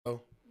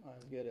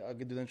get it. I'll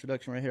do the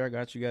introduction right here. I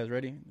got you guys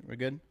ready. We're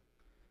good?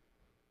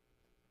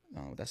 I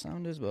don't know what that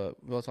sound is, but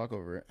we'll talk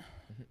over it.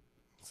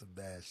 It's a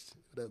bash.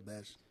 What up,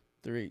 bash?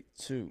 3,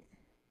 2,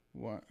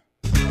 1.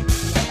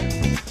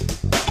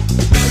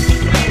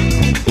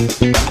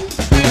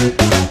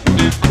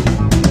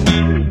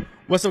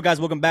 What's up,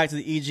 guys? Welcome back to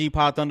the EG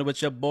Pod Thunder with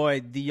your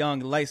boy, the young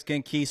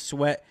light-skinned Keith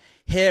Sweat.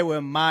 Here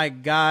with my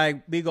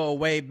guy, we go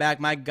way back,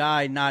 my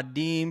guy,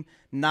 Nadim,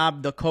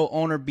 the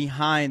co-owner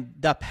behind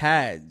The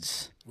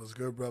Pads. What's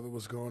good, brother?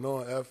 What's going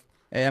on, F?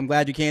 Hey, I'm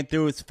glad you came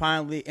through. It's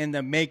finally in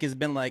the make. It's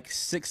been like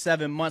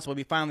 6-7 months, but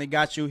we finally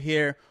got you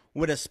here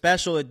with a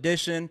special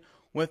edition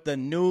with the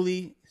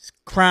newly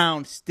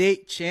crowned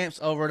state champs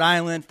of Rhode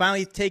Island,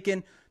 finally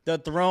taking the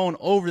throne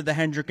over the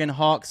Hendricken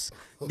Hawks.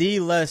 The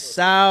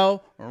LSA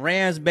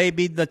Rams,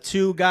 baby. The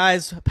two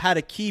guys had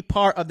a key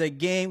part of the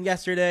game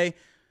yesterday,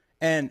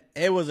 and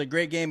it was a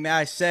great game, may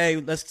I say.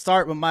 Let's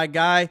start with my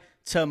guy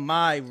to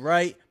my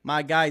right,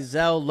 my guy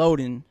Zell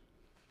Loden.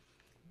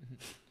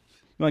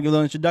 You want to give a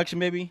little introduction,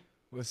 baby?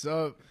 What's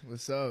up?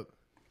 What's up?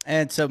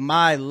 And to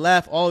my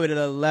left, all the way to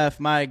the left,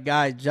 my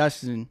guy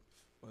Justin.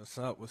 What's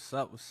up? What's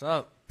up? What's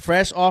up?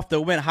 Fresh off the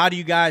win, how do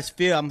you guys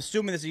feel? I'm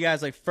assuming this is you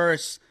guys' like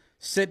first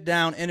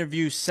sit-down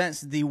interview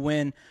since the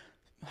win.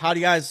 How do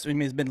you guys? I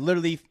mean, it's been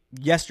literally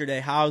yesterday.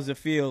 How does it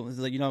feel? Is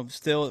it like,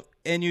 still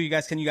in you?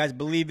 Can you guys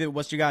believe it?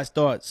 What's your guys'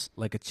 thoughts?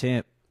 Like a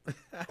champ.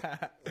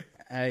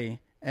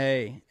 Hey,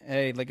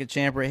 like a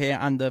champ right here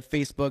on the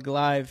Facebook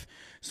Live.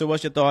 So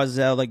what's your thoughts,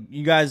 Zell? Like,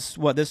 you guys,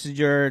 this is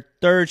your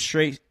third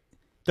straight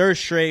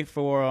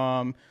for,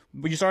 were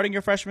you starting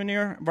your freshman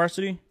year,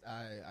 varsity?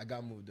 I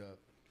got moved up.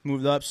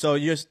 Moved up. So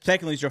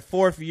technically it's your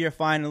fourth year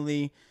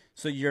finally.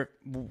 So you're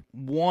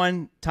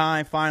one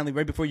time finally,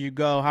 right before you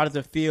go. How does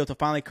it feel to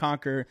finally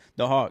conquer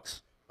the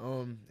Hawks?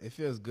 It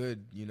feels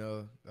good,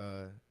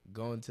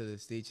 going to the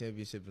state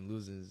championship and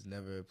losing is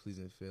never a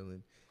pleasing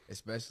feeling,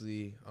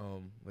 especially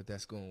with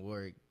that school in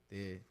Warwick.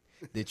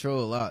 They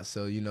troll a lot,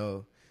 so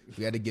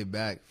we got to get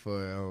back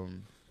for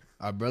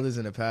our brothers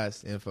in the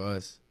past and for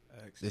us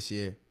this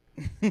year.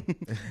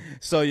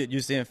 So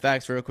you're seeing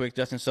facts real quick,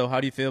 Justin. So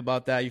how do you feel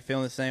about that? You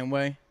feeling the same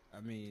way?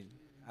 I mean,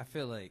 I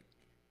feel like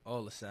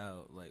all the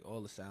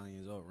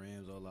Stallions, all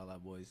Rams, all Lala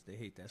boys, they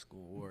hate that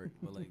school award.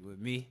 But like with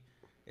me,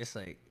 it's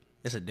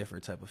a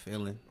different type of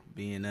feeling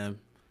being them,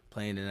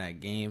 playing in that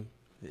game.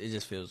 It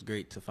just feels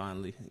great to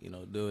finally,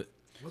 do it.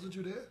 Wasn't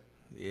you there?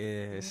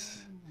 Yeah, let's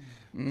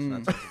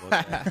not talk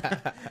about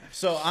that.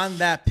 So on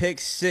that pick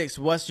six,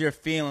 what's your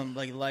feeling?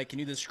 Like, can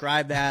you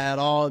describe that at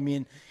all? I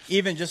mean,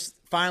 even just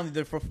finally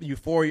the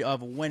euphoria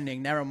of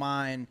winning. Never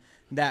mind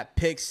that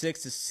pick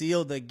six to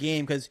seal the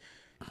game, because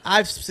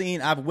I've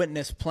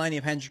witnessed plenty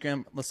of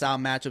Hendricken LaSalle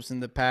matchups in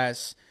the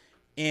past,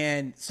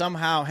 and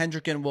somehow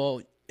Hendricken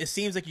will. It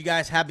seems like you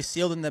guys have it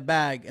sealed in the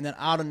bag, and then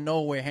out of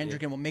nowhere,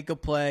 Hendricken will make a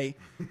play.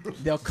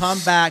 They'll come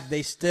back.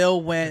 They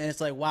still win, and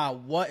it's like, wow,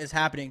 what is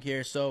happening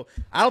here? So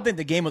I don't think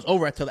the game was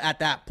over until at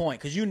that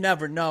point, because you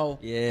never know.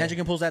 Yeah.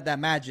 Hendricken pulls out that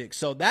magic.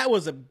 So that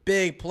was a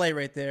big play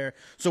right there.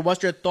 So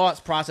what's your thoughts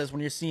process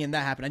when you're seeing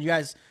that happen? And you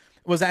guys,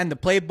 was that in the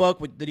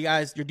playbook? Did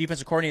your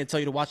defensive coordinator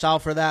tell you to watch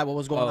out for that? What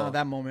was going on at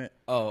that moment?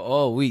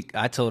 All week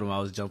I told them I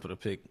was jumping a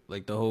pick,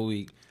 like the whole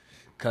week.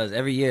 Because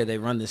every year they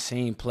run the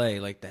same play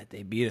like that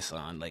they beat us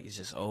on. Like, it's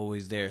just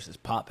always there. It's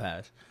just pop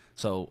pass.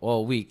 So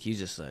all week, he's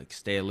just like,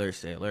 stay alert,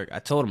 stay alert. I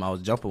told him I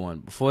was jumping one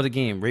before the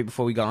game, right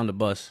before we got on the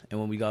bus. And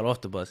when we got off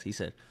the bus, he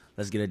said,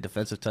 let's get a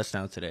defensive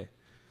touchdown today.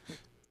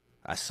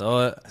 I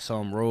saw it. I saw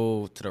him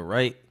roll to the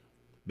right,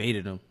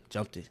 baited him,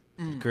 jumped it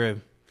to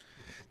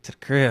the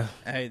crib.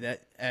 Hey,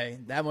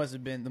 that must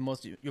have been the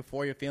most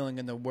euphoria feeling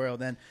in the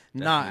world. And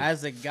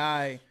as a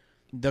guy,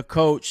 the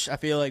coach, I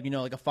feel like,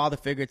 like a father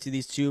figure to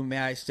these two, may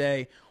I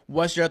say,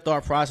 what's your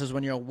thought process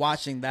when you're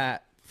watching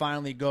that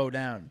finally go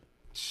down?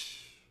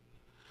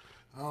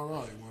 I don't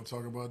know. You want to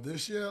talk about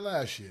this year or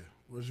last year?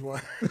 Which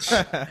one? We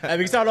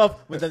can start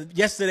off with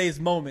yesterday's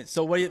moment.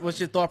 So what's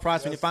your thought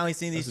process when you're finally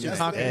seeing these two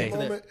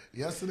conquer?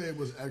 Yesterday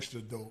was extra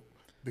dope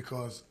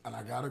because, and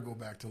I got to go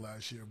back to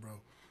last year, bro.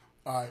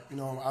 All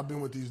right, I've been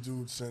with these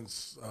dudes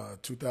since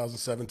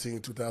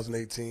 2017,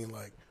 2018,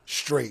 like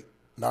straight,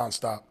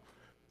 nonstop.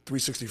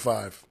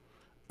 365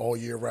 all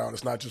year round.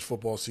 It's not just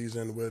football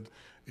season. With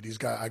these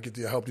guys, I get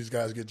to help these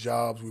guys get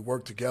jobs. We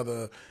work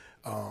together.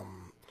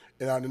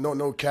 And I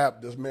no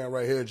cap, this man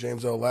right here,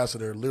 James L.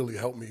 Lassiter, literally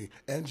helped me,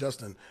 and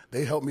Justin,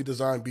 they helped me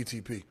design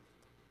BTP.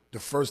 The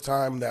first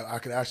time that I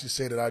could actually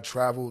say that I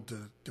traveled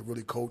to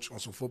really coach on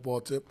some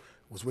football tip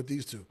was with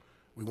these two.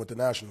 We went to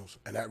nationals,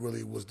 and that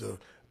really was the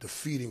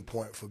feeding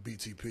point for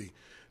BTP.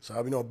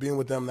 So, being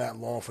with them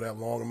for that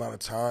long amount of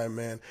time,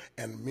 man,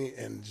 and me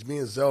and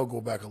Zell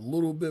go back a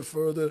little bit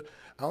further.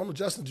 I don't know,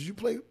 Justin, did you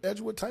play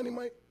Edgewood Tiny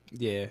Mike?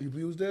 Yeah.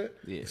 You was there?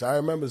 Yeah. So I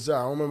remember Zell.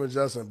 I don't remember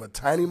Justin, but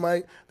Tiny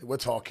Mike, we're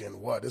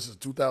talking what? This is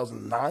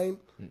 2009,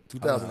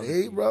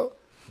 2008, bro?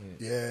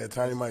 Yeah,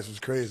 Tiny Mice was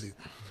crazy.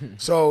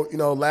 So,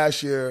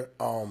 last year,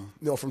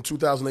 from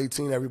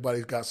 2018,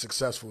 everybody got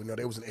successful.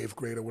 They was in 8th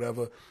grade or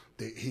whatever.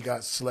 He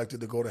got selected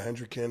to go to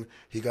Hendricken.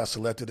 He got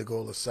selected to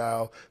go to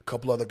LaSalle. A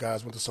couple other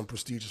guys went to some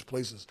prestigious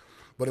places.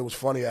 But it was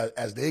funny,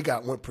 as they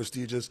went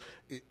prestigious,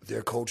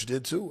 their coach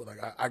did too. Like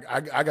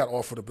I got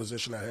offered a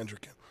position at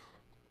Hendricken.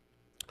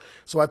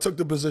 So I took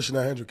the position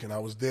at Hendricken. I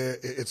was there.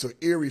 It's an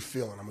eerie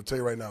feeling. I'm going to tell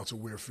you right now, it's a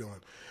weird feeling.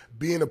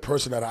 Being a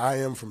person that I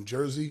am from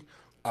Jersey,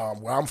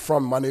 where I'm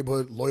from, my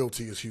neighborhood,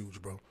 loyalty is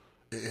huge, bro.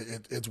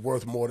 It's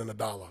worth more than $1.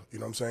 You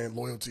know what I'm saying?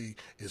 Loyalty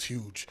is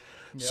huge.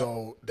 Yep.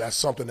 So that's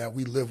something that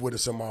we live with.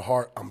 It's in my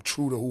heart. I'm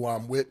true to who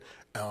I'm with.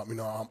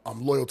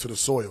 I'm loyal to the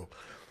soil.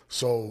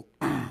 So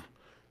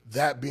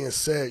that being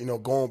said,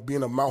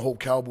 being a Mount Hope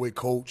Cowboy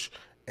coach,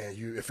 and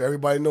if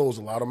everybody knows,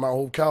 a lot of Mount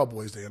Hope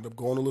Cowboys, they end up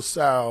going to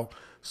LaSalle.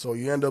 So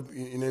you end up,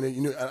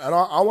 and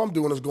all I'm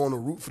doing is going to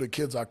root for the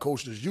kids I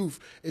coached as youth.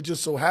 It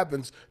just so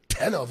happens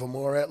 10 of them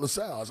are at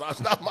LaSalle. So it's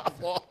not my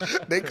fault.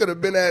 They could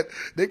have been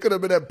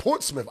at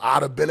Portsmouth.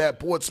 I'd have been at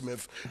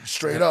Portsmouth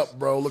straight up,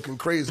 bro, looking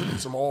crazy with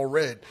some all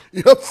red.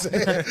 You know what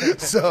I'm saying?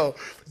 So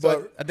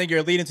I think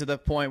you're leading to the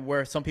point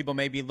where some people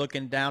may be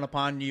looking down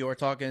upon you or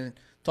talking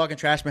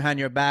trash behind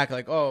your back,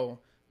 like, oh,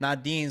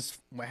 Nadim's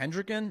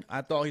Hendricken?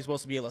 I thought he's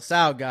supposed to be a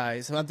LaSalle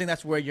guy. So I think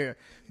that's where you're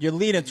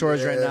leading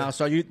towards right now.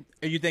 So you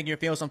think you're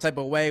feeling some type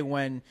of way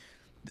when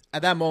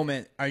at that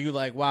moment are you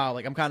like, wow,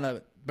 like I'm kind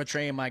of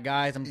betraying my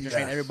guys, I'm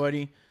betraying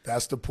everybody?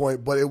 That's the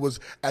point. But it was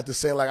at the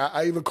same, like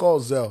I even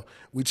called Zell.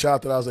 We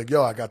chopped it. I was like,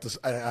 yo, I got this.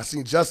 I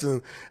seen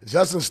Justin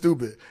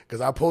stupid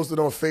because I posted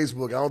on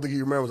Facebook. I don't think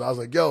he remembers. I was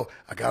like, yo,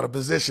 I got a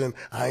position.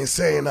 I ain't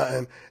saying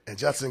nothing. And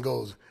Justin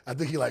goes, I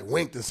think he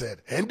winked and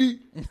said, Hendy?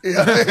 He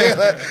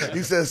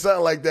said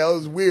something like that. It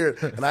was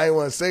weird. And I didn't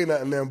want to say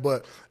nothing then.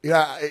 But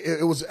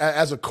it was,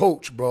 as a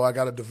coach, bro, I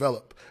got to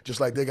develop. Just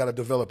like they got to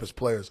develop as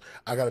players.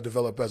 I got to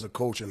develop as a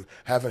coach. And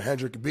having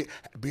Hendrick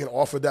being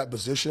offered that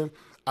position,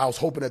 I was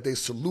hoping that they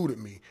saluted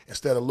me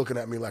instead of looking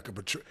at me like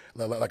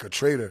a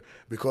traitor.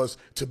 Because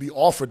to be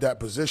offered that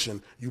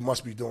position, you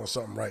must be doing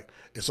something right.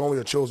 It's only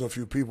a chosen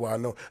few people I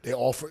know.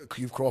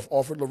 Keith Croft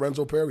offered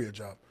Lorenzo Perry a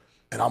job.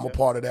 And I'm a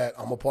part of that.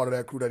 I'm a part of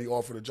that crew that he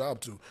offered a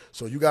job to.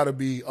 So you got to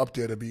be up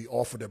there to be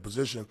offered that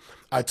position.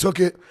 I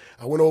took it.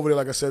 I went over there.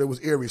 Like I said, it was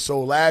eerie.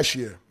 So last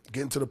year,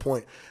 getting to the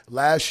point,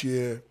 last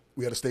year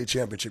we had a state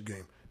championship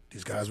game.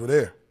 These guys were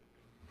there.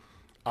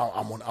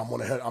 I'm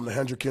the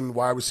Hendricken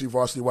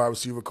varsity wide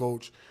receiver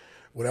coach,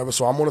 whatever.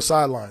 So I'm on the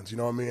sidelines, you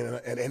know what I mean?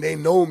 And they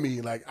know me.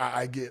 Like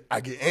I get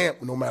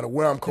amped no matter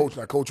where I'm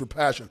coaching. I coach with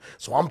passion.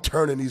 So I'm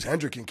turning these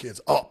Hendricken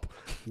kids up.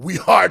 We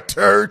are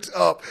turned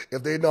up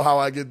if they know how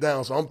I get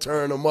down. So I'm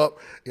turning them up.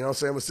 You know what I'm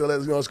saying? But still,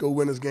 let's go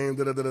win this game.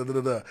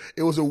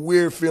 It was a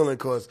weird feeling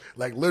because,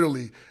 like,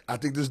 literally, I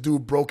think this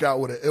dude broke out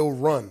with an ill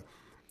run.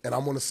 And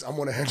I'm on the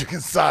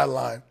Hendricken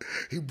sideline.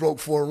 He broke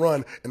for a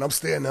run, and I'm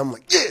standing there. I'm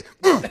like, yeah.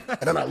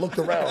 And then I looked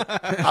around.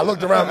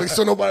 Make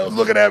sure nobody was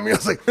looking at me. I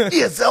was like,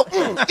 yeah, Zell,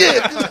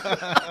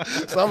 yeah.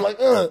 So I'm like,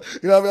 you know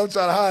what I mean? I'm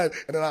trying to hide.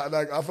 And then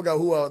I forgot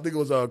who. I think it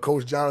was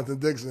Coach Jonathan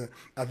Dixon.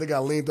 I think I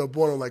leaned up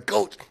on him like,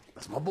 Coach,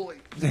 that's my boy.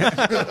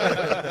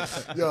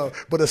 Yo,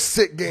 but a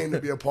sick game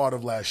to be a part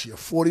of last year.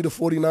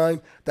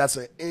 40-49. That's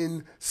an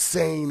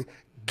insane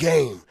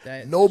game.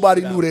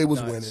 Nobody knew they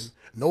was winning.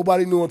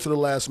 Nobody knew until the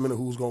last minute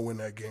who was going to win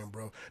that game,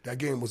 bro. That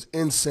game was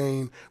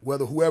insane.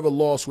 Whether whoever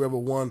lost, whoever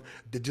won,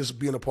 just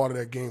being a part of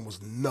that game was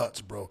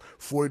nuts, bro.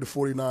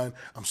 40-49.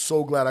 I'm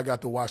so glad I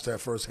got to watch that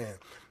firsthand.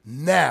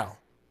 Now,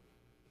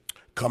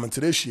 coming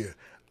to this year,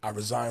 I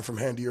resigned from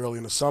Handy early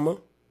in the summer,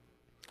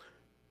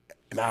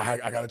 and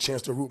I got a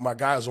chance to root my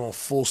guys on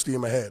full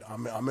steam ahead.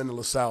 I'm in the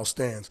LaSalle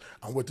stands.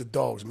 I'm with the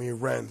dogs. Me and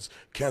Renz,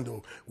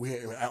 Kendall,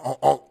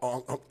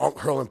 Unc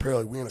Hurl and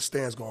Perry. We in the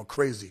stands going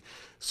crazy.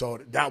 So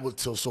that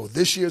was so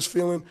this year's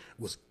feeling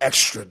was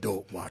extra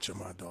dope watching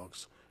my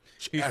dogs.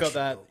 You felt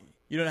that dope.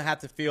 You don't have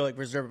to feel like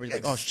reserved. You're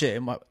like, oh shit,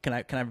 can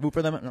I root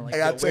for them? And I'm like,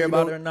 I worry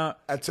about it or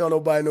not. I tell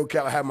nobody no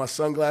cap. I had my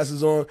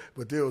sunglasses on,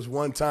 but there was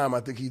one time I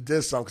think he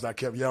did something because I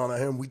kept yelling at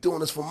him. We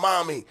doing this for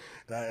mommy,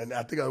 and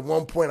I think at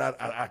one point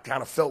I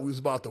kind of felt we was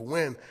about to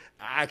win.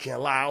 I can't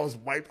lie. I was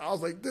wiped. I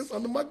was like this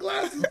under my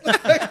glasses.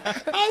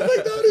 I was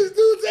like, no, these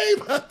dudes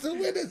ain't about to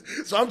win this.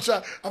 So I'm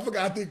trying. I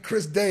forgot. I think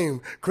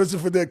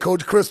Christopher there,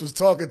 Coach Chris was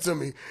talking to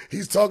me.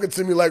 He's talking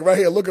to me like right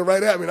here, looking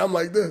right at me. And I'm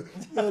like this.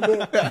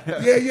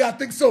 Yeah, I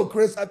think so,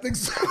 Chris. I think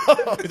so.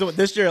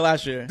 This year or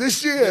last year?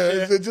 This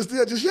year. Just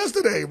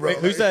yesterday, bro. Wait,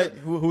 who said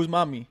who's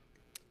mommy?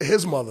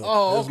 His mother.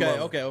 Oh,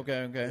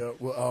 okay. Yeah,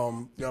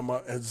 well,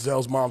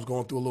 Zell's mom's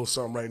going through a little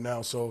something right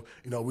now, so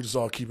we just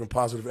all keeping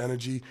positive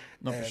energy.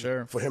 No, for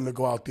sure. For him to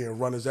go out there and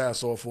run his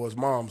ass off for his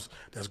mom's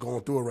that's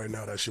going through it right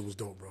now, that shit was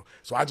dope, bro.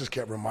 So I just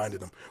kept reminding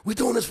him, we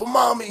doing this for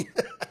mommy.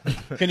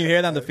 Can you hear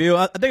that on the field?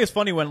 I think it's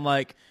funny when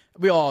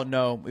we all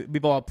know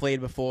we've all played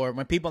before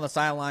when people on the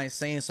sideline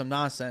saying some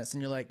nonsense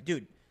and you're like,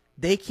 dude,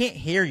 they can't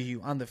hear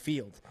you on the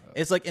field.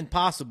 It's like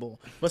impossible.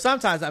 But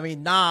sometimes, I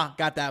mean, Nah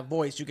got that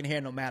voice you can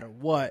hear no matter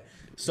what.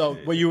 So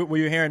were you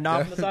hearing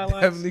Nah from the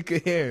sidelines? Definitely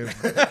could hear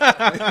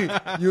him.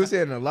 You was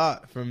hearing a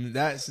lot from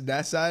that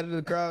side of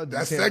the crowd.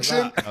 That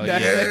section? Oh, yeah.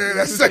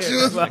 That section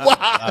was wow.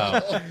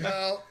 I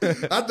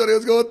thought he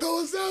was going to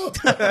throw us out.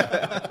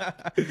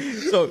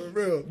 So For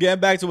real. getting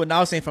back to what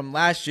Nah was saying from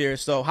last year.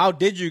 So how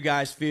did you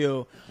guys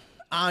feel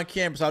on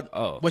campus?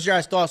 What's your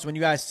guys' thoughts when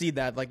you guys see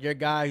that? Like your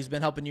guy who's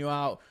been helping you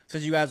out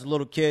since you guys were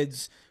little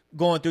kids,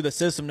 going through the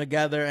system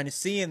together and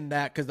seeing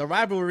that, because the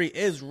rivalry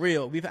is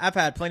real. I've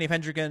had plenty of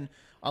Hendricken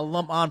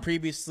alum on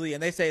previously,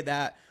 and they say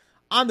that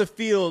on the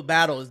field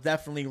battle is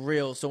definitely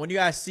real. So when you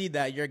guys see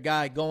that your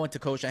guy going to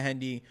coach at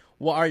Hendy,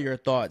 what are your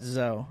thoughts,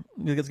 Zell?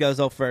 Let's go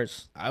Zell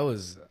first. I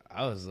was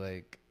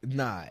like,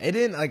 nah, it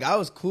didn't, like, I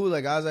was cool.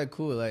 Like, I was like,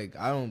 cool. Like,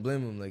 I don't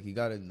blame him. Like, he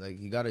got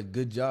a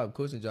good job,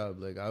 coaching job.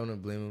 Like, I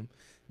don't blame him.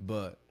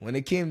 But when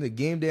it came to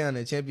game day on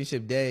the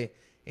championship day,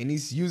 and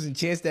he's using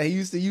chants that he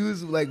used to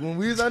use, like, when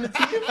we was on the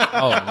team.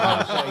 Oh, I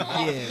was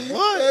like, yeah,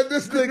 what?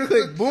 This click,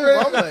 click, boom.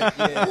 I'm like,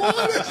 yeah.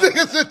 What? This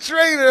nigga's a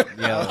traitor.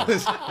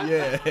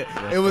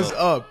 Yeah, it was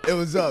up. It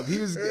was up. He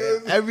was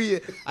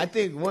I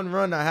think one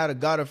run I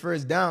got a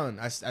first down.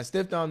 I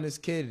stiffed on this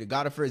kid,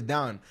 got a first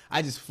down.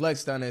 I just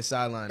flexed on that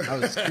sideline. I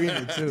was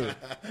screaming too.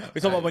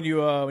 We talking about when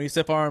you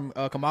stiff arm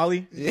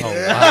Kamali? Yeah. Oh,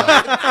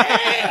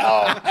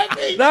 wow.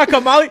 Nah,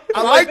 Kamali.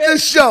 I like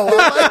this show.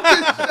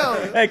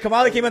 Hey,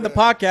 Kamali came on the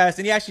podcast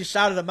and he actually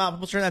shouted him out.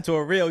 People turned that into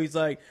a reel. He's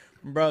like,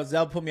 bro,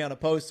 Zell put me on a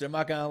poster. I'm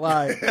not gonna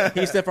lie.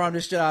 He stiff armed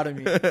the shit out of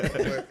me. He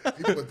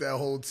put that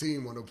whole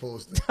team on the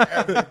poster.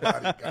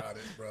 Everybody got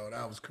it, bro.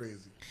 That was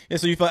crazy. Yeah,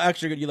 so you felt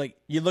extra good.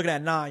 You're looking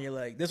at Nah. You're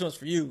like, this one's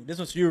for you. This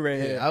one's for you right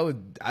here.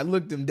 I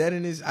looked him dead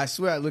in his. I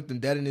swear, I looked him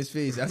dead in his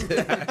face. I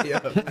said, yo,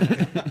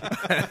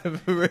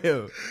 for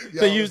real.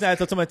 So you used that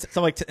to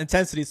some like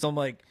intensity,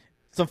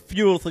 some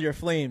fuel for your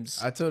flames.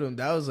 I told him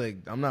that was like,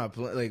 I'm not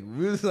playing. Like,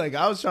 really, like,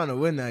 I was trying to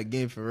win that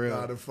game for real.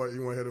 Nah,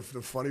 you want to hear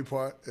the funny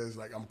part is,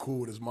 like, I'm cool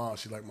with his mom.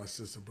 She like my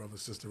sister,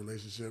 brother-sister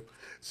relationship.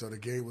 So the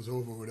game was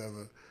over,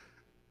 whatever.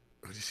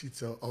 What did she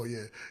tell? Oh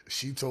yeah,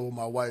 she told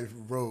my wife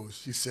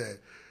Rose. She said,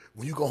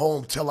 when you go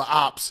home, tell the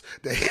ops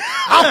that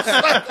I was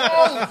like,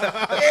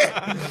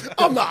 oh, man,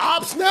 I'm the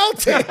ops now.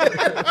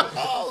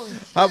 Oh,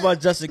 how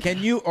about Justin? Can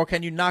you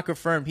not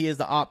confirm he is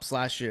the ops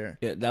last year?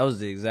 Yeah, that was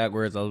the exact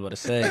words I was about to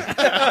say.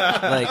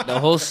 Like the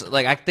whole,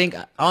 like I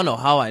don't know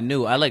how I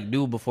knew. I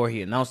knew before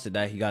he announced it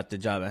that he got the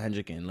job at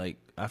Hendricken. Like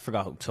I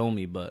forgot who told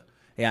me, but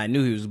yeah, I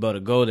knew he was about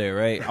to go there.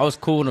 Right, I was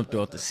cool with him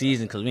throughout the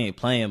season because we ain't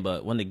playing.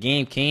 But when the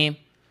game came,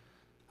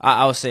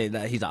 I would say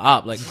that he's an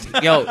op. Like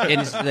yo, and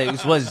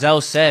it's what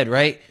Zell said,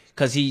 right?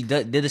 Because he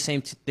did the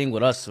same thing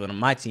with us on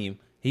my team.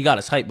 He got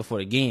us hyped before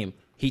the game.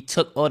 He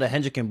took all the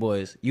Hendricken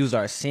boys, used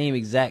our same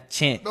exact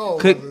chant. No,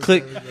 click,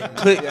 click,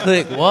 click,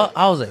 click. What?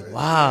 I was like,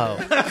 wow.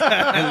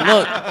 And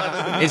look,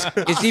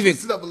 it's even.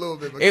 Up a little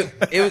bit,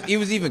 It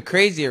was even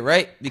crazier,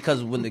 right?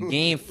 Because when the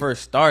game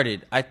first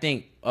started, I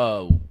think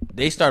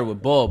they started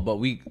with ball,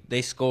 but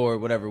they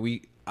scored whatever.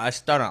 I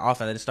started on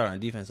offense. I didn't start on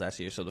defense last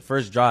year. So the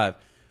first drive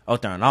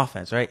out there on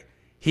offense, right?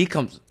 He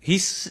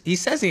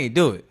says he ain't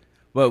do it,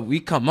 but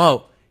we come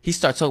out. He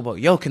starts talking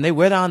about, yo, can they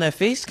wear that on their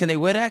face? Can they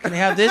wear that? Can they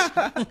have this?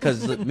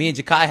 Because me and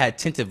Jakai had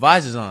tinted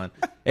visors on.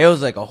 It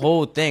was like a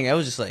whole thing. It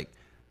was just like,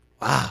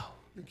 wow.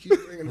 You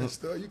keep bringing this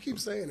stuff. You keep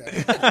saying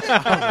that.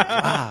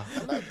 Wow.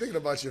 I'm not thinking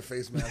about your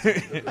face mask.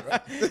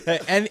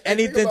 Hey,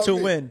 anything to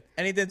win.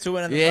 Anything to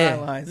win on the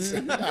sidelines.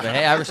 But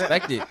hey, I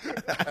respect it.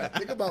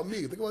 Think about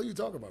me. Think about what you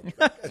talking about.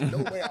 There's no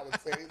way I would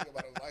say anything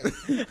about a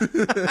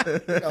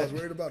visor. I was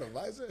worried about a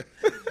visor.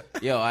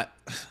 Yo,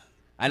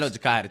 I know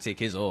Jakai had to take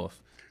his off.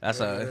 That's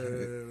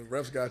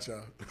refs got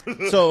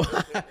y'all.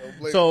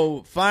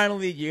 So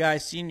finally, you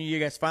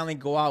guys finally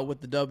go out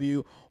with the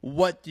W.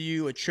 What do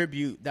you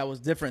attribute that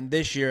was different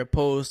this year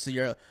opposed to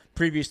your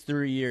previous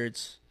 3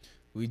 years?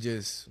 We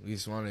just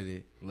wanted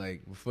it.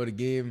 Like, before the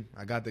game,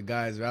 I got the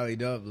guys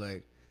rallied up.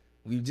 Like,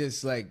 we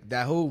just, like,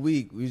 that whole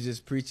week, we was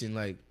just preaching,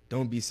 like,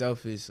 don't be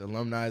selfish.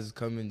 Alumni is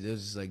coming. It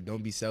was just like,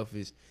 don't be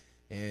selfish.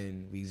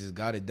 And we just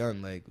got it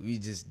done. Like, we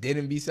just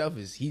didn't be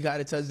selfish. He got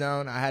a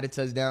touchdown. I had a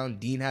touchdown.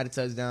 Dean had a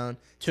touchdown.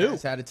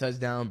 Tess had a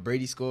touchdown.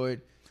 Brady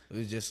scored. It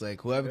was just like,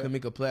 whoever can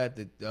make a play at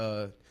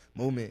the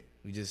moment,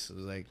 we just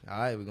was like, all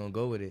right, we're going to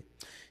go with it.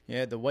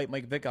 Yeah, the white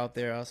Mike Vick out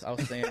there, I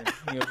was saying,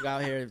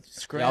 out here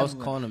scrambling. Yeah, I was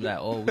calling him that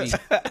all week.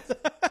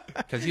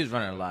 Because he was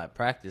running a lot of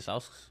practice.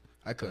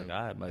 I couldn't.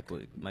 God,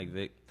 Mike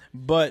Vick.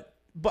 But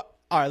all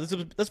right,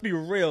 let's be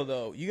real,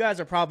 though. You guys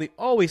are probably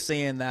always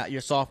saying that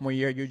your sophomore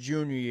year, your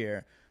junior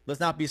year. Let's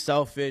not be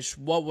selfish.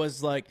 What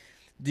was like?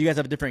 Do you guys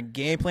have a different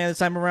game plan this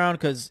time around?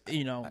 Because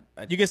you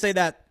can say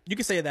that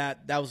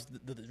that was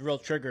the real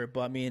trigger.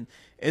 But I mean,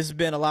 it's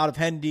been a lot of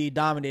Hendy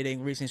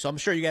dominating recently. So I'm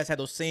sure you guys had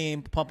those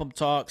same pump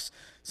talks,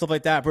 stuff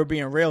like that. We're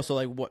being real. So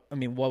like, what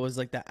was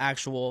like the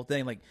actual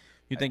thing? Like,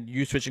 you think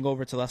you switching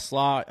over to the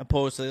slot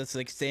opposed to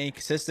like staying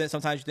consistent?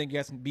 Sometimes you think you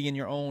guys can be in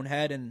your own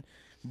head and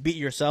beat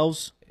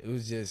yourselves. It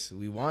was just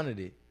we wanted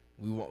it.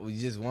 We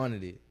just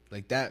wanted it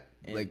like that.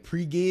 Like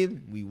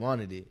pregame, we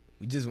wanted it.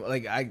 we just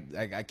like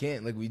I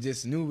can't like we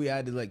just knew we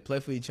had to like play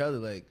for each other.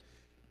 Like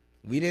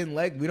we don't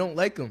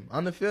like them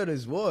on the field.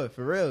 It's war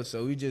for real.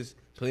 So we just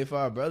play for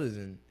our brothers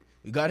and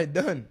we got it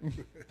done.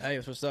 Hey,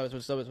 what's up? Hey.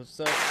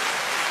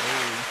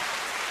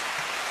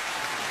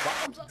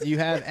 Do you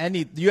have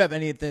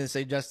anything to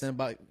say, Justin,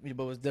 about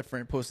what was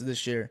different posted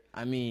this year?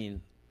 I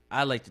mean,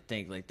 I like to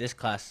think like this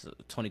class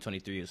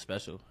 2023 is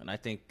special, and I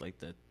think like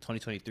the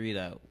 2023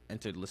 that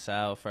entered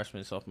LaSalle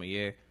freshman sophomore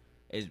year,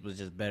 it was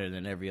just better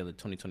than every other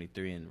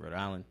 2023 in Rhode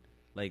Island.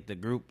 Like the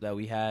group that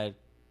we had,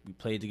 we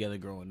played together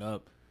growing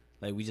up.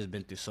 Like we just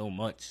been through so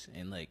much,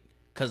 and like,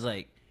 cause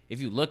like if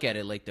you look at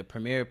it, like the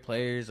premier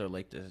players or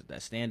like that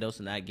standouts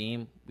in that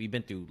game, we've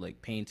been through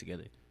like pain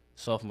together.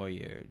 Sophomore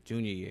year,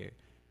 junior year,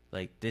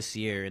 like this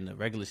year in the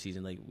regular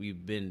season, like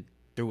we've been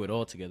through it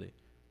all together.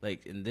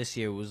 Like and this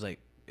year was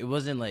like it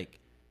wasn't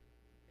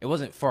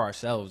for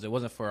ourselves. It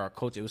wasn't for our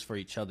coach. It was for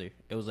each other.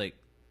 It was like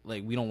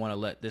we don't want to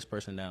let this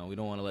person down. We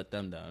don't want to let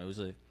them down. It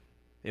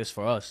was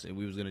for us, and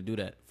we was gonna do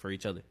that for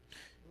each other.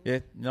 Yeah,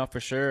 no,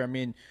 for sure. I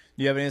mean,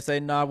 do you have anything to say?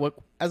 Nah, what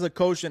as a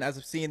coach and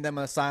as seeing them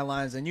on the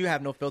sidelines, and you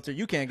have no filter,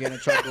 you can't get in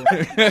trouble.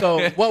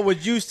 So, what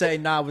would you say?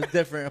 Nah, was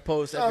different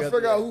opposed to Trying to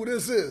figure out who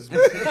this is. Man.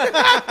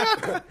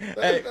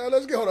 Hey. Hold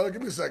on.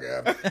 Give me a second.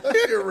 Abby.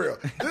 Let's get real.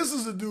 This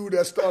is the dude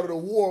that started a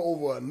war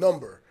over a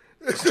number.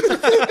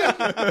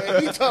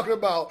 And he talking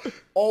about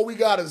all we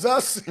got is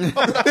us.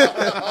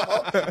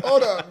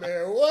 Hold up,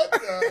 man. What the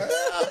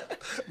hell?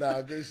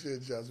 Nah, good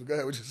shit, Justin. Go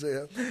ahead. What you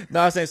saying? No,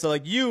 I'm saying so.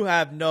 Like you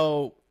have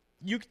no,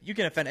 you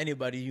can offend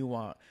anybody you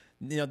want.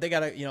 You know they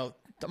gotta. You know,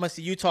 I must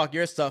see you talk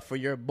your stuff for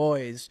your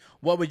boys.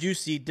 What would you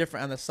see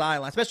different on the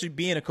sideline, especially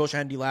being a coach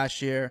Hendy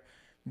last year,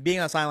 being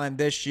on the sideline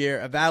this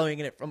year,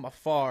 evaluating it from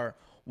afar?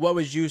 What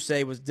would you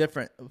say was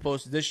different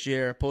opposed to this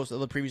year, opposed to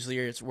the previous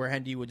years where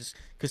Hendy would just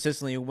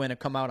consistently win and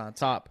come out on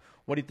top?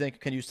 What do you think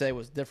can you say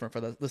was different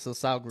for this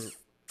LaSalle group?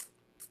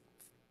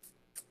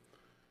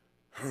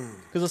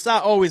 Because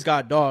LaSalle always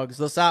got dogs.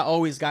 LaSalle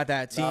always got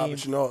that team. Nah,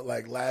 but you know,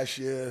 like last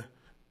year,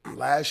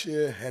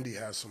 Hendy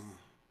had some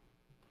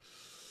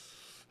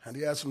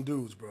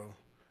dudes, bro,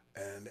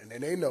 and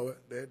they know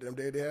it.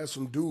 They had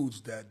some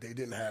dudes that they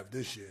didn't have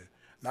this year.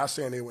 Not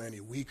saying they were any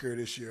weaker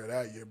this year or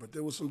that year, but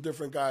there was some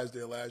different guys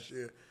there last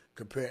year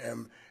compared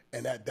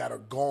and that are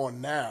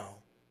gone now.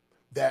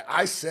 That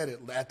I said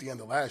it at the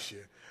end of last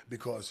year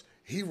because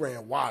he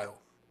ran wild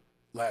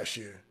last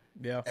year.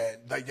 Yeah, and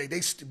like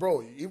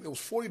bro, it was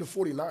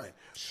 40-49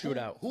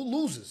 shootout. Who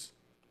loses?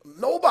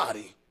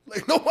 Nobody.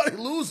 Like nobody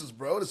loses,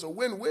 bro. It's a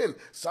win-win.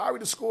 Sorry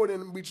the score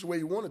didn't reach the way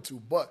you wanted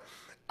to, but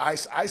I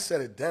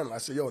said it then. I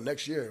said, yo,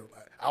 next year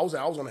I was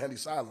on the Hendy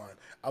sideline.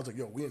 I was like,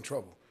 yo, we in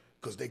trouble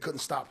because they couldn't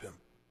stop him.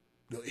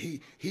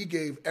 He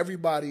gave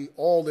everybody,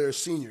 all their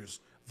seniors,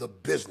 the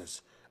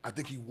business. I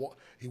think he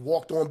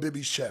walked on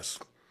Bibby's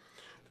chest,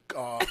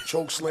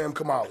 choke slam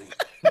Kamali,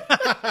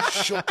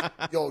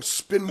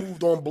 spin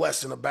moved on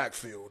Bless in the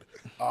backfield.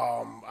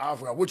 I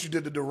forgot what you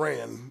did to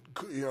Duran.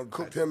 You know,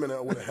 cooked him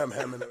with a hem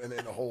in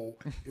the hole.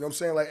 You know what I'm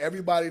saying? Like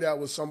everybody that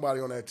was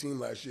somebody on that team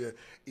last year,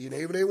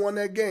 even they won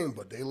that game,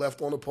 but they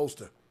left on the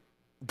poster.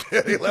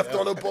 They left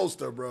on the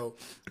poster, bro.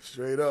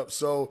 Straight up.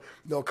 So,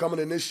 coming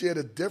in this year,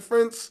 the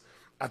difference.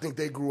 I think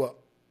they grew up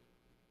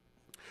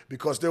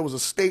because there was a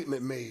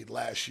statement made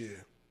last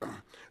year.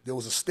 There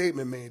was a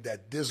statement made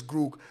that this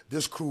crew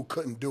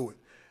couldn't do it.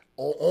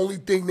 Only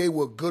thing they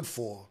were good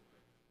for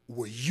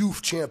were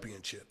youth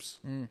championships.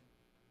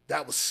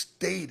 That was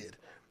stated.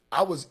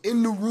 I was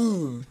in the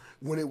room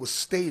when it was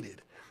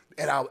stated,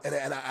 and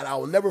I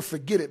will never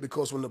forget it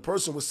because when the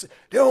person was saying,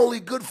 they're only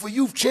good for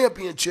youth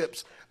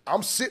championships,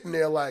 I'm sitting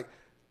there like,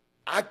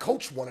 I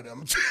coached one of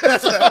them.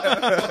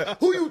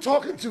 Who you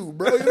talking to,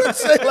 bro? You know what I'm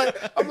saying? Like,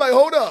 I'm like,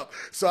 hold up.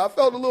 So I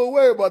felt a little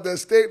worried about that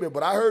statement,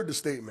 but I heard the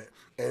statement.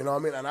 And you know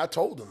what I mean? And I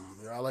told them,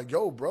 I like,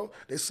 yo, bro,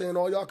 they saying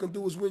all y'all can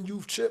do is win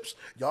youth chips.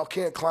 Y'all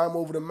can't climb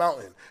over the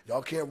mountain.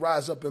 Y'all can't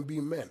rise up and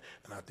be men.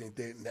 And I think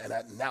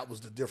that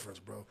was the difference,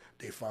 bro.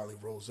 They finally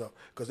rose up.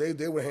 Because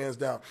they were hands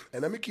down.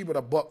 And let me keep it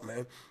a buck,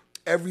 man.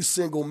 Every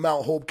single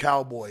Mount Hope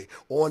Cowboy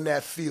on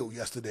that field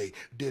yesterday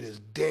did his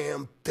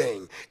damn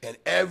thing. And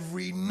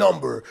every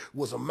number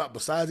was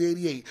besides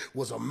 88,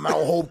 was a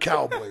Mount Hope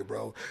Cowboy,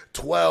 bro.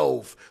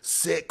 12,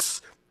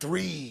 6,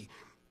 3,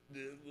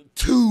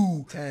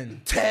 2,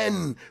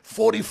 10,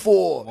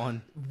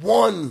 44,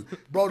 1.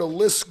 Bro, the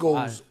list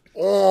goes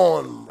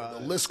on. The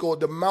list goes.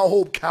 The Mount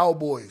Hope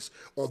Cowboys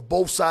on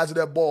both sides of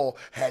that ball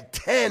had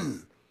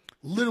 10,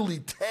 literally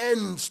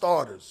 10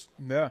 starters.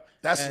 Yeah.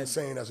 That's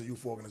insane as a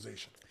youth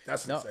organization.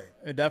 That's insane.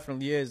 It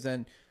definitely is.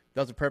 And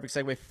that was a perfect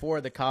segue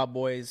for the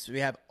Cowboys. We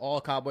have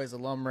all Cowboys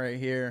alum right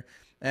here.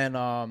 And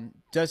I'm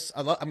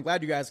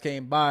glad you guys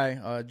came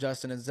by,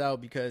 Justin and Zell,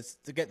 because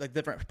to get like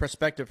different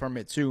perspective from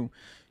it too.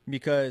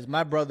 Because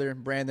my brother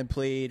Brandon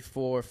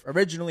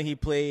originally he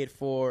played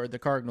for the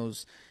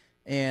Cardinals,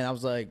 and I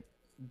was like,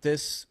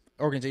 this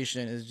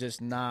organization is just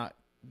not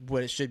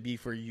what it should be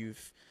for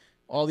youth.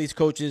 All these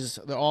coaches,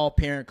 they're all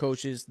parent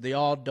coaches. They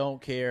all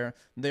don't care.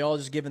 They all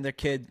just giving their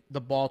kid the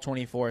ball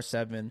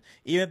 24/7.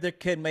 Even if their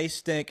kid may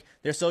stink,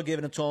 they're still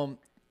giving it to them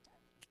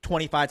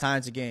 25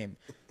 times a game.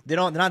 They're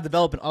not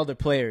developing other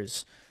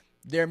players.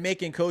 They're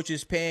making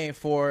coaches paying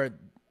for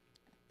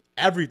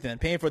everything,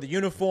 paying for the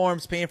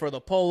uniforms, paying for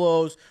the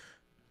polos.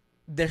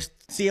 They're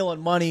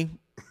stealing money.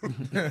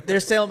 They're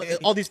selling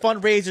all these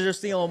fundraisers. Are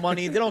stealing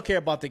money. They don't care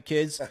about the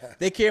kids.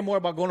 They care more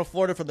about going to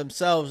Florida for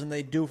themselves than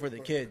they do for the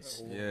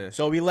kids. Yeah.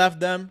 So we left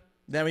them.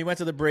 Then we went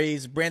to the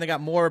Braves. Brandon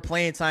got more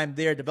playing time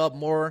there, developed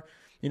more,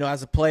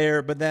 as a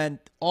player. But then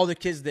all the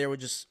kids there were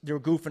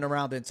goofing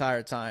around the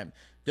entire time.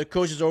 The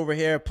coaches over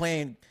here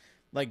playing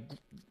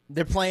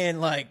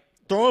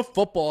throwing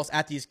footballs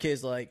at these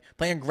kids, like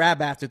playing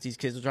grab after these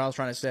kids, which I was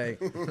trying to say.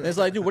 And it's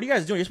like, dude, what are you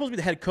guys doing? You're supposed to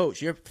be the head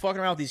coach. You're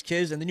fucking around with these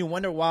kids, and then you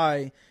wonder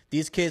why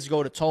these kids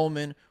go to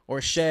Tolman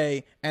or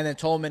Shea, and then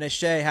Tolman and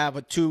Shea have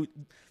a two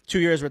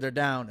years where they're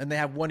down, and they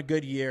have one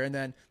good year, and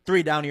then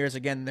 3 down years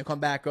again, and they come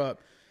back up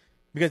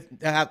because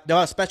they'll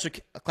have special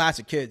class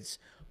of kids.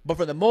 But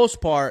for the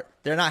most part,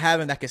 they're not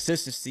having that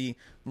consistency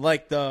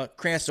like the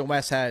Cranston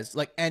West has,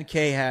 like NK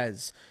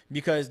has,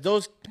 because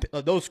those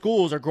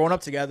schools are growing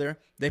up together.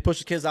 They push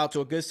the kids out to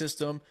a good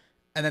system,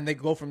 and then they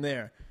go from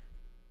there.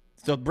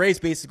 So Braves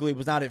basically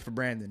was not it for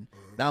Brandon.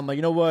 Now I'm like,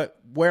 you know what?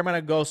 Where am I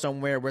going to go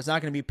somewhere where it's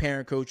not going to be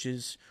parent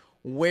coaches,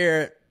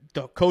 where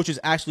the coaches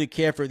actually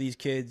care for these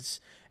kids,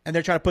 and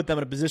they're trying to put them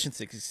in a position to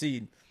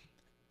succeed.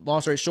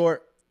 Long story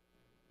short,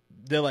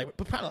 they're like,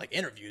 probably like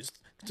interviews.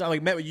 So I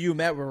like met with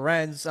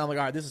Renz. I'm like,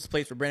 all right, this is a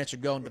place where Brandon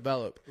should go and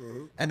develop.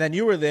 And then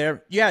you were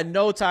there. You had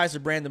no ties to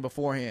Brandon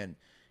beforehand.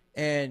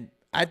 And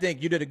I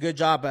think you did a good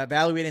job of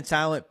evaluating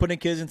talent, putting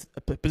kids in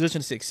a position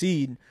to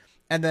succeed,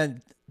 and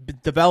then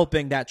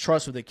developing that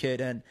trust with the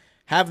kid and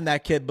having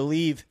that kid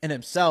believe in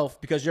himself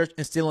because you're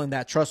instilling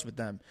that trust with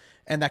them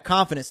and that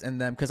confidence in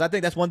them. Because I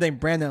think that's one thing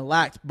Brandon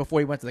lacked before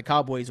he went to the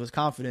Cowboys was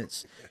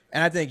confidence.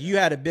 And I think you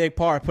had a big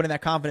part of putting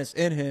that confidence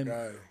in him,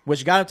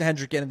 which got him to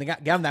Hendrick and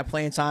got him that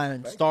playing time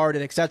and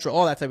started, etc.,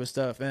 all that type of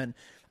stuff. And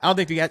I don't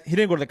think he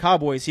didn't go to the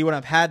Cowboys. He would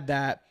have had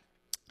that,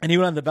 and he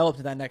would have developed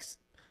to that next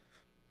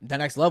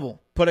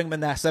level. Putting him in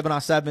that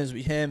 7-on-7s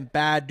with him,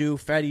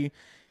 Badu, Fetty,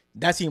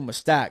 that team was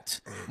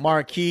stacked.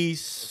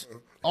 Marquise,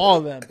 all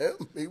of them.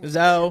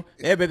 Zell,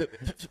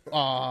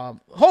 a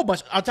whole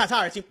bunch. Our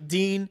entire team,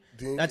 Dean,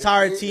 the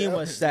entire team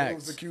was stacked.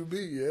 Was the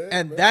QB,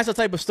 and that's the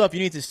type of stuff you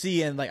need to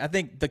see. And I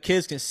think the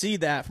kids can see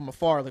that from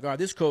afar. Like, all right,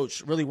 this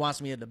coach really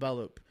wants me to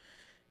develop.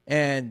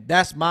 And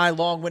that's my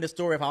long-winded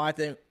story of how I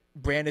think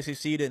Brandon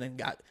succeeded and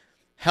got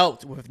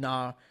helped with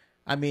Nah.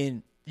 I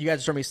mean, you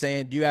guys heard me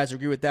saying, do you guys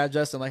agree with that,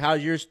 Justin? Like,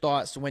 how's your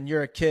thoughts when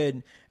you're a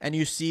kid and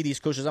you see these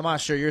coaches? I'm not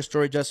sure your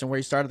story, Justin, where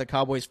you started the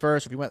Cowboys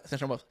first, if you went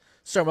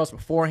somewhere else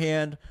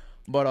beforehand.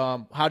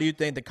 But how do you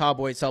think the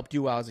Cowboys helped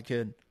you out as a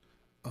kid?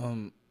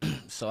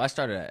 So I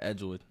started at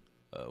Edgewood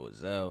with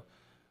Zell,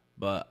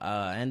 but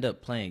I ended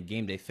up playing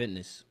game day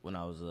fitness when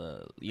I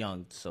was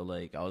young. So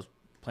I was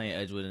playing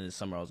Edgewood in the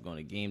summer. I was going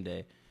to game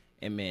day,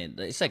 and man,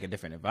 it's like a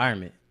different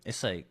environment.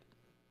 It's like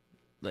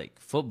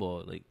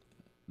football. Like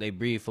they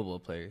breed football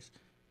players,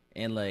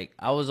 and I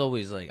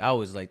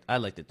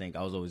like to think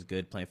I was always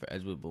good playing for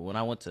Edgewood. But when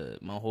I went to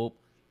Mount Hope,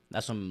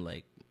 that's when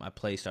my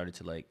play started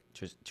to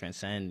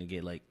transcend and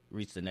get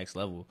reach the next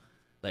level.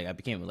 I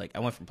became I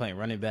went from playing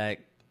running back,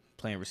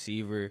 playing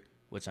receiver,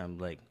 which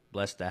I'm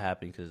blessed that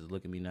happened because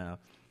look at me now.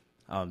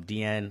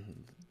 DN,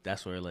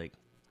 that's where I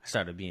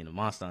started being a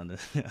monster on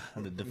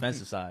the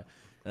defensive side.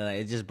 And,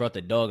 it just brought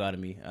the dog out of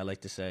me, I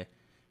like to say.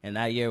 And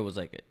that year was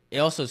it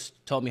also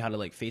taught me how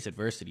to face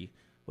adversity.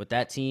 With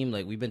that team,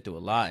 we've been through a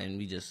lot, and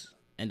we just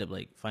end up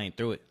fighting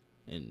through it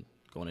and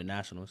going to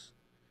nationals.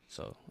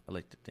 So I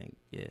like to think,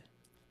 yeah.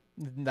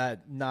 Not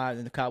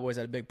and the Cowboys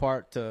had a big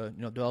part to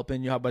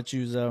developing you. How about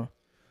you, Zell?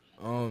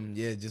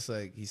 Yeah, just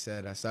like he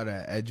said, I started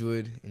at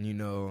Edgewood,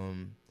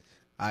 and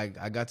I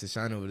got to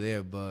shine over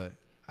there, but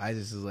I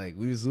just was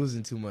we was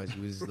losing too much.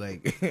 We was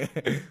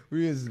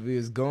we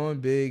was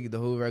going big the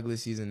whole regular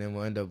season, then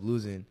we'll end up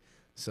losing.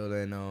 So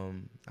then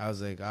I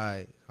was like, all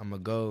right, I'm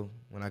gonna go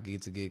when I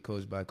get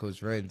coached by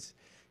Coach Renz,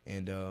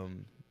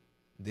 and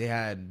they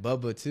had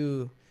Bubba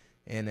too.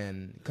 And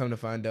then come to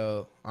find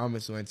out,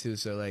 Amos went too.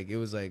 So it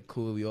was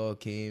cool. We all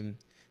came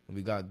and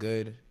we got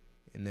good.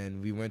 And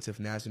then we went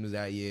to nationals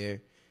that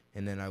year.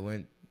 And then I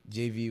went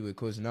JV with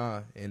Coach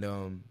Nah.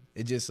 And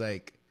it just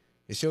it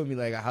showed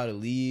me how to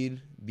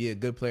lead, be a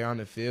good player on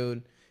the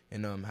field,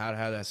 and how to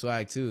have that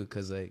swag too.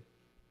 Cause they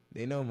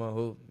know my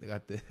hope. They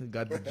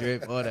got the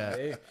drip, all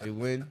that. They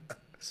win.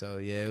 So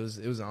yeah, it was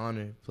an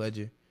honor,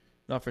 pleasure.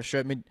 No, for sure.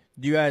 I mean,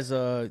 do you guys,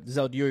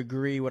 Zell, do you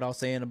agree what I was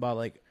saying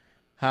about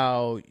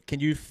how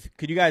could you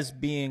guys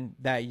being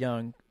that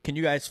young, can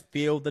you guys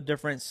feel the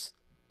difference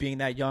being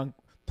that young,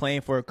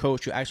 playing for a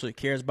coach who actually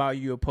cares about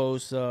you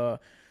opposed to,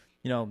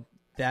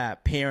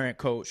 that parent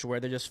coach where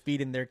they're just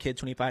feeding their kid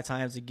 25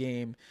 times a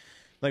game?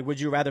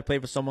 Would you rather play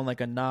for someone like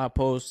a Nah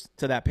opposed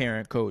to that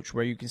parent coach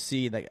where you can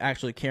see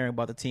actually caring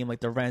about the team, like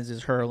the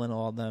Renzes, Hurlin,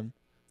 all of them?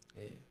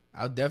 Yeah.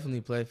 I'll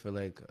definitely play for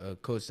a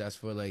coach that's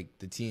for the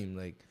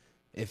team.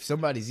 If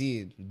somebody's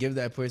eating, give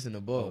that person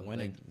the ball.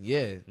 Winning.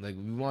 We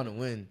want to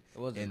win. It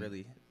wasn't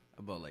really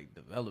about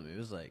development. It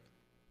was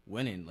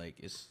winning. Like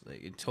it's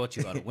like it taught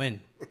you how to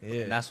win.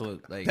 Yeah. And that's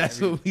what like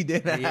What we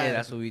did. Yeah,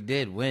 that's what we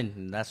did. Win,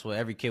 and that's what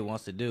every kid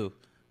wants to do.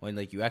 When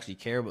like you actually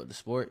care about the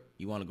sport,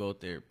 you want to go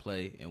out there,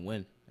 play, and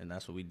win, and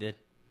that's what we did.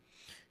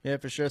 Yeah,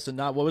 for sure. So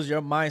now, what was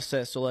your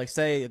mindset? So like,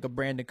 say like a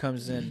Brandon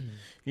comes in,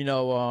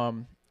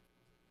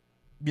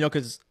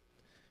 because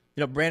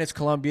Brandon's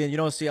Colombian. You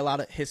don't see a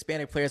lot of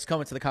Hispanic players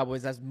coming to the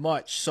Cowboys as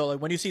much. So like,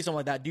 when you see something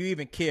like that, do you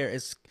even care?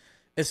 Is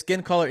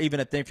skin color even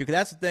a thing for you? Because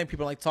that's the thing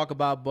people like talk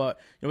about. But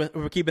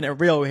we're keeping it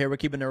real here. We're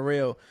keeping it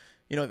real.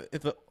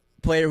 If a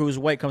player who's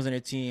white comes on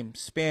your team,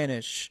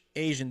 Spanish,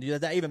 Asian,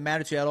 does that even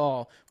matter to you at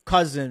all?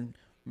 Cousin,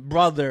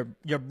 brother,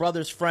 your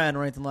brother's friend,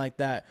 or anything like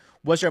that?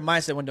 What's your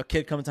mindset when the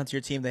kid comes onto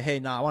your team that,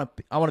 hey, I want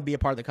to be a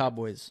part of the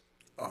Cowboys?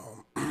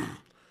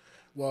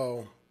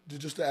 Well,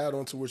 just to add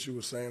on to what you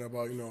were saying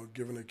about,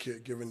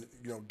 giving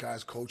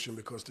guys coaching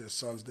because their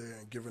son's there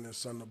and giving their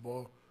son the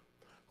ball.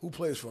 Who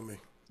plays for me?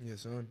 Yeah,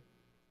 son.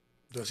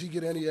 Does he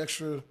get any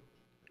extra?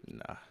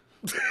 Nah.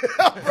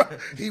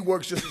 He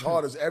works just as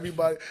hard as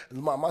everybody.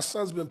 My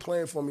son's been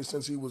playing for me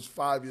since he was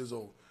 5 years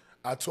old.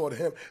 I taught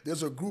him.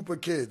 There's a group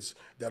of kids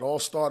that all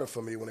started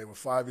for me when they were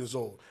 5 years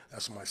old.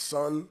 That's my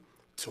son,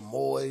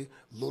 Tamoy,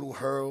 Little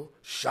Hurl,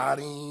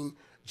 Shadeen,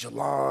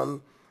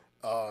 Jalan,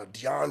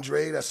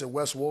 DeAndre, that's at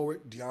West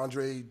Warwick.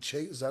 DeAndre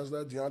Chase, that's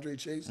that? DeAndre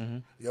Chase? Mm-hmm.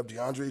 Yep,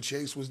 DeAndre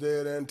Chase was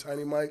there then,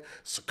 Tiny Mike.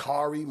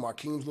 Sakari,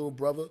 Markeem's little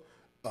brother.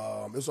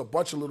 There's a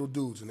bunch of little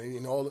dudes,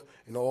 and all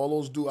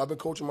those dudes. I've been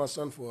coaching my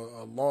son for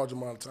a large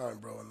amount of time,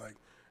 bro, and like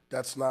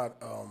that's not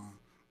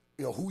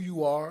who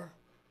you are.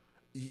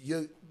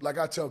 Like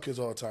I tell kids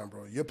all the time,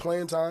 bro. Your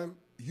playing time,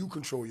 you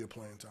control your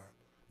playing time.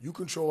 You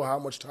control how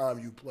much time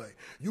you play.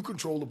 You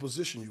control the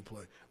position you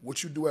play.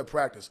 What you do at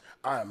practice.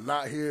 I am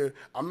not here.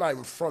 I'm not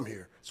even from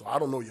here. So I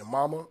don't know your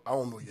mama. I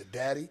don't know your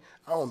daddy.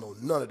 I don't know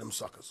none of them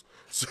suckers.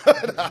 So,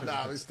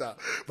 let me stop.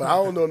 But I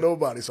don't know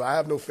nobody. So I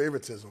have no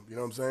favoritism. You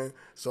know what I'm saying?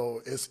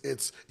 So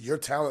it's your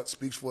talent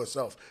speaks for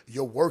itself.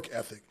 Your work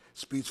ethic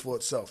speaks for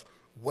itself.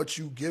 What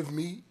you give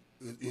me,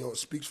 it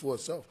speaks for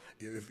itself.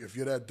 If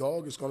you're that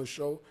dog, it's going to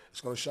show.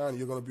 It's going to shine.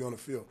 You're going to be on the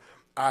field.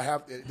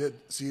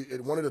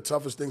 One of the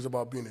toughest things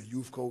about being a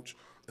youth coach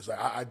is like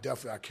I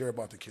care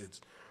about the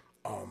kids.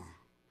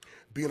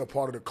 Being a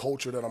part of the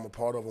culture that I'm a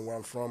part of and where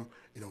I'm from,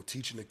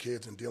 teaching the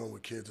kids and dealing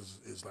with kids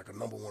is like a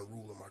number one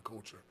rule of my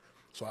culture.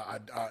 So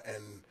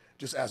and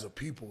just as a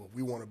people, if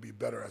we want to be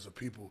better as a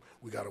people,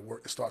 we got to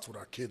work. It starts with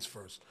our kids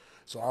first.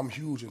 So I'm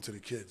huge into the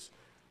kids.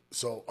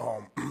 So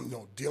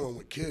dealing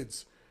with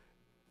kids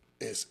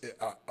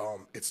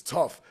it's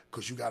tough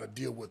because you got to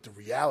deal with the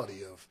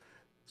reality of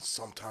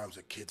sometimes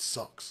a kid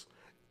sucks.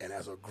 And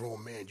as a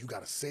grown man, you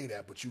got to say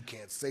that, but you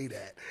can't say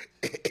that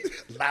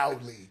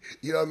loudly.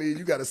 You know what I mean?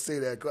 You got to say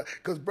that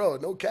because, bro,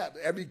 no cap.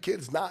 Every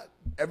kid's not,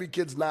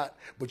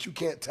 but you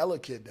can't tell a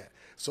kid that.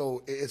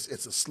 So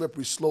it's a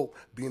slippery slope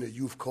being a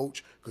youth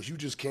coach because you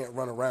just can't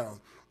run around.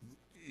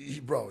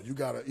 Bro, you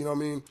got to, you know what I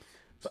mean?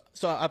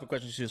 So I have a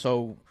question to you.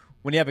 So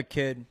when you have a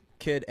kid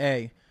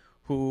A,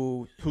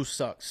 who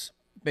sucks,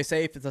 they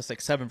say if it's like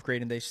 7th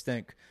grade and they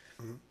stink,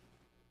 mm-hmm.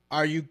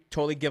 Are you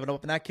totally giving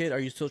up on that kid? Are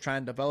you still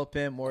trying to develop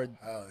him? Or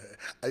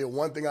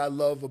one thing I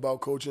love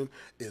about coaching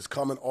is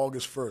coming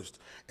August 1st,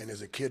 and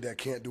there's a kid that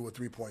can't do a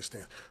 3-point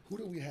stance. Who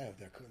do we have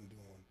that couldn't do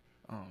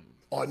one?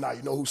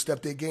 You know who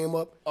stepped their game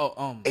up?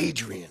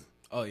 Adrian.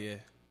 Oh, yeah.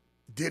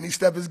 Didn't he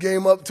step his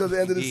game up till the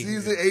end of the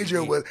season?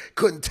 Adrian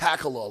couldn't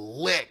tackle a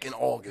lick in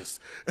August.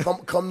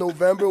 Come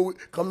November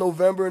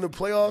in the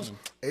playoffs,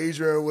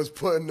 Adrian was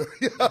putting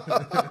he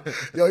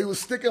was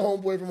sticking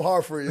homeboy from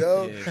Hartford,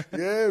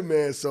 Yeah,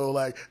 man. So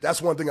like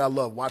that's one thing I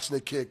love, watching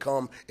the kid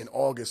come in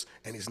August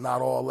and he's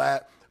not all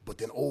that. But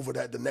then over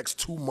the next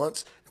 2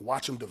 months,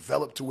 watch him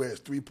develop to where his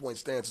 3-point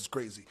stance is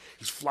crazy.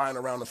 He's flying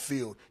around the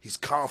field. He's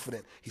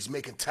confident. He's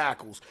making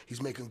tackles. He's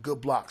making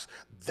good blocks.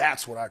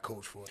 That's what I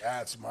coach for.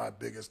 That's my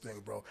biggest thing,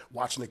 bro.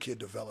 Watching the kid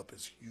develop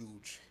is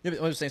huge. Yeah,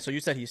 but I'm saying, so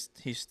you said he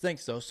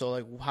stinks, though. So,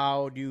 like,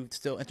 how do you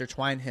still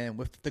intertwine him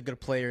with the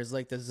good players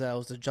like the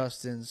Zells, the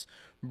Justins,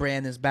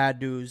 Brandons, bad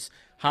dudes?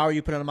 How are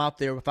you putting them out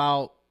there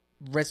without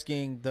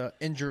risking the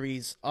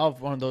injuries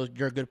of one of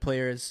your good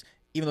players,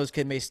 even though this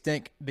kid may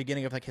stink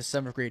beginning of like his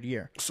 7th grade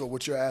year? So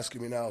what you're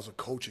asking me now is a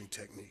coaching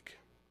technique.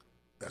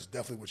 That's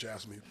definitely what you're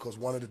asking me because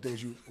one of the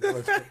things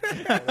what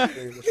you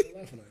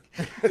laughing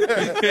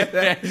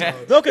at?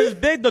 No, because it's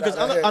big. Because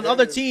on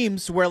other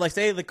teams where, like,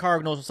 say the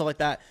Cardinals and stuff like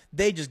that,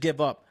 they just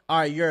give up. All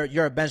right,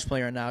 you're a bench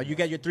player now. You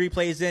get your 3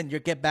 plays in, you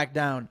get back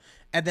down,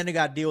 and then you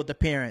got to deal with the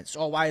parents.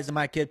 Oh, why isn't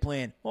my kid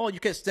playing? Well, your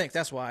kid stinks.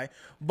 That's why.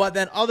 But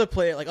then other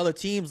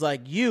teams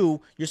like you're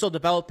still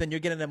developing. You're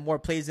getting them more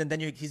plays in. Then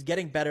he's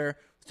getting better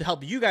to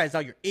help you guys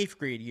out your 8th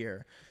grade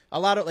year. A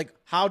lot of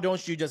how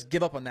don't you just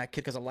give up on that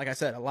kid? Because like I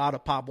said, a lot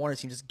of Pop Warner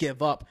teams just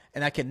give up,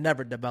 and that kid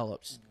never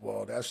develops.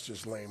 Well, that's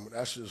just lame.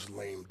 That's just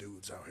lame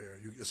dudes out here.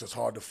 It's just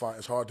hard to find.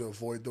 It's hard to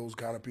avoid those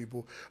kind of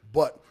people.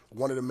 But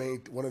one of the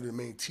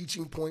main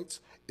teaching points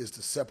is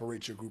to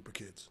separate your group of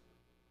kids.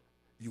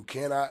 You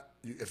cannot.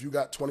 If you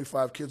got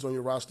 25 kids on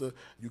your roster,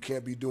 you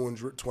can't be doing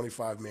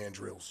 25-man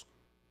drills.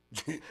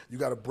 You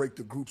got to break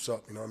the groups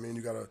up. You know what I mean?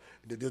 You got to.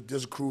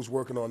 This crew's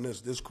working on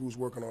this. This crew's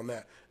working on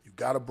that. You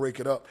got to break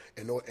it up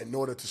in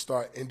order to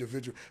start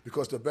individual.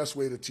 Because the best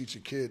way to teach a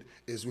kid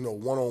is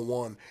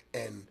one-on-one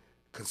and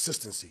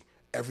consistency.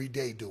 Every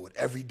day, do it.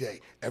 Every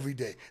day. Every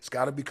day. It's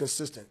got to be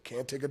consistent.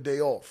 Can't take a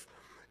day off.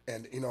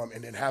 And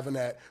and then having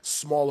that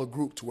smaller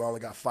group to where I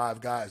only got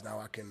 5 guys now,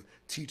 I can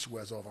teach.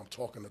 Whereas if I'm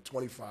talking to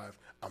 25,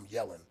 I'm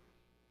yelling.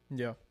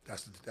 Yeah,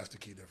 that's the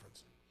key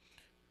difference.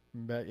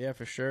 But yeah,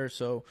 for sure.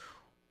 So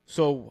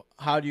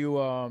how do you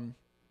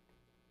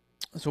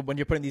so when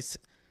you're putting these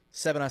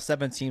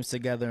 7-on-7 teams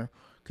together,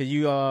 because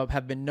you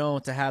have been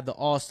known to have the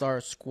all-star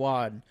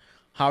squad,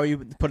 how are you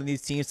putting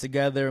these teams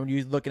together? When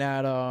you're looking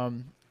at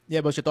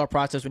what's your thought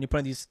process when you're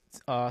putting these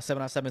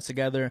 7-on-7s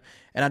together?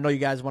 And I know you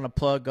guys want to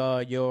plug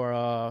your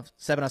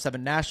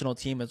 7-on-7 national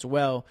team as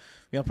well.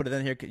 You want to put it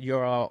in here.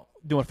 You're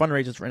doing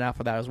fundraisers right now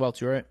for that as well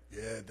too, right?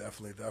 Yeah,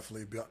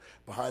 definitely.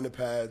 Behind the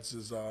Pads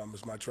is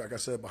my track. I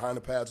said Behind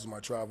the Pads is my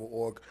travel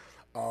org.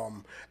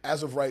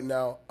 As of right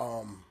now,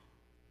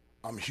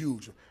 I'm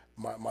huge.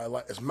 My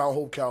life is Mount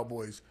Hope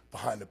Cowboys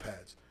Behind the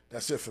Pads.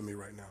 That's it for me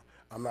right now.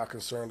 I'm not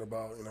concerned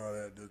about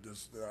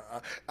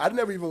that. I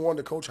never even wanted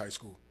to coach high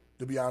school.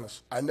 To be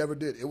honest, I never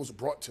did. It was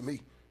brought to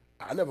me.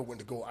 I never went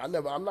to go. I'm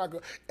not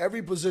going.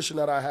 Every position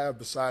that I have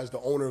besides the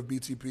owner of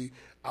BTP,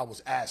 I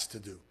was asked to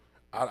do.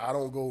 I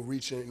don't go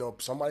reaching.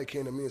 Somebody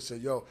came to me and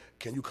said, "Yo,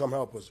 can you come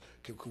help us?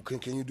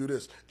 Can you do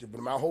this?"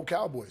 But Mount Hope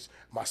Cowboys.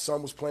 My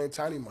son was playing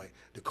Tiny Mike.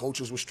 The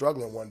coaches were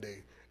struggling one day.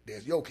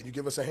 Yo, can you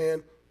give us a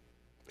hand?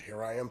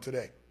 Here I am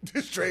today.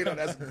 Straight up.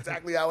 That's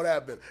exactly how it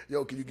happened.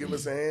 Yo, can you give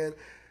us a hand?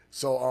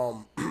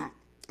 So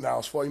now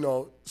as far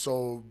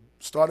so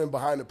starting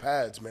Behind the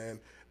Pads,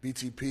 man.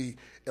 BTP,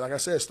 and like I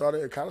said,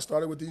 it kind of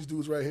started with these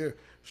dudes right here,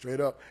 straight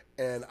up.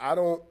 And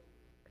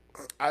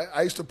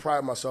I used to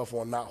pride myself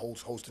on not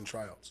hosting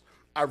tryouts.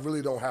 I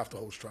really don't have to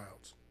host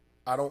tryouts.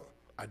 I don't.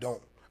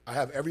 I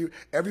have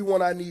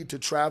everyone I need to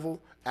travel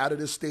out of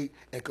this state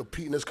and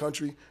compete in this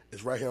country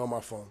is right here on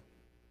my phone.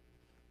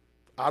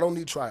 I don't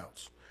need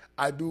tryouts.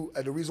 I do,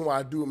 and the reason why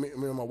I do, me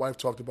and my wife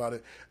talked about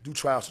it, do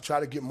tryouts to try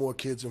to get more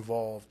kids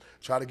involved,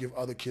 try to give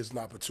other kids an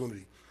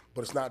opportunity.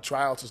 But it's not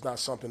tryouts. It's not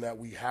something that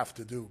we have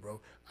to do, bro.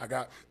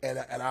 And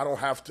I don't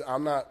have to.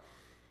 I'm not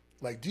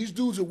like these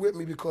dudes are with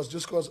me because,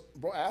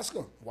 bro. Ask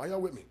them why y'all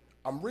with me.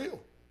 I'm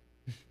real.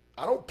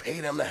 I don't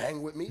pay them to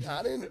hang with me.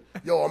 I'm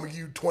gonna give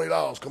you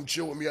 $20. Come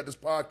chill with me at this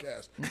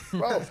podcast,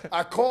 bro.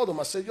 I called them.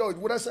 I said, yo,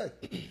 what'd I say?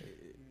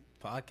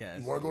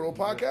 Podcast. You want to go to a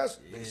podcast?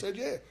 Yeah. They said,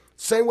 yeah.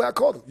 Same way I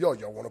called them. Yo,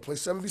 y'all want to play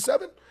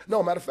 7v7?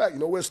 No, matter of fact, you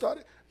know where it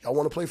started? Y'all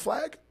want to play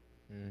flag?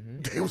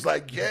 Mm-hmm. They was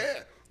like,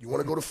 yeah. You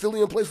want to go to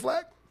Philly and play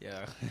flag?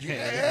 Yeah.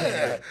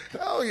 Yeah.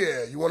 Hell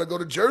yeah. You want to go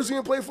to Jersey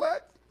and play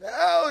flag?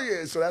 Hell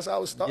yeah. So that's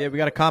how it started. Yeah, we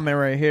got a comment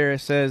right here. It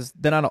says,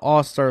 they're not an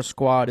all-star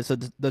squad. It's a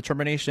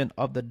determination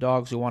of the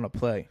dogs who want to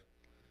play.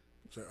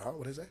 So,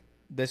 what is that?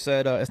 They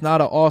said it's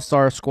not an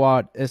all-star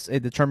squad. It's a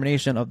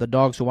determination of the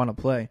dogs who want to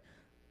play.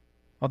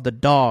 Of the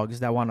dogs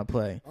that want to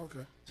play. Okay.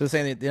 So they're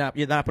saying that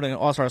you're not putting an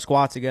all-star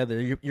squad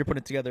together. You're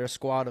putting together a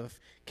squad of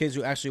kids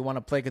who actually want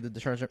to play because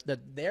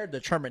their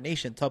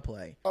determination to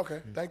play.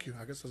 Okay, thank you.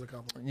 I guess that's a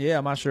compliment. Yeah,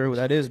 I'm not sure who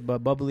that is, but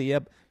Bubbly,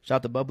 yep. Shout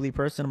out to Bubbly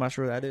person. I'm not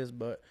sure who that is,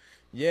 but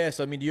yeah.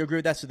 So I mean, do you agree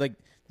with that? So, like,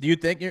 do you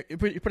think you're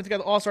putting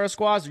together all-star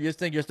squads, or you just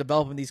think you're just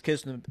developing these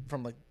kids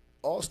from like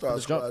all-star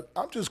squad?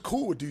 I'm just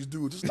cool with these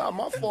dudes. It's not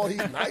my fault he's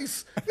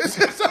nice. It's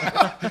just,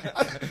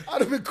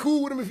 I'd have been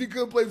cool with him if he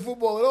couldn't play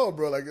football at all,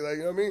 bro. Like you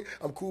know what I mean?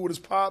 I'm cool with his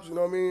pops, you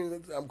know what I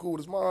mean? I'm cool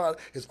with his mom.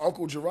 His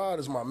uncle Gerard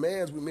is my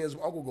man's. Me and his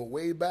uncle go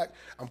way back.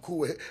 I'm cool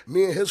with him.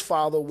 Me and his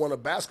father won a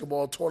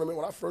basketball tournament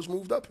when I first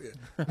moved up here.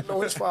 I know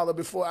his father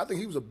before. I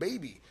think he was a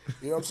baby.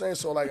 You know what I'm saying?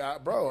 So, like,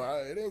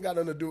 it ain't got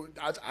nothing to do.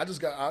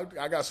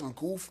 I got some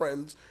cool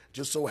friends.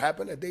 Just so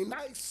happen that they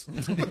nice.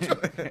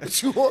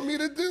 What you want me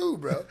to do,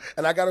 bro?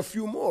 And I got a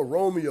few more.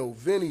 Romeo,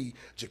 Vinny,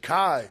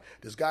 Jakai.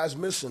 This guy's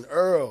missing.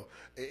 Earl,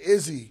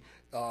 Izzy,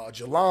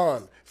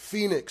 Jalan,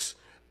 Phoenix,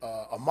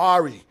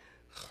 Amari.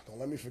 Don't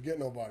let me forget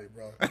nobody,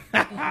 bro.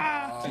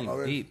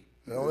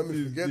 Don't let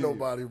me forget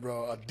nobody,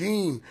 bro.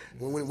 Dean,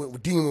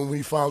 when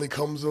he finally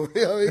comes on.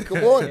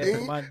 Come on,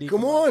 Dean.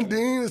 Come on,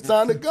 Dean. It's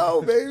time to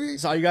go, baby.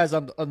 So are you guys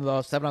on the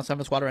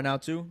 7-on-7 squad right now,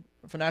 too,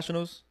 for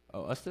Nationals?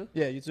 Oh, us too?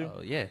 Yeah, you too?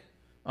 Oh, yeah.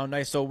 Oh,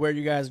 nice. So where are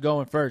you guys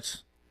going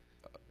first?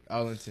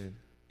 Arlington,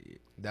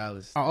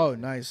 Dallas. Oh,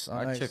 nice.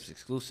 Our trip's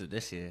exclusive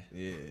this year.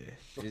 Yeah.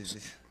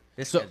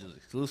 This schedule's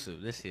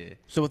exclusive this year.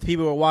 So with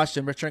people who are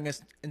watching, we're turning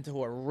this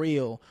into a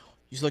reel.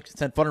 You look to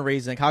send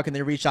fundraising. How can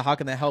they reach out? How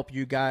can they help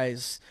you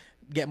guys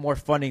get more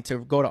funding to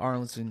go to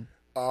Arlington?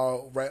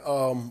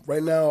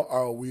 Right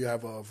now, we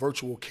have a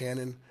virtual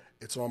cannon.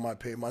 It's on my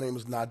page. My name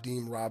is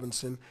Nadim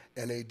Robinson,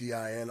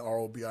 Nadin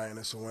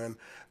Robinson.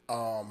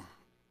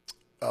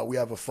 We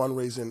have a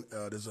fundraising.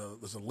 There's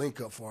a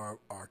link up for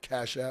our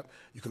Cash App.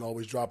 You can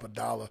always drop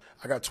 $1.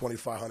 I got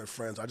 2,500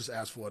 friends. I just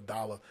asked for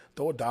 $1.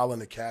 Throw $1 in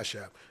the Cash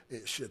App.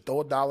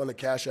 Throw $1 in the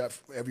Cash App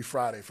every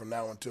Friday from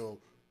now until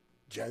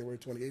January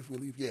 28th we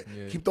leave. Yeah.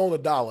 Keep throwing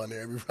 $1 in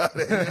there every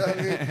Friday. You know what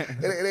I mean?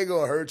 It ain't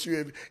gonna hurt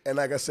you. And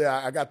like I said,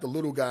 I got the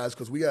little guys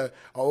because our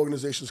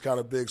organization's kind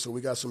of big, so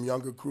we got some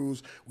younger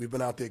crews. We've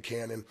been out there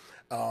canning.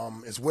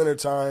 It's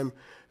wintertime.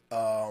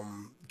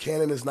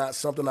 Canning is not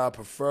something I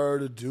prefer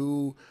to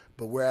do,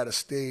 but we're at a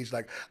stage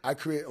when I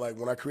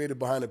created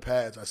Behind the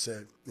Pads, I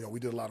said, we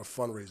did a lot of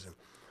fundraising.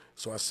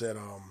 So I said,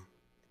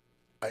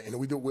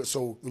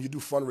 so when you do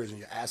fundraising,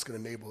 you're asking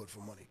the neighborhood for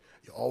money.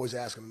 You're always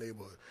asking the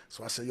neighborhood.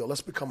 So I said,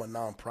 let's become a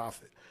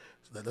nonprofit.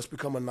 Let's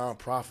become a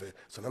nonprofit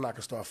so then I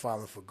can start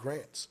filing for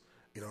grants.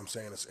 You know what I'm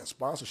saying? And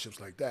sponsorships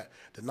like that.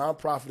 The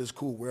nonprofit is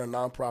cool. We're a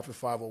nonprofit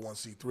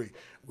 501c3.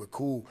 We're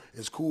cool.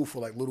 It's cool for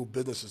like little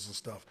businesses and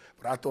stuff.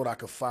 But I thought I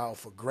could file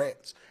for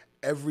grants.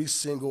 I've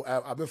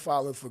been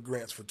filing for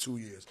grants for 2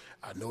 years.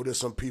 I know there's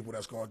some people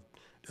that's going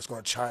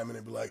to chime in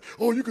and be like,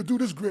 oh, you could do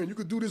this grant. You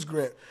could do this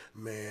grant.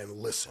 Man,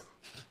 listen.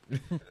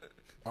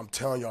 I'm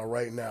telling y'all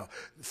right now,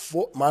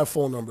 my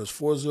phone number is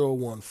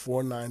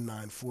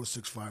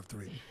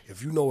 401-499-4653.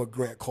 If you know a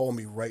grant, call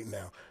me right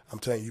now. I'm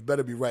telling you, you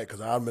better be right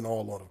because I've been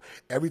all on them.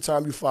 Every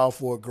time you file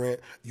for a grant,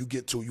 you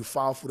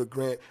file for the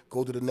grant,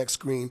 go to the next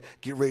screen,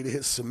 get ready to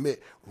hit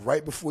submit.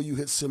 Right before you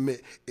hit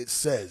submit, it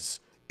says,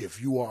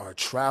 if you are a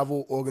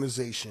travel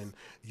organization,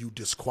 you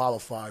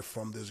disqualify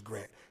from this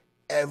grant.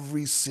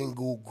 Every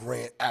single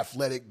grant,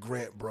 athletic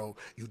grant, bro,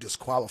 you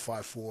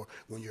disqualify for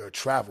when you're a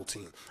travel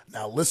team.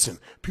 Now, listen,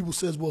 people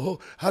says, well,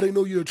 how do they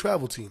know you're a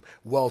travel team?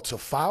 Well, to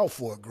file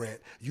for a grant,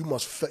 you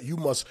must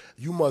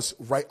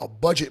write a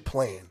budget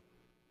plan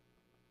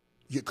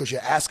because you're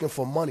asking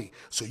for money.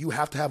 So you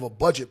have to have a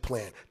budget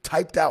plan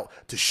typed out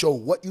to show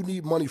what you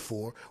need money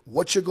for,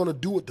 what you're going to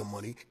do with the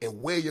money,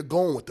 and where you're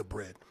going with the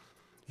bread.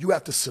 You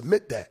have to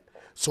submit that.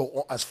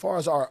 So as far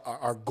as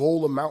our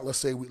goal amount, let's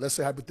say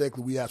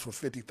hypothetically we ask for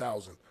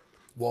 $50,000.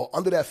 Well,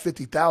 under that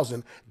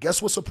 $50,000,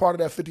 guess what's a part of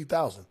that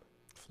 $50,000?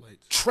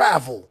 Flights.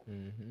 Travel.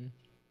 Mm-hmm.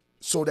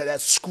 So that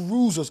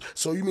screws us.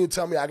 So you mean to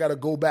tell me I gotta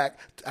go back,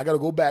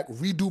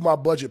 redo my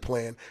budget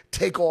plan,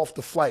 take off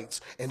the flights,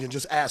 and then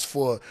just ask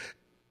for,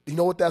 you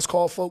know what that's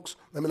called, folks?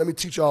 Let me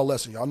teach y'all a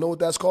lesson. Y'all know what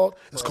that's called?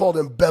 It's called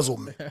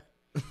embezzlement.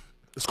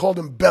 It's called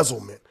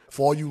embezzlement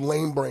for all you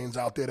lame brains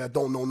out there that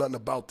don't know nothing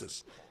about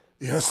this.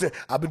 You know what I'm saying?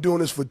 I've been doing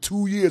this for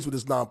 2 years with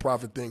this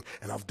nonprofit thing,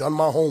 and I've done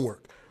my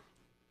homework,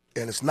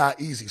 and it's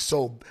not easy.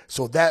 So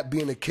that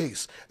being the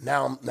case,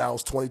 now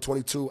it's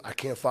 2022. I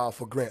can't file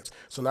for grants.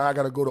 So now I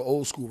got to go the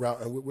old school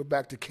route, and we're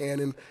back to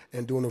canning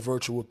and doing a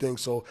virtual thing.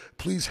 So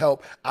please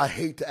help. I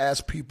hate to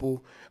ask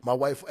people, my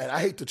wife, and I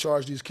hate to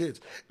charge these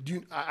kids.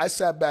 I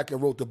sat back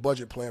and wrote the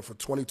budget plan for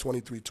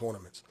 2023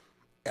 tournaments.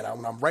 And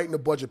when I'm writing the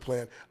budget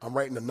plan, I'm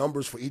writing the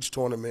numbers for each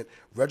tournament,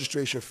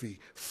 registration fee,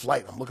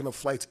 flight. I'm looking up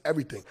flights,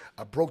 everything.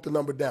 I broke the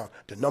number down.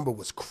 The number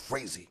was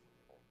crazy.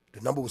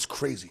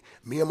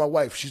 Me and my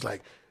wife, she's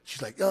like,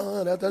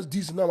 that's a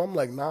decent number. I'm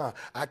like, nah,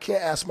 I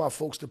can't ask my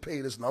folks to pay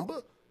this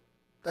number.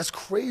 That's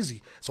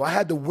crazy. So I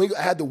had to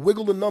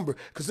wiggle the number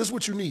because this is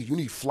what you need. You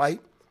need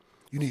flight,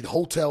 you need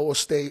hotel or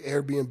stay,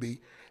 Airbnb.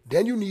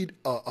 Then you need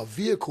a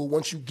vehicle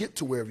once you get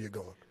to wherever you're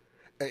going.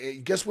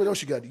 And guess what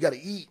else you got? You got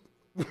to eat.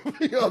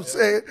 You know what I'm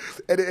saying?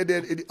 And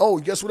then,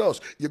 guess what else?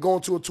 You're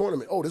going to a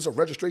tournament. Oh, there's a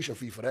registration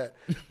fee for that.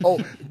 Oh,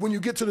 when you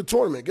get to the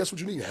tournament, guess what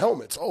you need?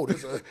 Helmets. Oh,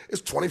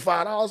 it's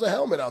 $25 a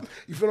helmet out.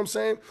 You feel what I'm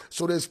saying?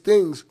 So there's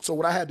things. So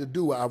what I had to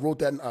do, I broke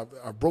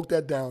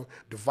that down,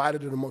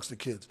 divided it amongst the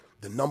kids.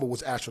 The number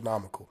was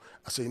astronomical.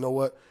 I said, you know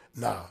what?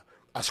 Nah.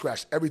 I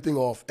scratched everything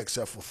off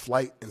except for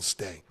flight and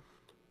stay.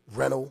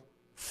 Rental,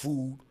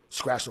 food,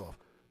 scratched off.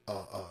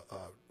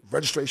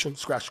 Registration,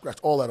 scratch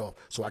all that off.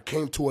 So I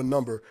came to a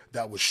number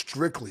that was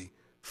strictly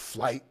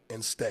flight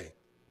and stay.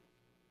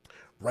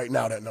 Right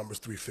now, that number's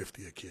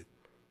 $350 a kid.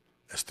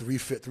 That's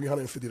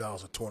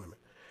 $350 a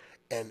tournament.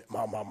 And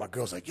my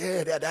girl's like,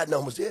 yeah, that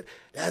number's it.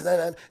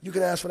 That, you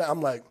can ask for that.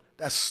 I'm like,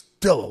 that's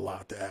still a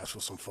lot to ask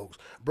for some folks.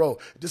 Bro,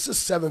 this is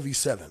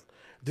 7v7.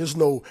 There's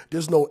no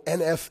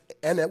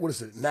what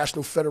is it?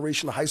 National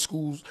Federation of High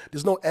Schools.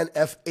 There's no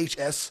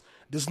NFHS.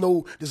 There's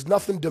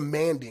nothing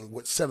demanding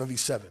with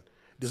 7v7.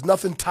 There's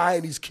nothing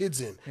tying these kids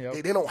in.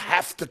 Yep. They don't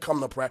have to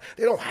come to practice.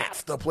 They don't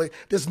have to play.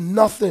 There's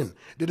nothing.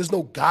 There's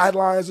no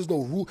guidelines. There's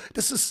no rule.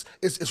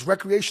 It's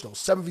recreational,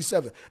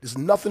 7v7. There's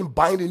nothing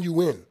binding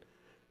you in.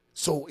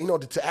 So,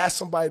 to ask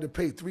somebody to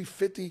pay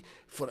 $350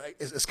 for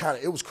that,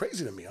 it was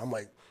crazy to me. I'm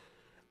like,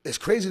 it's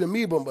crazy to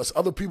me, but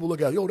other people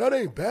look at, yo, that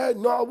ain't bad.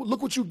 No,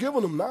 look what you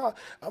giving them. Nah.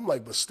 I'm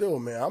like, but still,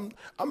 man,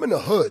 I'm in the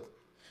hood.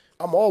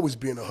 I'm always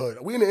be in the hood.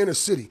 We in the inner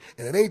city,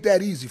 and it ain't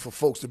that easy for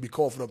folks to be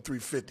coughing up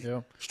 $350.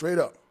 Yeah. Straight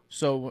up.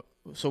 So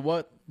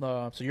what?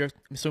 So you're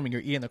assuming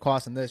you're eating the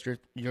cost in this.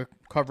 You're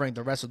covering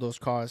the rest of those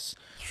costs,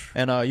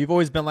 and you've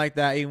always been like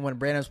that. Even when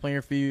Brandon's playing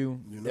for you,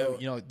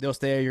 they'll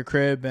stay at your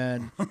crib,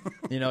 and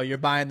you're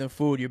buying them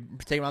food. You're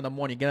taking them out in the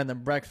morning, getting them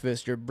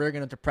breakfast. You're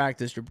bringing them to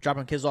practice. You're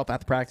dropping kids off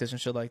after practice and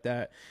shit like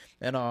that.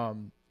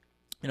 And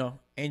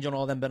Angel and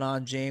all them been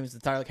on. James, the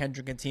Tyler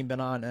Hendricken team been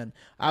on, and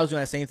I was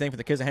doing that same thing for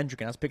the kids at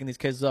Hendricken. I was picking these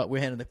kids up.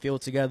 We're hitting the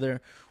field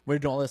together. We're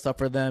doing all this stuff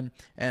for them,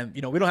 and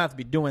we don't have to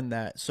be doing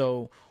that.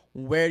 So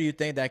where do you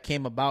think that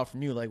came about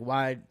from you? Like,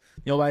 why,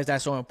 why is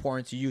that so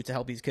important to you to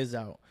help these kids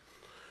out?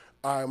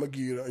 All right, I'm going to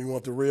give you, you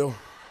want the real?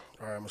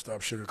 All right, I'm going to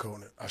stop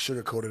sugarcoating it. I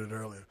sugarcoated it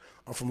earlier.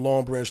 I'm from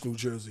Long Branch, New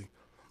Jersey.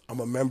 I'm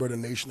a member of the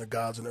Nation of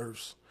Gods and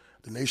Earths.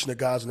 The Nation of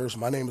Gods and Earths,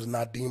 my name is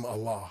Nadim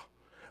Allah.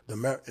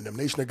 In the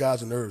Nation of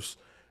Gods and Earths,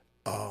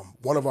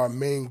 one of our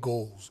main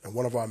goals and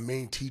one of our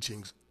main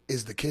teachings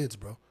is the kids,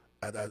 bro.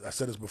 I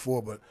said this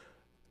before, but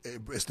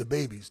it's the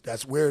babies.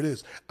 That's where it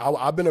is.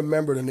 I've been a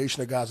member of the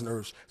Nation of Gods and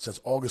Earths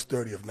since August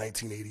 30th,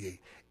 1988.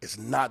 It's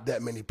not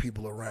that many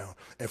people around.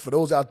 And for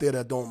those out there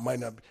that might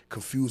not be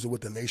confused with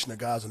what the Nation of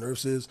Gods and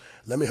Earths is,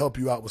 let me help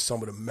you out with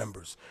some of the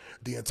members.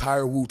 The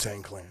entire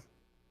Wu-Tang Clan,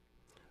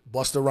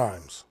 Busta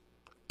Rhymes,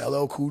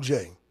 LL Cool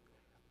J.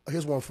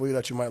 Here's one for you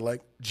that you might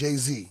like,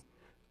 Jay-Z.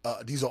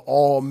 These are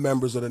all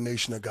members of the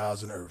Nation of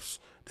Gods and Earths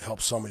to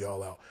help some of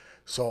y'all out.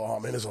 So,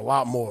 and there's a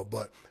lot more,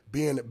 but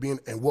being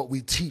and what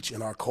we teach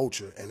in our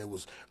culture, and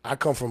I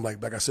come from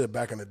like I said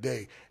back in the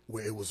day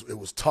where it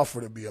was tougher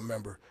to be a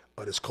member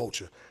of this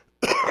culture.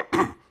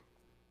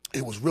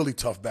 It was really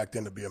tough back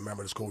then to be a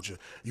member of this culture.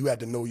 You had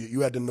to know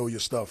your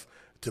stuff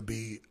to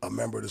be a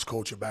member of this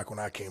culture back when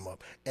I came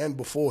up, and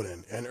before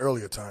then, and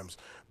earlier times.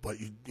 But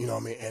you know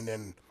what I mean. And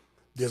then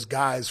there's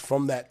guys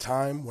from that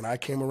time when I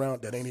came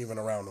around that ain't even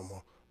around no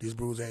more. These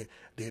brews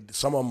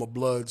some of them are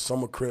Bloods,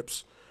 some are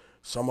Crips,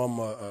 some of them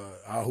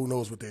are, who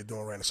knows what they're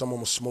doing right now. Some of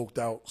them are smoked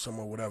out, some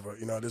are whatever.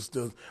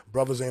 The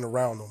brothers ain't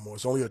around no more.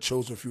 It's only a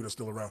chosen few that's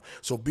still around.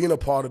 So being a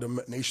part of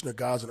the Nation of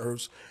Gods and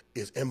Earths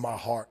is in my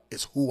heart.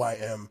 It's who I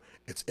am.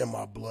 It's in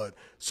my blood.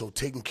 So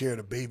taking care of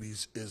the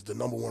babies is the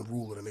number one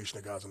rule of the Nation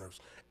of Gods and Earths.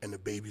 And the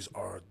babies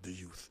are the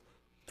youth.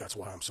 That's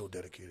why I'm so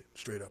dedicated,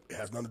 straight up. It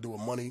has nothing to do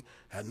with money,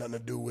 has nothing to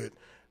do with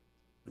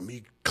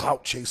me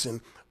clout chasing.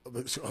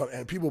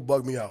 And people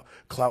bug me out,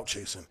 clout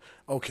chasing.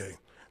 Okay,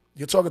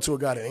 you're talking to a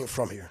guy that ain't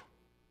from here.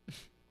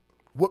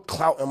 What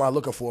clout am I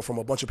looking for from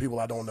a bunch of people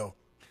I don't know?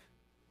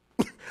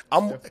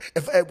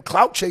 If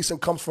clout chasing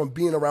comes from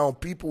being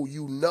around people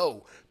you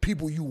know,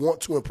 people you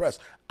want to impress.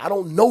 I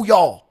don't know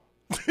y'all.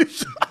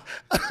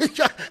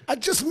 I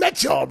just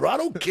met y'all, bro. I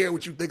don't care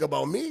what you think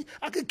about me.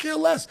 I could care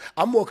less.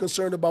 I'm more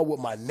concerned about what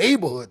my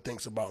neighborhood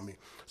thinks about me.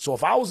 So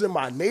if I was in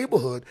my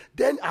neighborhood,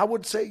 then I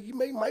would say you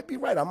might be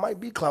right. I might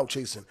be clout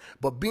chasing.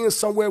 But being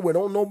somewhere where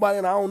don't nobody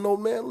and I don't know,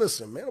 man,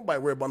 listen, man, nobody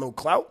worry about no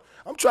clout.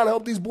 I'm trying to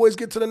help these boys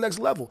get to the next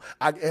level.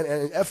 And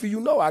Effie,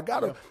 I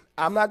gotta. Yeah.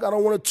 I'm not going to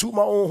want to toot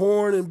my own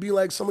horn and be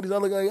like some of these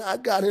other guys, I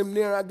got him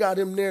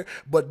there.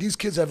 But these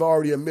kids have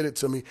already admitted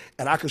to me,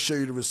 and I can show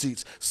you the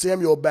receipts.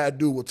 Samuel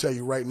Badu will tell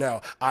you right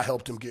now, I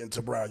helped him get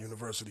into Brown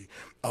University.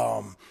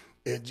 And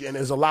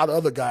there's a lot of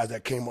other guys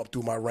that came up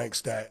through my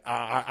ranks that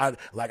I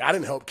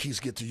didn't help Keith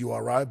get to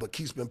URI, but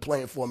Keith's been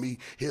playing for me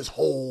his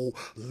whole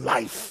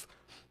life.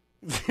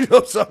 You know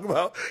what I'm talking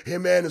about?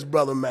 Him and his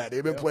brother Matt.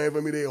 They've been playing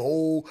for me their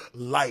whole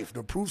life.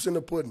 The proof's in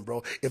the pudding,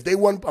 bro. If they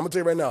wasn't, I'm gonna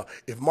tell you right now,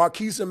 if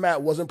Marquise and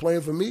Matt wasn't playing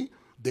for me,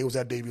 they was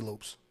at Davy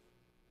Lopes.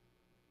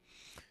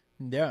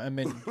 Yeah, I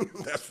mean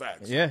that's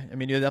facts. Yeah, I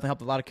mean you definitely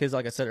helped a lot of kids.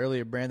 Like I said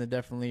earlier, Brandon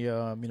definitely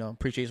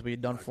appreciates what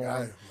you've done for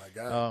him. My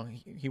God.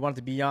 He wanted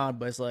to be on,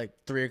 but it's like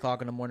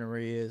 3:00 in the morning where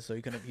he is, so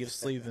he was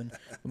sleeping.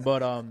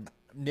 But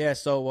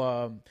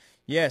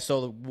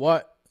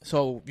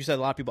so you said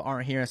a lot of people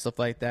aren't here and stuff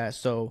like that.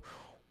 So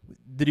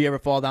did you ever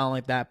fall down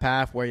like that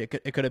path where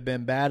it could have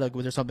been bad? Like,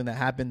 was there something that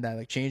happened that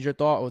like changed your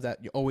thought, or was that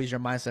always your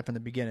mindset from the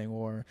beginning,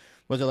 or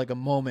was there like a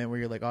moment where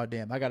you're like, oh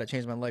damn, I got to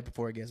change my life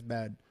before it gets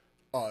bad?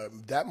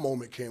 That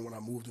moment came when I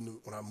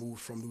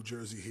moved from New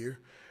Jersey here.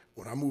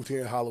 When I moved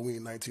here in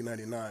Halloween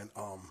 1999,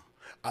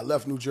 I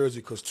left New Jersey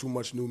because too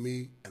much knew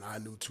me and I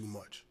knew too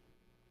much.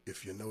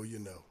 If you know, you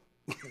know.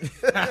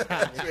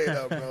 Straight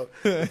up,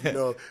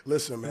 bro.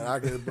 Listen, man,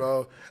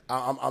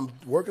 I'm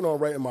working on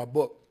writing my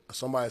book.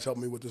 Somebody's helped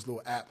me with this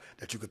little app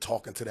that you could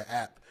talk into the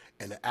app,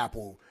 and the app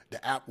will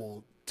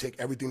take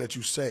everything that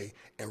you say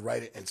and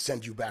write it and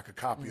send you back a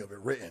copy of it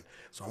written.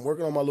 So I'm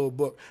working on my little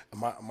book.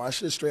 My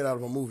shit's straight out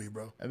of a movie,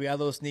 bro. And we got a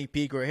little sneak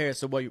peek right here.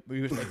 So what you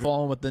were like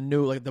following with the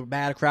new, like the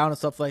bad crowd and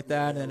stuff like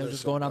that, and it was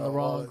just going on the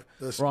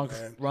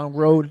wrong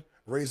road.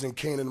 Raising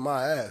Canaan in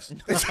my ass.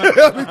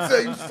 Let me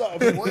tell you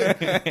something, boy.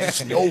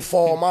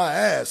 Snowfall my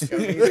ass.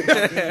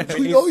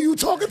 You know who you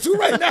talking to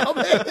right now,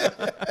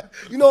 man.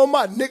 You know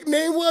what my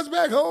nickname was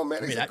back home,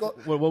 man?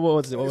 What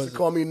was it? They used to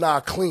call me Nah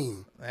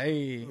Clean.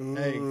 Hey.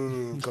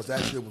 Because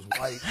that shit was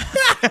white.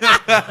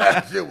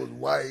 That shit was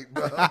white,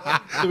 bro.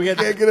 Can't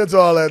get into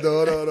all that,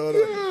 though.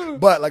 No.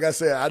 But like I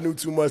said, I knew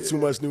too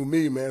much knew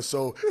me, man.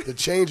 So the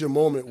changing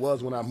moment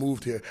was when I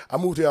moved here. I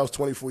was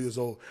 24 years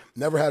old.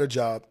 Never had a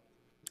job.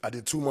 I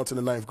did 2 months in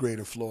the 9th grade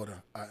in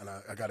Florida, and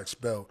I got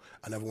expelled.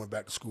 I never went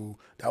back to school.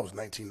 That was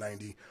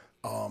 1990.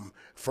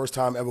 First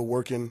time ever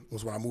working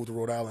was when I moved to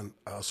Rhode Island.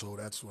 So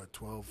that's,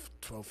 12,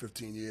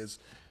 15 years.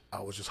 I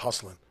was just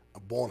hustling,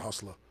 a born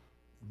hustler.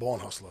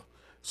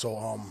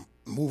 So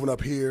moving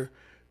up here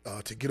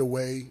to get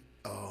away,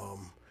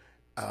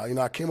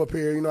 I came up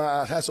here,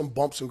 I had some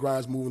bumps and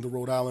grinds moving to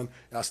Rhode Island,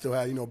 and I still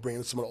had,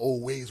 bringing some of the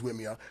old ways with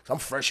me. I'm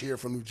fresh here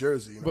from New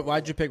Jersey. But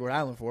why'd you pick Rhode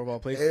Island for, of all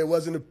places? It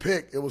wasn't a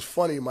pick. It was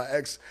funny. My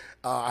ex,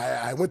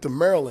 I went to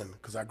Maryland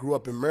because I grew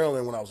up in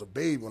Maryland when I was a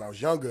baby, when I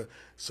was younger.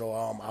 So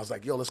I was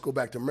like, yo, let's go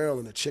back to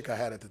Maryland. The chick I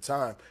had at the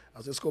time, I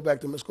was like,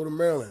 let's go to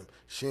Maryland.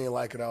 She ain't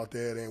like it out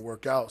there. It didn't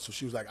work out. So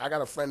she was like, I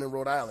got a friend in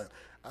Rhode Island.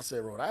 I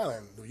said, Rhode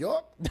Island, New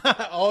York?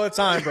 All the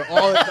time, bro.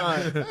 All the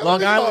time.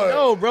 Long Island?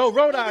 No, bro.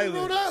 Rhode Island.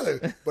 Rhode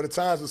Island. But the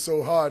times were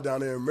so hard down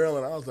there in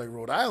Maryland. I was like,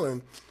 Rhode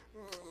Island?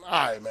 All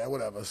right, man,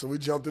 whatever. So we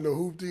jumped in the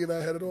hoopty, and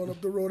I headed on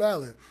up to Rhode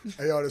Island.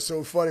 And, it's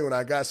so funny when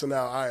I got so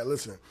now, all right,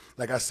 listen.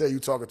 Like I said, you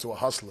talking to a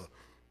hustler.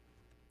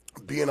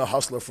 Being a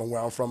hustler from where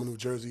I'm from in New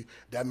Jersey,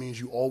 that means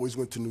you always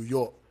went to New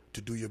York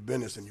to do your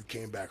business, and you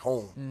came back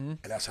home. Mm-hmm.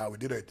 And that's how we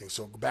did everything.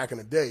 So back in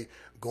the day,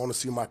 going to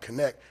see my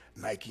connect,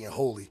 Nike and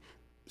Holy,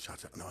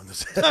 shout out, no, I'm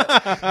just,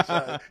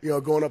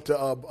 going up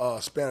to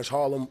Spanish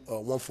Harlem,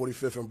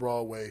 145th and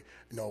Broadway,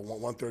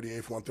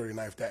 138th,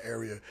 139th, that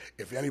area.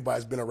 If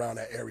anybody's been around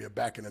that area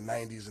back in the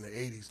 90s and the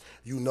 80s,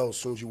 as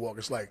soon as you walk,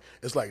 it's like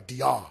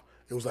DR.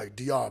 It was like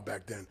DR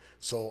back then.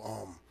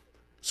 So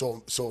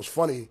it's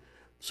funny.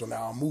 So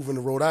now I'm moving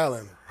to Rhode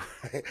Island.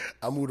 Right?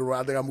 I moved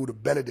to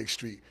Benedict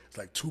Street. It's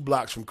like 2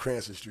 blocks from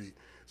Cranston Street.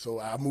 So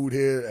I moved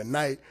here at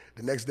night.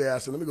 The next day I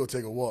said, let me go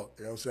take a walk.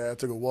 You know what I'm saying? I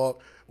took a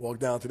walked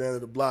down to the end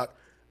of the block.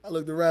 I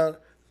looked around.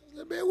 I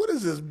said, man, what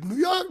is this? New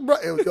York, bro?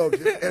 And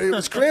it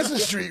was Cranston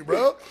Street,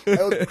 bro.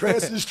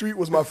 Cranston Street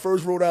was my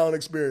first Rhode Island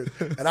experience.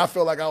 And I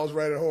felt like I was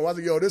right at home. I was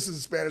like, yo, this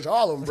is Spanish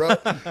Harlem, bro.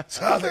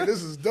 So I was like,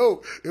 this is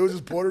dope. It was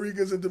just Puerto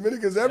Ricans and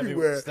Dominicans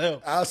everywhere.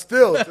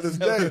 Still to this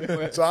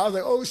day. So I was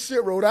like, oh,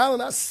 shit, Rhode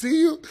Island, I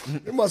see you.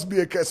 It must be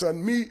a case. So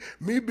me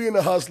being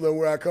a hustler and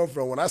where I come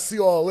from, when I see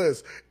all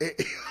this,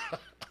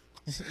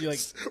 You're like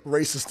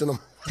racist in them.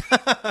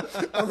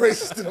 I'm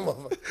racist in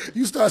them.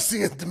 You start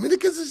seeing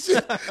Dominicans and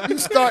shit, you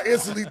start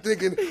instantly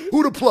thinking,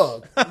 who the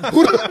plug?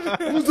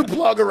 Who's the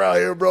plug around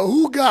here, bro?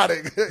 Who got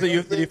it? So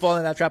did you fall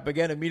in that trap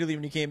again immediately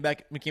when you came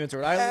into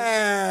Rhode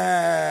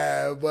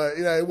Island? But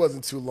it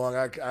wasn't too long.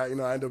 I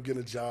ended up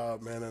getting a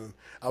job, man, and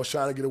I was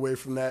trying to get away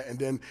from that. And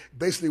then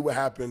basically what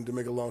happened, to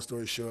make a long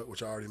story short,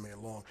 which I already made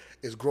long,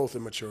 is growth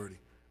and maturity.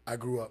 I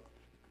grew up,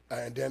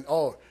 and then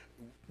what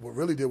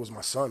really did was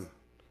my son.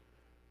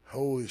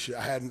 Holy shit!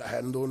 I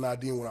had little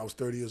Nadim when I was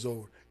 30 years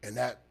old, and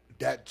that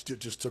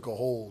just took a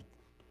whole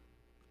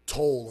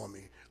toll on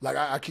me. Like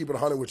I keep it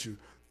 100 with you.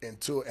 And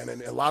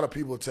a lot of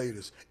people will tell you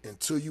this: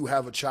 until you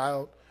have a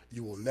child,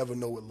 you will never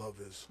know what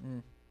love is.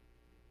 Mm.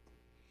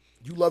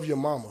 You love your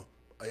mama.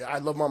 I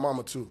love my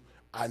mama too.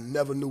 I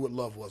never knew what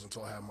love was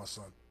until I had my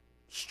son.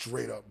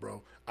 Straight up,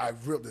 bro.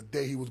 The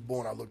day he was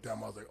born, I looked at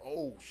him. I was like,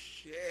 oh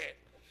shit,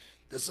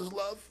 this is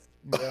love.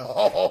 Yeah.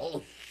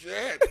 Oh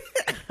shit.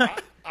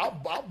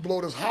 I'll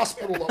blow this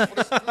hospital up for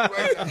this dude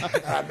right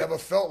now. I never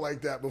felt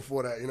like that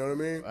before that. You know what I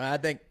mean? I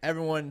think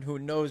everyone who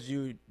knows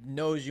you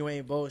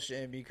ain't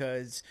bullshitting,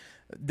 because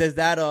did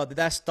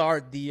that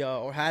start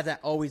or has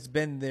that always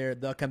been there,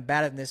 the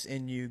combativeness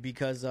in you?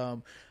 Because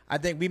I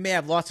think we may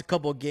have lost a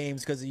couple of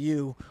games because of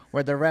you,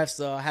 where the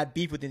refs had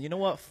beef with you. You know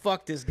what?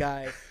 Fuck this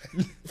guy.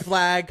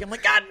 Flag. I'm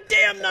like, God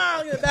damn,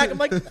 no. In the back, I'm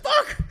like,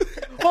 fuck.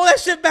 Hold that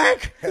shit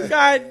back.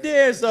 God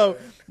damn. So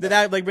did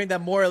that bring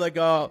that more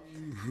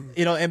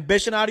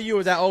ambition out of you, or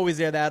is that always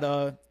there? That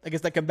I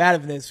guess that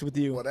combativeness with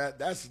you. Well,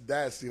 that's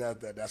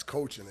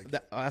coaching.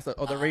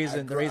 The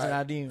raising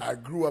Nadim. I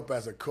grew up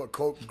as a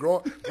coach.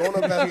 Growing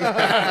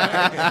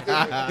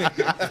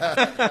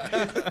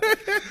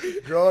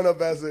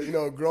up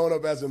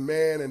as a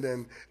man, and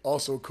then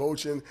also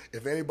coaching.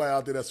 If anybody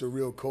out there that's a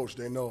real coach,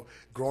 they know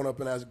growing up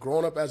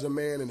as a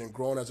man and then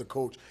growing as a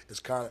coach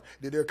is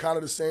they're kind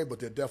of the same, but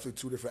they're definitely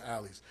 2 different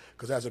alleys.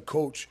 Because as a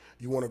coach,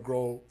 you want to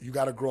grow, you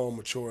got to grow and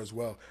mature as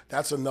well.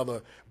 That's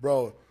another,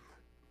 bro.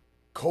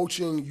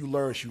 Coaching, you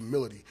learn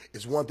humility.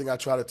 It's one thing I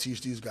try to teach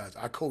these guys.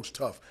 I coach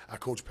tough. I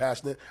coach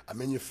passionate. I'm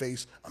in your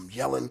face. I'm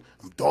yelling.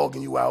 I'm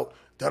dogging you out.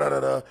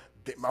 Da-da-da-da.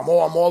 I'm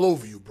all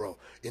over you, bro.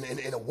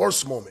 In a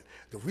worse moment.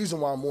 The reason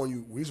why I'm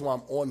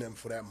on them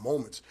for that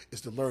moments is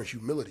to learn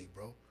humility,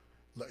 bro.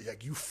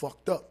 Like you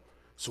fucked up.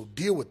 So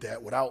deal with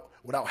that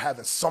without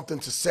having something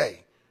to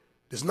say.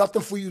 There's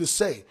nothing for you to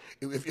say.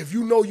 If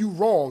you know you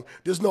wrong,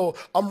 there's no,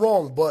 I'm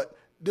wrong, but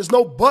there's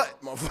no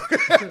but,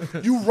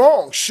 motherfucker. You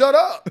wrong. Shut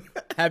up.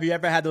 Have you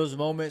ever had those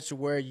moments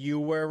where you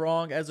were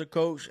wrong as a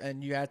coach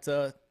and you had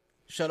to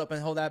shut up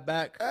and hold that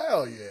back?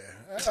 Hell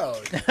yeah. So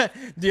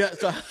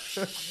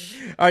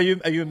are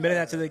you admitting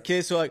that to the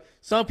kids? So like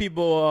some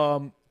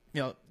people,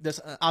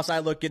 this outside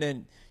looking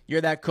in,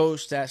 you're that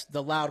coach that's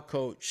the loud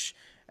coach,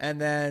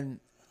 and then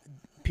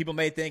people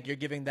may think you're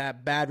giving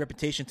that bad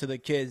reputation to the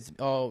kids.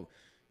 Oh,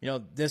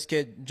 this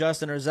kid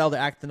Justin or Zell,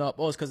 they're acting up.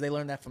 Oh, it's because they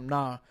learned that from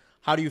Nah.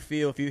 How do you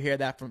feel if you hear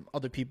that from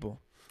other people?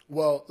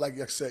 Well, like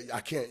I said,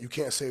 you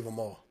can't save them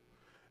all.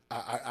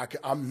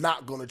 I'm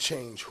not going to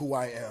change who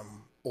I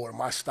am or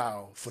my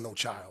style for no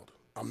child.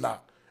 I'm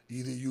not.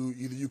 Either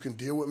you can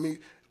deal with me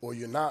or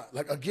you're not.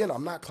 Like, again,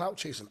 I'm not clout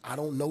chasing. I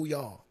don't know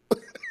y'all.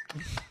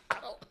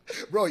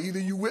 Bro, either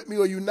you with me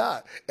or you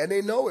not. And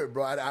they know it,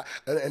 bro.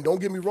 And don't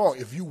get me wrong.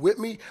 If you with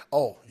me,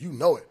 oh, you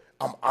know it.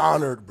 I'm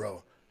honored,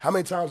 bro. How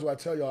many times do I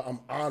tell y'all I'm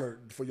honored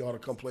for y'all to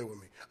come play with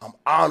me? I'm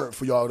honored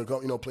for y'all to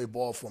come, play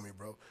ball for me,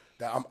 bro.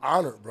 That I'm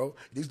honored, bro.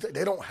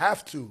 They don't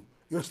have to.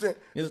 You understand?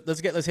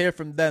 Let's hear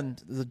from them,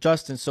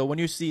 Justin. So when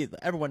you see,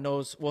 everyone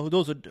knows. Well,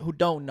 those who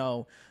don't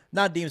know,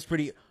 Nadim's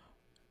pretty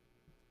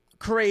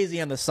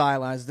crazy on the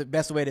sidelines. The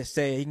best way to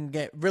say it. He can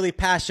get really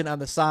passionate on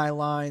the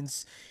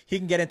sidelines. He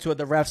can get into it with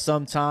the refs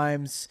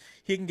sometimes.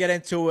 He can get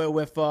into it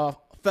with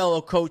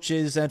fellow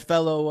coaches and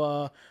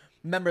fellow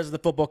members of the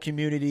football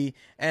community.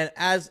 And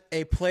as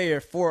a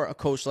player for a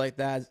coach like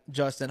that,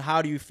 Justin,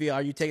 how do you feel?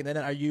 Are you taking that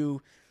in? Are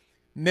you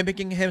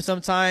mimicking him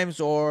sometimes,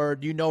 or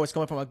do you know it's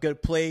coming from a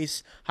good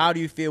place? How do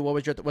you feel?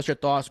 What's your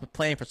thoughts with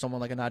playing for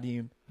someone like a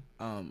Nadim?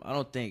 I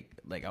don't think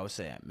like I would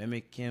say I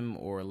mimic him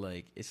or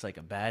like it's like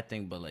a bad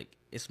thing, but like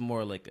it's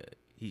more like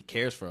he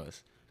cares for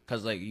us,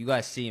 cause like you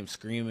guys see him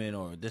screaming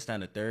or this, that,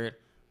 and the third,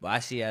 but I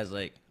see it as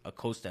like a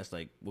coach that's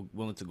like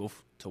willing to go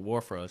to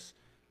war for us,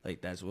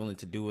 like that's willing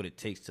to do what it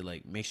takes to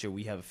like make sure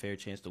we have a fair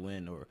chance to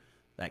win, or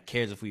that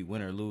cares if we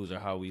win or lose or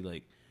how we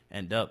like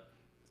end up.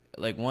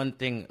 Like one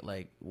thing,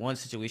 like one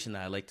situation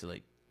that I like to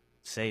like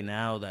say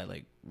now that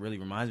like really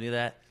reminds me of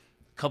that.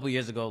 A couple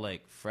years ago,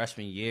 like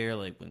freshman year,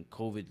 like when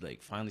COVID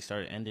like finally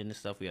started ending and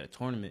stuff, we had a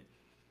tournament.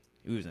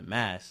 He was in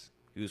Mass.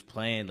 He was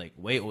playing like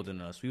way older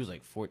than us. We was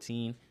like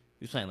 14.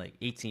 He was playing like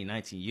 18,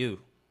 19 U,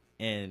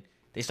 and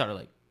they started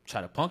like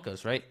try to punk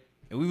us, right?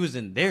 And we was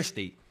in their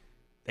state.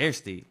 They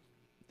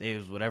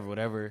was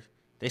whatever.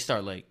 They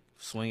start like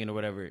swinging or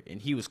whatever,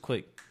 and he was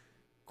quick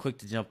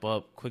to jump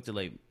up, quick to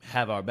like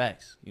have our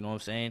backs. You know what I'm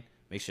saying?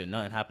 Make sure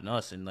nothing happened to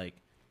us, and like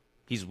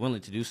he's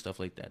willing to do stuff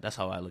like that. That's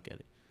how I look at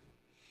it.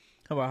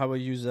 How about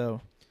you,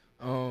 Zell?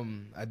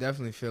 I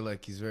definitely feel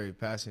like he's very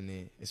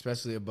passionate,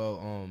 especially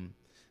about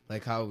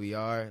like how we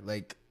are.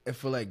 Like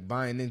if we're like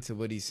buying into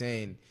what he's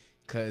saying,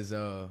 cause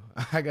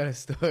I got a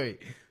story.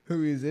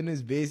 We was in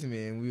his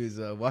basement and we was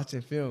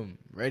watching film,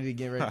 ready to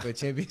get ready for a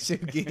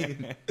championship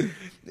game,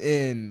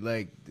 and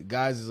like the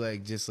guys was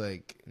like just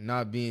like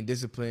not being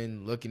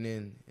disciplined, looking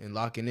in and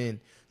locking in.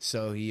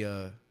 So he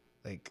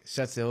like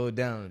shuts the whole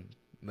down.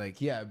 Like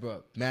he had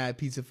brought mad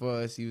pizza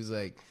for us. He was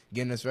like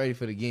getting us ready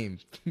for the game.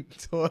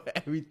 Tore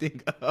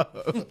everything up.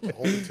 The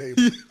whole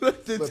table. He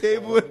left the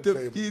table with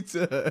the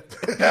pizza.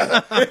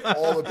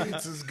 All the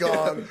pizza's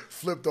gone.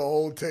 Flipped the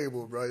whole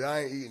table, bro.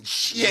 I ain't eating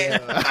shit. Yo.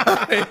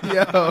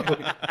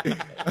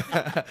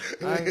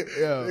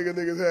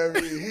 Niggas have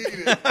me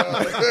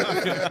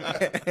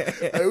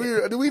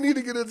heated. Do we need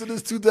to get into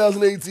this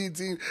 2018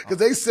 team? Because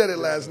they said it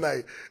last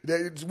night.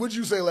 What'd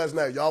you say last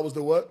night? Y'all was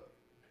the what?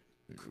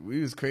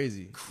 We was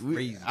crazy.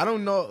 I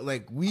don't know.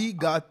 Like we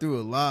got through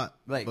a lot,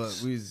 like,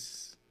 but we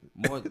was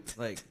more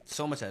like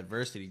so much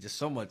adversity, just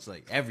so much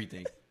like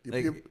everything.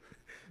 Like,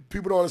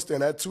 people don't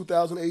understand that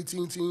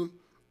 2018 team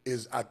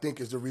I think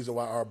is the reason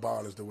why our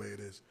bond is the way it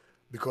is,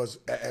 because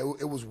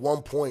it was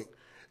one point,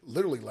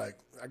 literally like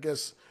I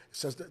guess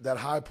since that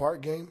Hyde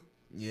Park game.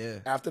 Yeah.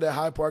 After that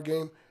Hyde Park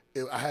game,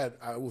 it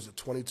was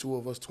 22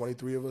 of us,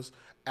 23 of us.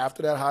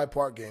 After that Hyde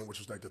Park game, which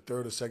was like the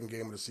third or second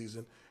game of the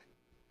season,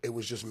 it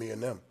was just me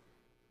and them.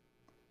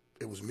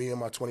 It was me and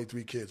my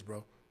 23 kids,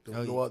 bro. There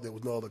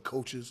was no other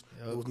coaches.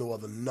 Yep. There was no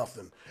other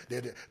nothing.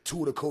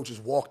 Two of the coaches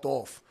walked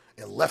off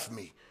and left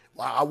me.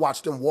 I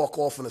watched them walk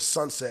off in the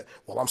sunset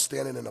while I'm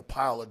standing in a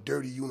pile of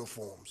dirty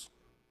uniforms.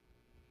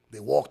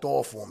 They walked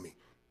off on me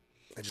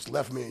and just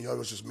left me. And it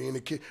was just me and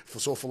the kid.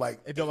 For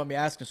like, if you don't mind me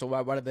asking, so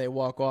why did they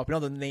walk off? You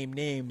don't have to name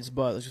names,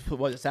 but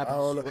what just happened? I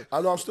don't know.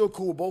 I know I'm still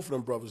cool with both of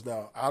them brothers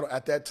now.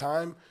 At that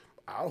time,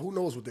 who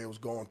knows what they was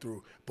going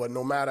through. But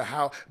no matter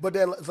how. But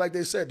then, it's like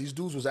they said, these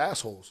dudes was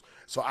assholes.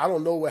 So I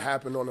don't know what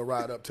happened on the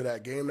ride up to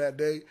that game that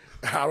day.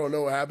 I don't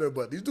know what happened,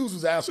 but these dudes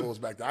was assholes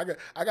back then.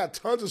 I got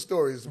tons of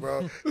stories,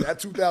 bro. That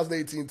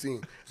 2018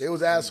 team, they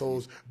was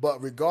assholes.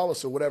 But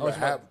regardless of whatever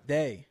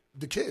happened.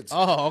 The kids.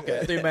 Oh, okay.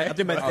 I think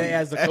you meant they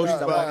as the coaches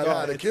that walked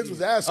off. The kids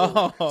was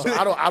assholes. Oh. So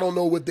I don't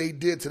know what they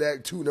did to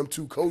them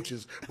two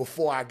coaches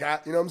before I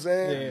got. You know what I'm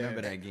saying? Yeah.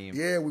 Remember that game?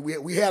 Yeah,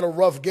 we had a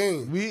rough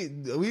game.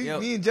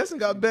 Me and Justin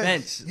got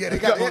benched. Yeah, they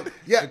got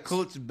the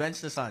coach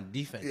benched us on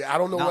defense. Yeah, I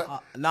don't know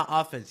not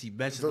offense. He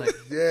benched us.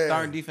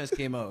 Starting defense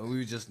came out, and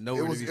we just know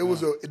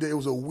it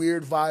was a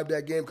weird vibe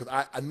that game because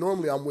I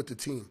normally I'm with the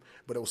team,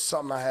 but it was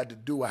something I had to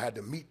do. I had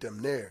to meet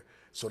them there,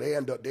 so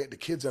the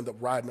kids end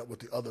up riding up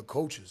with the other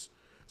coaches.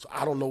 So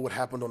I don't know what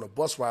happened on the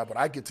bus ride, but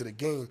I get to the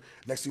game.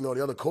 Next thing you know,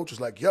 the other coach is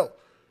like, yo,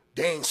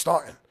 they ain't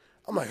starting.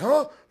 I'm like,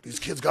 huh? These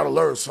kids got to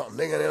learn something.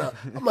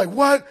 I'm like,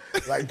 what?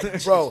 Like,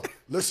 bro,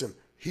 listen,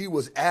 he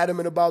was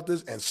adamant about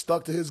this and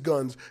stuck to his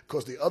guns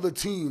because the other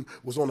team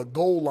was on the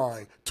goal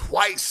line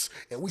twice,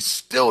 and we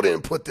still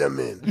didn't put them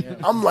in. Yeah.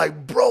 I'm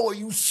like, bro, are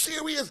you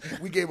serious?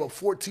 We gave up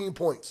 14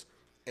 points.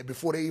 And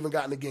before they even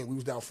got in the game, we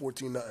was down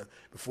 14-0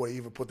 before they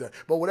even put that.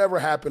 But whatever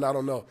happened, I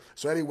don't know.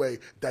 So anyway,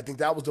 I think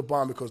that was the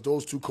bomb because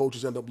those two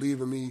coaches ended up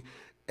leaving me,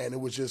 and it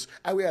was just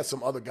we had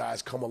some other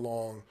guys come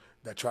along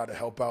that tried to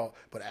help out.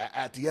 But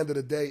at the end of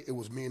the day, it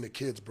was me and the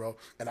kids, bro.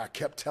 And I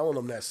kept telling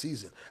them that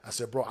season. I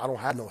said, bro, I don't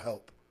have no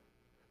help.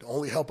 The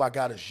only help I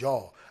got is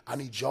y'all. I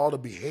need y'all to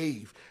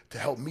behave to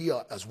help me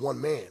as one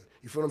man.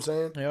 You feel what I'm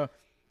saying? Yeah.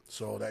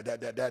 So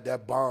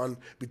that bond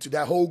between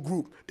that whole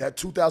group, that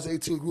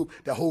 2018 group,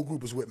 that whole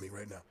group is with me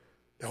right now.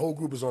 The whole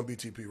group is on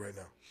BTP right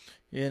now.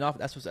 Yeah, no,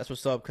 that's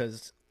what's up.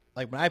 Because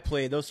like when I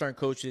played, those certain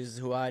coaches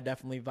who I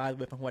definitely vibe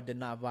with and who I did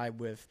not vibe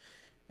with,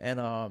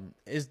 and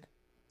is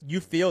you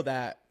feel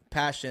that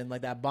passion,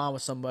 like that bond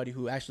with somebody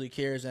who actually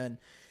cares, and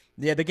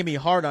yeah, they can be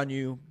hard on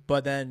you,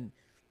 but then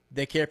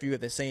they care for you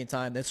at the same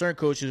time. There's certain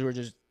coaches who are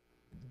just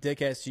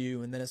dickheads to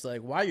you, and then it's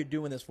like, why are you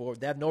doing this for?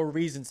 They have no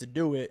reasons to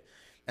do it,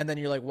 and then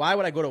you're like, why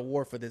would I go to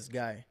war for this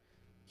guy?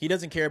 He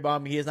doesn't care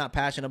about me. He is not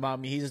passionate about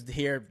me. He's just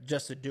here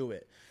just to do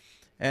it.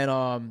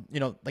 And you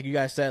know, like you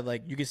guys said,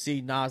 like you can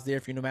see Nas there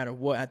for you no matter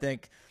what. I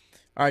think,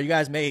 all right, you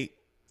guys may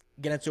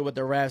get into it with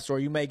the refs, or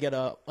you may get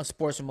a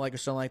sportsmanlike or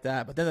something like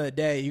that. But at the end of the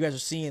day, you guys are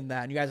seeing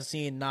that, and you guys are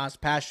seeing Nas'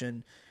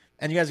 passion,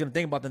 and you guys are gonna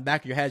think about it in the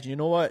back of your heads. You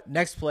know what?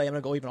 Next play, I'm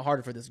gonna go even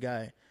harder for this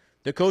guy.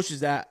 The coaches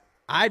that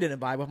I didn't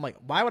vibe with, I'm like,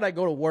 why would I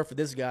go to war for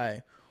this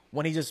guy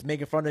when he's just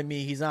making fun of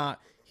me?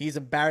 He's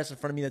embarrassed in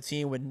front of me, the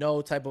team, with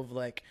no type of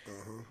like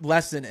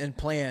lesson and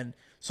plan.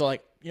 So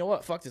like, you know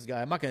what? Fuck this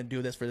guy. I'm not gonna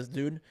do this for this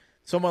dude.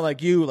 Someone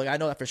like you, like I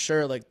know that for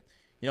sure. Like,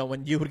 you know,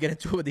 when you would get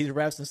into it with these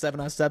refs and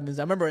 7-on-7s,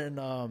 I remember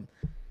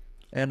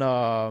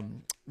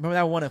remember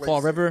that one in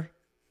Fall River?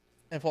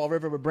 In Fall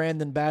River with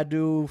Brandon,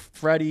 Badu,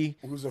 Freddie.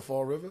 Who's in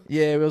Fall River?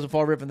 Yeah, it was in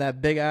Fall River, and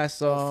that big ass.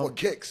 For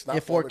kicks,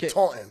 not for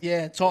taunting.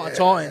 Yeah,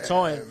 taunting.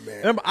 Man.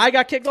 Remember, I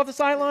got kicked off the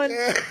sideline?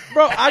 Yeah.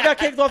 Bro, I got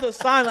kicked off the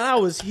sideline. I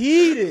was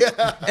heated.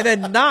 Yeah. And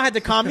then Nah had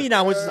to calm me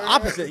down, which is the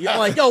opposite. I'm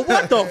like, yo,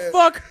 what the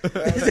fuck?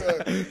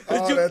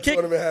 That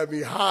tournament had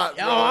me hot,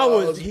 bro. Yo, I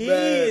was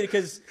heated.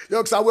 Because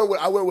I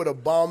went with a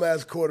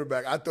bomb-ass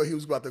quarterback. I thought he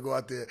was about to go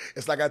out there.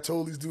 It's like I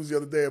told these dudes the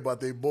other day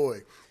about their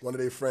boy, one of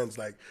their friends,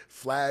 like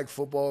flag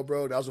football,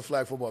 bro. That was a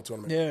flag football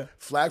tournament. Yeah.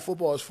 Flag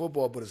football is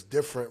football, but it's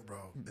different, bro.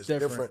 It's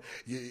different.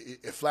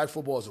 Flag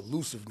football is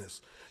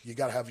elusiveness. You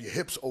got to have your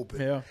hips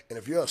open. Yeah. And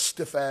if you're a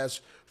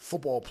stiff-ass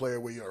football player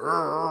where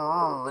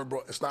you're,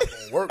 bro, it's not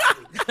going to work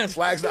for you.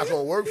 Flag's not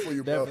going to work for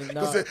you, bro.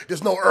 Because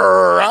there's no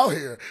out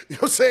here. You know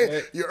what I'm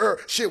saying?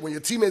 Shit, when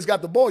your teammates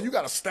got the ball, you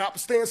got to stop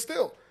and stand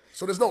still.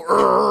 So there's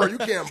no you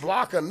can't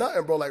block or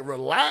nothing, bro. Like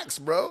relax,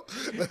 bro.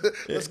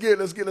 Let's get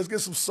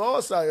some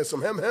sauce out here,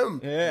 some hem.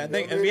 Yeah, I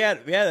think and we had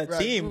a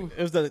team.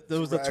 It was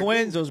the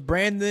twins. It was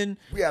Brandon.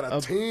 We had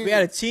a team. We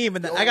had a team,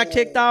 and then I got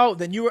kicked out.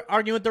 Then you were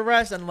arguing with the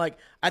rest, and like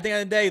I think at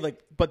the end of the day,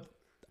 like, but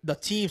the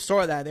team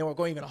saw that and they were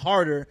going even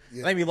harder.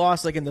 Yeah. I think we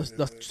lost like in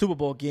the Super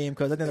Bowl game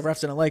because I think the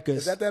refs didn't like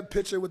us. Is that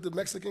picture with the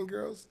Mexican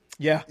girls?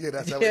 Yeah. Yeah,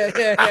 that's how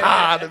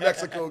the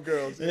Mexico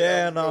girls.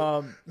 Yeah, and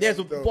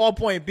so ball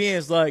point being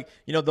is like,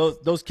 you know,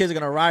 those kids are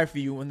gonna ride for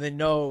you when they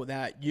know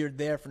that you're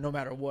there for no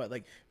matter what.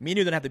 Like me and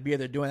you don't have to be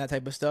there doing that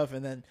type of stuff,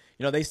 and then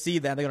you know they see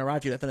that they're gonna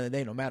ride for you at the end of the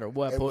day no matter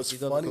what. And what's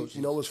funny,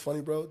 you know what's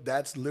funny, bro?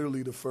 That's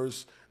literally the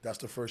first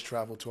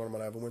travel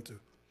tournament I ever went to.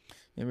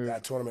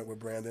 That tournament with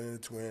Brandon and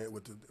the twin,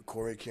 with the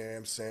Corey,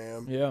 Cam,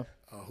 Sam. Yeah.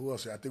 Who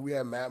else? I think we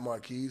had Matt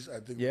Marquise.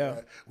 I think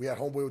we had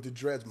homeboy with the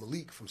dreads,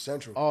 Malik from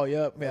Central. Oh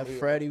yeah, we had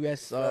Freddie. We had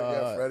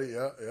Freddie.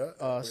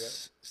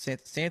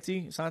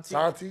 Santi.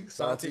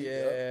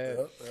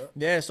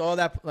 Yeah. So all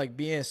that like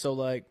being so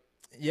like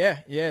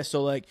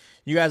So like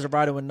you guys are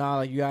riding with Nah,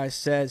 like you guys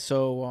said.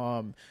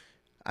 So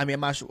I mean,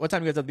 I'm not sure what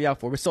time you guys have to be out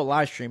for. We're still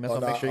live streaming.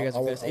 So make sure you guys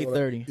are finished.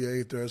 8:30. Yeah,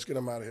 8:30. Let's get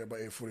them out of here by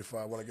 8:45.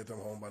 I want to get them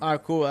home by now. All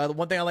right, cool.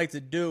 One thing I like to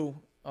do,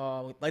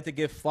 like to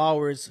give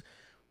flowers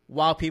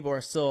while people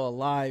are still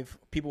alive,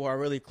 people who are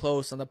really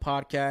close on the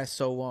podcast.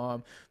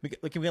 So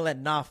we can let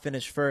Nah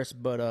finish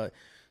first, but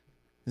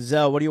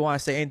Zell, what do you want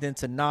to say? Anything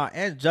to Nah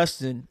and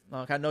Justin?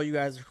 I know you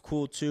guys are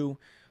cool too.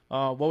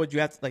 What would you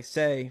have to like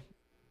say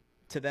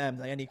to them?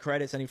 Like any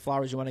credits, any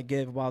flowers you want to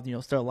give while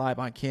still alive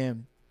on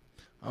cam?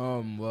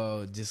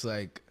 Well, just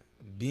like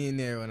being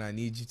there when I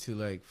need you to,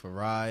 like for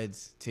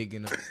rides,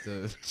 taking us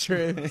the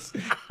trips.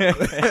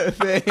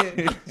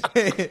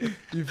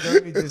 You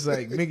feel me? Just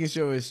like making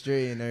sure it's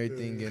straight and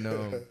everything. And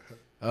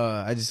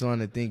I just want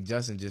to thank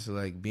Justin just for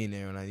like being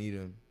there when I need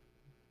him.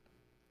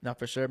 Not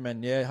for sure,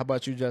 man. Yeah. How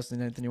about you,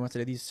 Justin? Anything you want to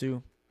say to these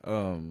two?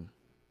 I'd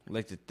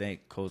like to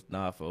thank Coach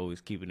Nah for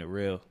always keeping it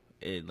real.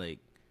 It like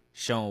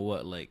showing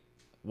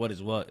what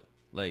is what,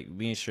 like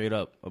being straight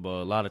up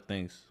about a lot of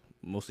things,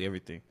 mostly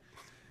everything.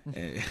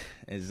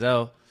 and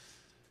Zell,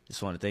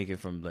 just want to thank him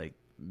from like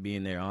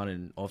being there on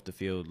and off the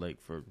field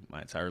like for my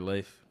entire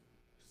life.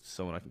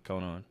 Someone I can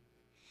count on.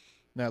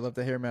 Man, I'd love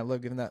to hear, man.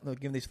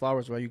 Giving these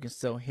flowers while you can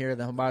still hear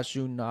them. How about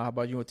you? Nah, how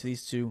about you to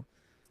these two?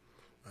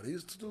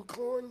 These two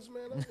corns,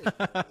 man.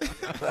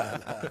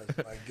 It's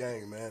my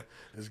gang, man.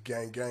 It's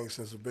gang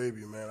since a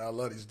baby, man. I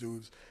love these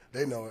dudes.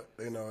 They know it.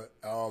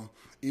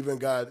 Even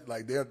God,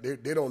 like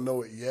they don't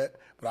know it yet,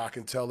 but I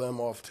can tell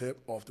them off the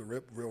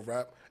rip, real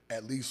rap.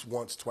 At least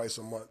twice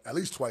a month,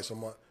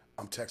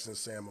 I'm texting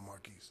Sam and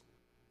Marquise.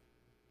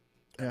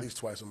 At least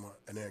twice a month,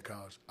 and they're in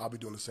college. I'll be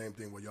doing the same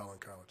thing with y'all in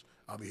college.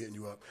 I'll be hitting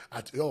you up.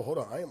 Hold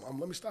on.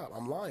 Let me stop.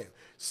 I'm lying.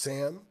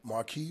 Sam,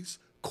 Marquise,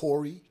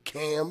 Corey,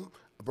 Cam.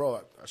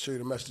 Bro, I'll show you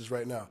the messages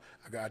right now.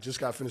 I just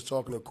got finished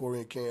talking to Corey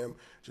and Cam,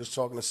 just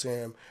talking to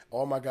Sam.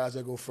 All my guys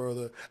that go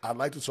further. I'd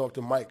like to talk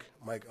to Mike,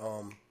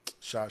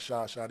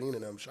 Shadeen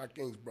and them, Shot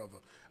King's brother.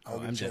 I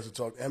don't get a chance to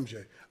talk to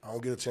MJ. I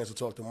don't get a chance to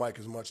talk to Mike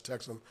as much.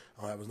 Text him.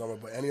 I don't have his number.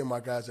 But any of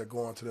my guys that go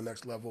on to the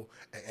next level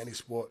at any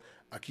sport,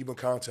 I keep in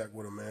contact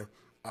with them, man.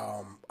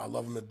 I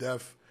love them to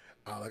death.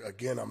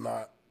 I'm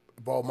not.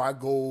 Bro, my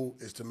goal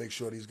is to make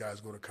sure these guys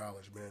go to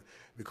college, man.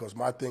 Because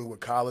my thing with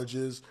college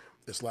is,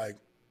 it's like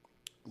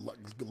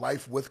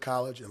life with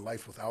college and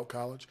life without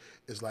college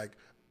is like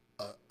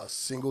a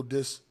single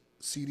disc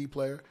CD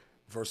player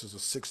versus a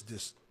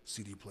 6-disc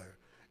CD player.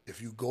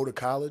 If you go to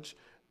college,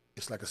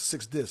 it's like a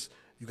 6-disc.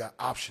 You got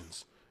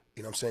options.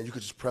 You know what I'm saying? You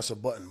could just press a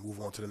button, move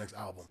on to the next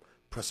album.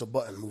 Press a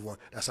button, move on.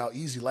 That's how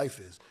easy life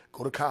is.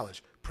 Go to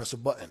college, press a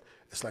button.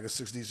 It's like a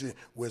 6-disc CD.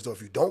 Whereas though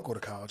if you don't go to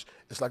college,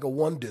 it's like a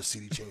 1-disc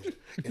CD changer.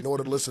 In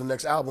order to listen to the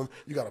next album,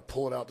 you got to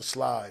pull it out the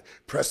slide,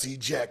 press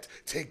eject,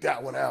 take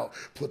that one out,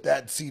 put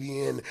that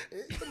CD in.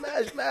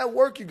 It's mad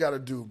work you got to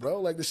do,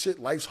 bro. Like, this shit,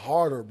 life's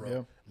harder, bro.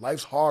 Yeah.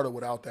 Life's harder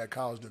without that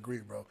college degree,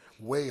 bro.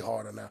 Way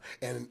harder now.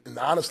 And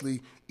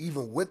honestly,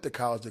 even with the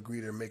college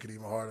degree, they're making it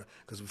even harder.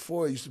 Because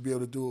before, you used to be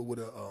able to do it with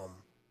a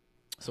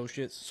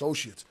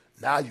associates.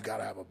 Now you got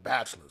to have a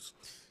bachelor's.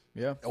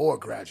 Yeah. Or a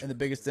graduate. And the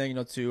biggest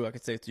thing, too, I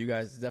could say to you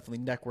guys is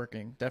definitely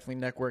networking. Definitely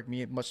network,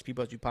 meet as much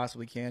people as you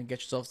possibly can. Get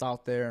yourselves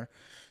out there.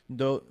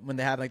 When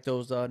they have like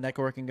those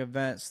networking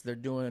events, they're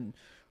doing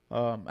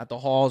at the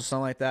halls,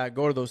 something like that.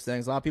 Go to those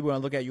things. A lot of people are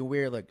going to look at you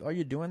weird, like, are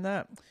you doing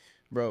that?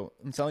 Bro,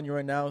 I'm telling you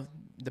right now,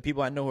 the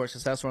people I know who are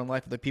successful in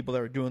life are the people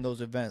that are doing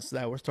those events,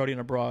 that were studying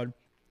abroad,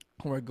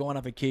 who are going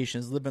on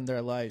vacations, living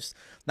their lives.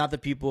 Not the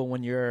people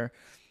when you're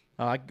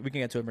we can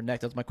get to it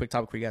next. That's my quick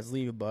topic before you guys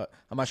leave, but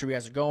I'm not sure where you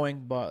guys are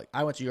going. But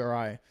I went to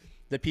URI.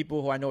 The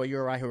people who I know at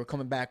URI who are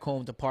coming back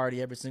home to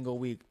party every single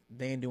week,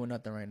 they ain't doing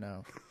nothing right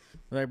now.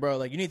 Like, bro,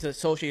 like, you need to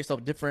associate yourself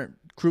with different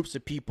groups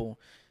of people,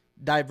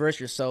 diverse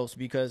yourselves,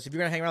 because if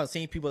you're gonna hang around the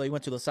same people that you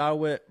went to LaSalle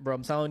with, bro,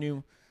 I'm telling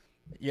you,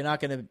 you're not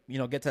gonna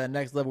get to the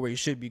next level where you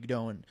should be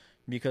going.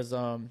 Because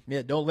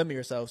don't limit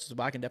yourself. So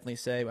I can definitely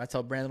say, I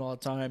tell Brandon all the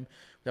time,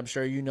 I'm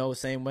sure you know the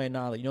same way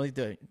now. Like, you don't need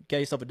to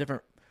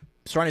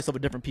surround yourself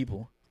with different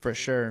people. For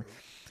sure.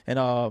 And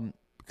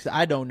cause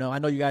I don't know. I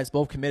know you guys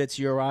both committed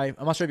to URI.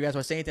 I'm not sure if you guys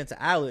want to say anything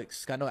to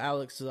Alex. I know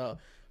Alex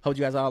helped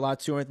you guys out a lot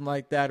too or anything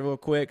like that. Real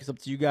quick. It's up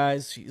to you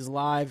guys. He's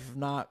live. If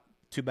not,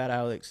 too bad,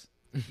 Alex.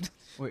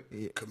 Wait,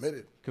 yeah.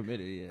 Committed,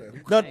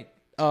 yeah.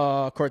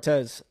 No,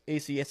 Cortez,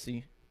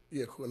 ACSC.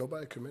 Yeah, cool.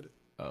 Nobody committed.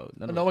 Oh,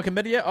 no one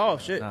committed yet? Oh,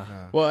 shit.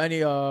 Well,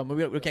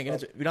 we can't get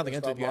into it. We don't think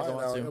into it if you guys don't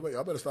want to.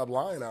 Y'all better stop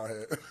lying out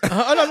here.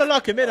 No,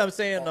 commit. I'm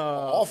saying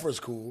offers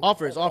cool.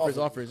 Offers.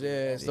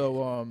 Yeah.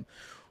 So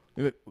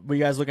what are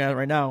you guys looking at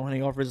right now?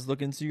 Any offers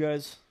looking to you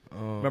guys?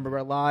 Remember,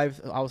 we're live.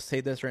 I'll say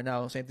this right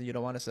now. Same thing you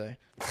don't want to say.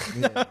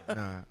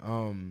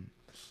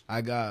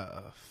 I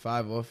got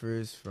 5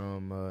 offers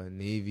from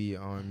Navy,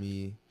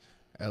 Army,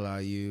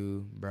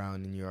 LIU,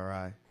 Brown, and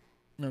URI.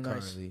 No, nice.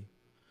 Currently.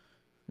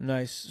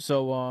 Nice.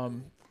 So,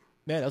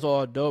 man, that's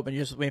all dope. And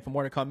you're just waiting for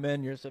more to come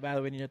in. You're just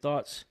evaluating your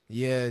thoughts.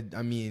 Yeah,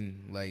 I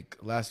mean, like,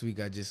 last week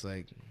I just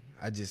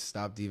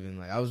stopped even.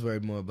 Like, I was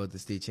worried more about the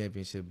state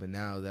championship, but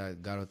now that I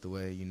got out the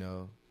way,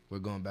 we're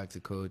going back to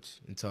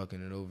coach and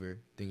talking it over,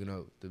 thinking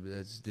of the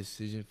best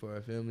decision for our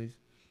families.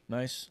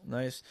 Nice.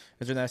 Is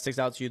there that sticks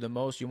out to you the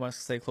most? You want to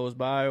stay close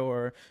by,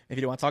 or if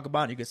you don't want to talk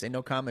about it, you can say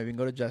no comment. We can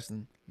go to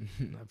Justin.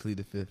 I plead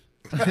the 5th.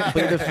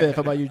 Plead the 5th.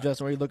 How about you,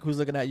 Justin? Who's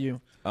looking at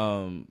you?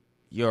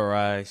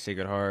 URI,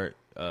 Sacred Heart,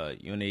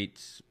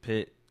 UNH,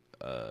 Pitt.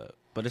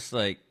 But it's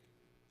like,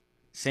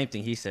 same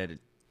thing he said. It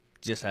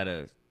just had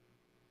the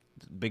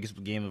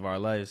biggest game of our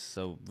lives,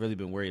 so really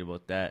been worried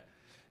about that.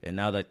 And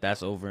now that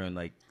that's over and,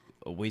 like,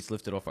 a weight's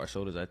lifted off our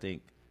shoulders, I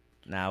think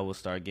now we'll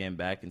start getting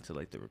back into,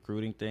 like, the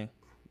recruiting thing.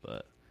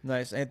 But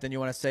nice. Anything you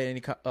want to say? Any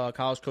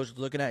college coaches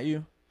looking at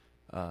you?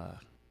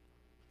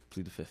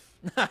 Plead the 5th.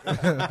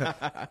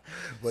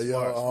 But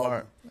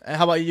smart. And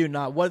how about you?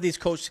 Now, what are these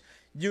coaches?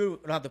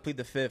 You don't have to plead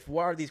the 5th.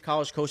 What are these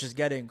college coaches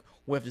getting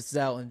with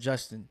Zell and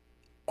Justin?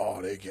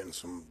 Oh, they're getting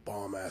some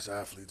bomb-ass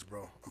athletes,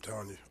 bro. I'm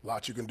telling you. A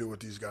lot you can do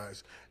with these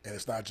guys. And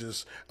it's not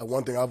just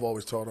one thing I've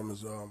always taught them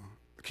is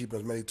keep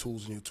as many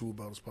tools in your tool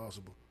belt as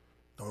possible.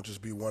 Don't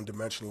just be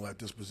one-dimensional at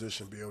this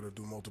position. Be able to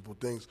do multiple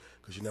things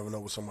because you never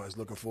know what somebody's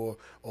looking for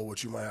or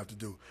what you might have to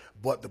do.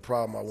 But the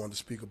problem I want to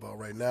speak about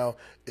right now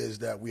is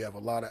that we have a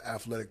lot of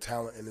athletic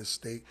talent in this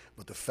state,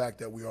 but the fact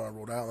that we are in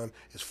Rhode Island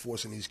is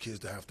forcing these kids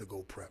to have to go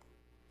prep.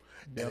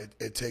 Yep. And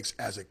it takes,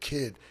 as a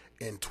kid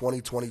in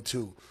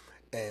 2022,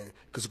 and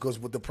because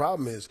what the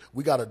problem is,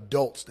 we got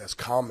adults that's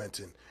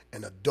commenting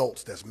and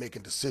adults that's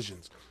making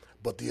decisions.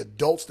 But the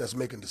adults that's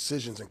making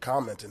decisions and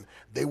commenting,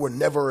 they were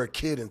never a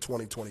kid in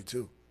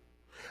 2022.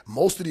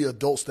 Most of the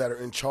adults that are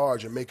in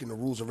charge and making the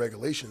rules and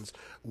regulations,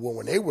 well,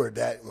 when they were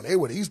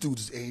these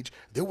dudes' age,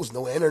 there was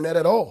no internet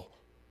at all.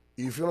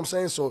 You feel what I'm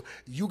saying? So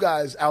you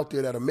guys out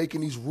there that are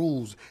making these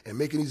rules and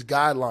making these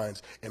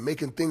guidelines and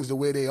making things the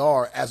way they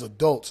are as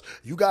adults,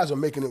 you guys are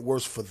making it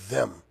worse for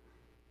them.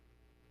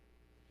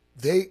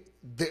 They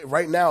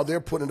right now they're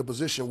put in a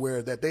position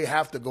where that they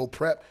have to go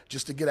prep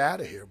just to get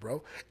out of here,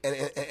 bro.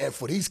 And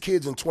for these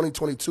kids in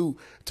 2022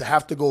 to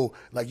have to go,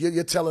 like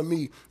you're telling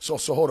me, so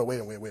hold on, wait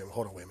a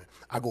minute.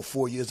 I go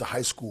 4 years of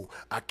high school,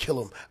 I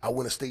kill them, I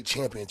win a state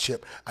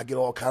championship, I get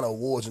all kind of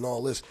awards and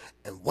all this,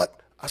 and what?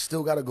 I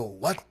still gotta go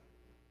what?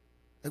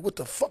 Like what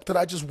the fuck did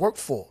I just work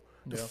for?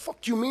 The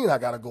fuck you mean I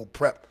gotta go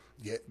prep?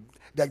 Yeah,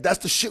 that's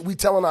the shit we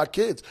telling our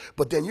kids.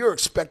 But then you're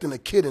expecting a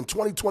kid in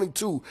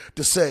 2022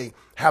 to say,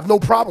 have no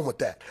problem with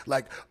that.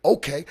 Like,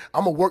 okay,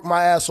 I'm going to work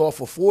my ass off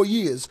for 4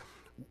 years,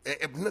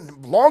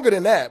 longer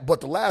than that,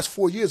 but the last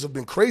 4 years have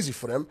been crazy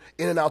for them,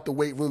 in and out the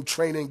weight room,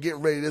 training,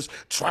 getting ready to this,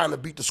 trying to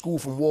beat the school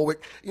from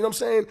Warwick. You know what I'm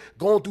saying?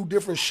 Going through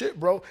different shit,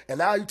 bro. And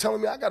now you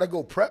telling me I got to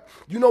go prep?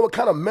 You know what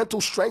kind of mental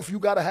strength you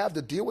got to have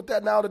to deal with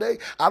that now today?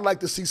 I'd like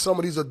to see some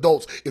of these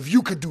adults, if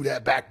you could do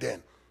that back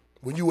then.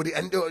 When you were,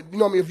 and you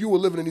know what I mean, if you were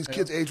living in these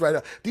kids' age right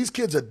now, these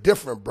kids are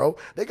different, bro.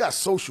 They got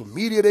social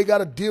media they got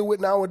to deal with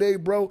nowadays,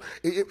 bro.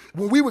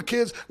 When we were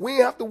kids, we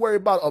didn't have to worry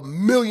about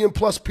 1 million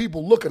plus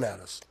people looking at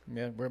us.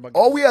 Yeah,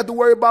 all we had to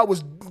worry about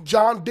was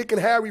John, Dick,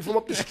 and Harry from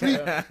up the street.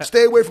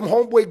 Stay away from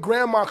homeboy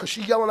grandma because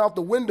she yelling out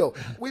the window.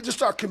 We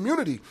just our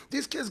community.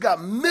 These kids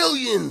got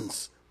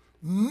millions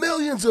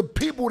of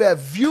people that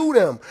view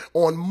them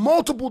on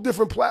multiple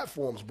different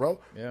platforms, bro.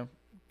 Yeah.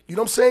 You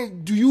know what I'm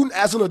saying? Do you,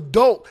 as an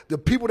adult, the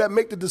people that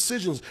make the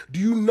decisions, do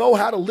you know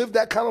how to live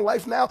that kind of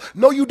life now?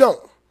 No, you don't.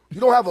 You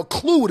don't have a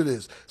clue what it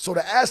is. So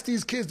to ask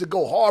these kids to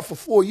go hard for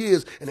 4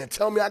 years and then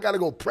tell me I got to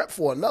go prep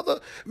for another,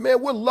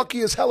 man, we're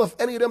lucky as hell if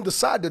any of them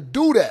decide to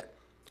do that.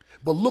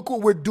 But look what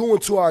we're doing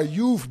to our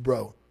youth,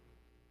 bro.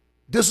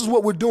 This is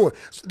what we're doing.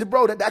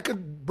 Bro,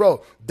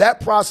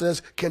 that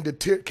process can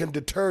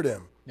deter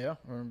them. Yeah,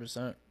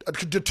 100%.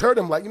 Could deter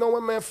them, like, you know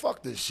what, man,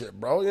 fuck this shit,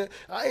 bro.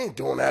 I ain't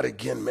doing that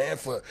again, man,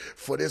 for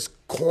this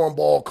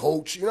cornball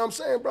coach. You know what I'm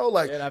saying, bro?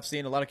 Like, and I've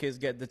seen a lot of kids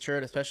get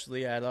deterred,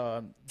 especially at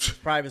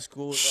private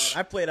schools.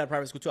 I played at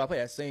private school, too. I played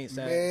at Saints.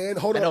 Man,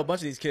 hold on. I know a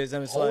bunch of these kids,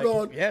 and it's hold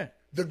on. Yeah.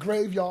 The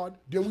graveyard.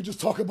 Did we just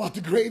talk about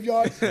the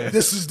graveyard?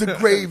 This is the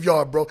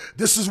graveyard, bro.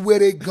 This is where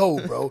they go,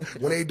 bro.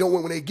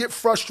 When they get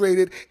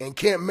frustrated and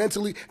can't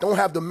mentally, don't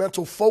have the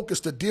mental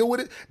focus to deal with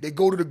it, they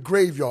go to the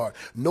graveyard.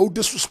 No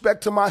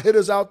disrespect to my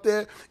hitters out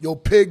there. Yo,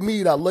 Pig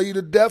Meat, I love you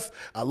to death.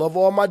 I love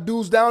all my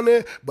dudes down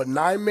there, but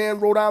 9-man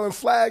Rhode Island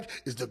flag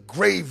is the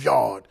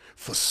graveyard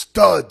for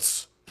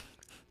studs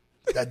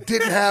that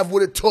didn't have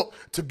what it took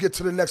to get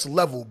to the next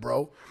level,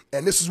 bro.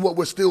 And this is what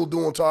we're still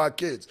doing to our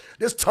kids.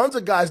 There's tons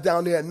of guys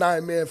down there at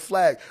 9-man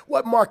flag.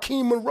 What,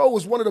 Markeem Monroe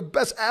is one of the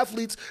best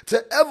athletes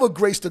to ever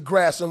grace the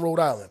grass in Rhode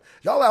Island.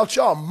 Y'all out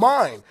y'all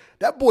mind.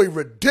 That boy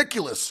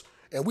ridiculous.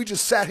 And we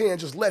just sat here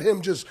and just let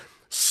him just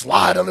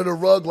slide under the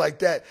rug like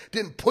that.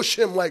 Didn't push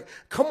him like,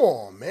 come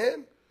on,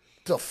 man.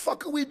 The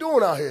fuck are we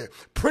doing out here?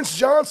 Prince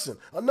Johnson,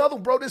 another,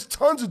 bro. There's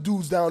tons of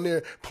dudes down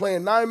there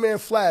playing 9-man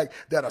flag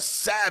that are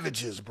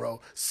savages,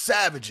 bro.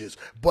 Savages.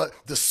 But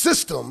the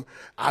system,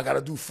 I got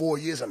to do 4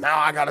 years, and now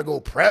I got to go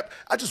prep.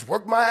 I just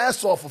worked my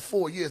ass off for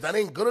 4 years. That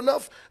ain't good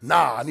enough?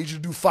 Nah, I need you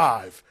to do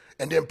 5.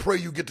 And then pray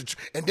you get to,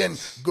 and then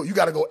you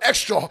got to go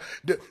extra.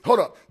 Hold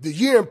up. The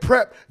year in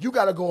prep, you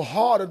got to go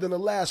harder than the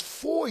last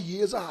 4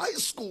 years of high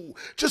school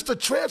just to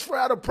transfer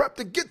out of prep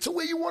to get to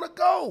where you want to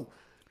go.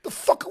 The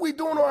fuck are we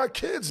doing to our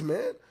kids,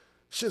 man?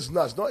 Shit's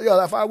nuts.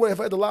 If I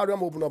had the lottery,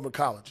 I'm opening up a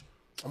college.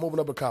 I'm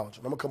opening up a college.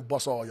 I'm going to come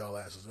bust all y'all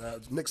asses.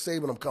 Nick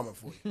Saban, I'm coming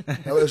for you.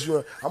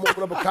 LSU, I'm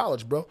opening up a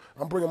college, bro.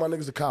 I'm bringing my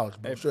niggas to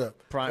college, bro. Sure.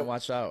 Prime,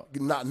 watch out.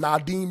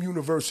 Nadim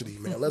University,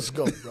 man. Let's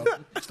go, bro.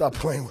 Stop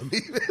playing with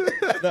me.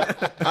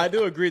 I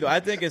do agree, though. I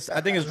think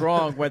it's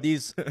wrong where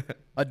these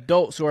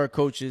adults who are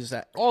coaches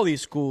at all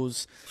these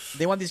schools,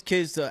 they want these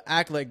kids to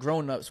act like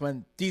grown-ups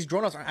when these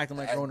grown-ups aren't acting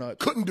like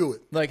grown-ups. Couldn't do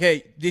it. Like,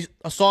 hey,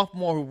 a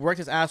sophomore who worked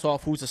his ass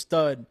off, who's a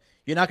stud,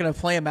 you're not going to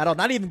play him at all.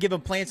 Not even give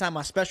him playing time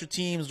on special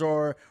teams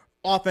or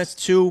offense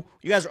too.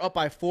 You guys are up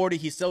by 40.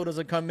 He still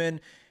doesn't come in.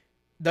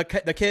 The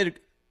kid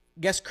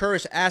gets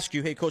courage to ask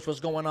you, hey, coach, what's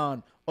going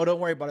on? Oh,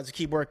 don't worry about it. Just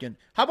keep working.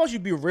 How about you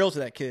be real to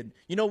that kid?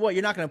 You know what?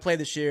 You're not going to play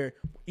this year.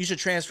 You should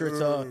transfer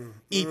to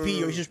EP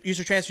or you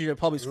should transfer to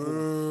public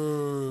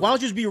school. Why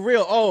don't you just be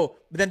real? Oh,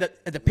 but then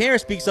the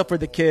parent speaks up for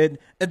the kid,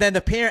 and then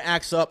the parent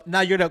acts up. Now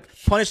you're going to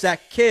punish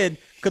that kid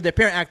because the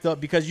parent acted up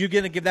because you're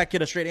going to give that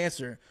kid a straight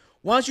answer.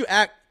 Why don't you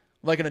act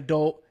like an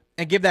adult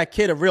and give that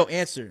kid a real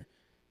answer?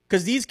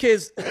 Because these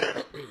kids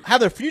have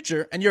their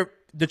future, and you're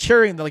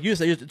deterring them, like you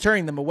said, you're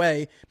deterring them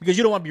away because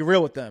you don't want to be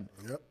real with them.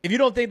 Yep. If you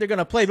don't think they're going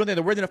to play, if you don't think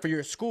they're worthy enough for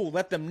your school,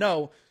 let them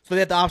know so they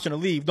have the option to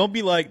leave. Don't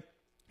be like,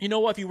 you know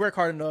what, if you work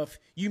hard enough,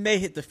 you may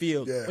hit the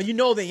field. Yeah. When you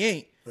know they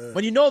ain't. Yeah.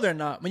 When you know they're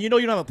not. When you know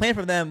you don't have a plan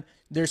for them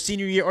their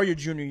senior year or your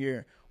junior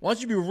year. Why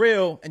don't you be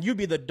real and you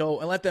be the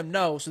adult and let them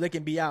know so they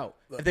can be out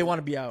if they want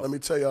to be out. Let me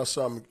tell y'all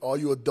something. All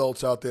you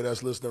adults out there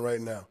that's listening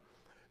right now,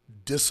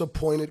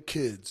 disappointed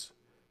kids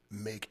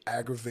make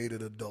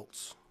aggravated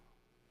adults.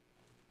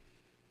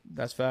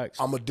 That's facts.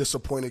 I'm a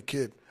disappointed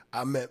kid.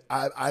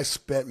 I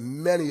spent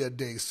many a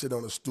day sitting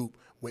on a stoop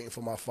waiting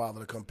for my father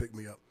to come pick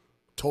me up.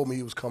 Told me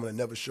he was coming and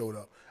never showed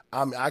up.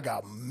 I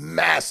got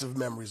massive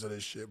memories of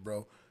this shit,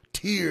 bro.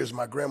 Tears,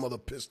 my grandmother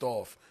pissed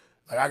off.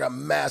 Like, I got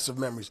massive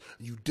memories.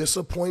 You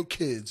disappoint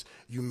kids,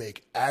 you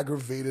make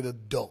aggravated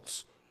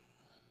adults.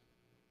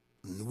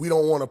 We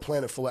don't want a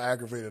planet full of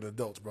aggravated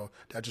adults, bro.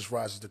 That just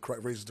raises the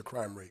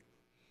crime rate.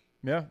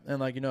 Yeah, and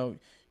like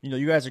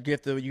you guys are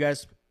gifted. You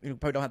guys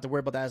probably don't have to worry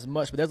about that as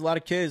much. But there's a lot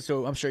of kids,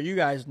 so I'm sure you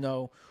guys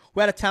know, who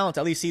had a talent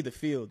to at least see the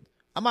field.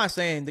 I'm not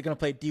saying they're gonna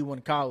play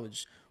D1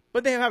 college,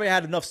 but they probably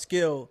had enough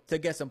skill to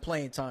get some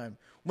playing time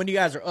when you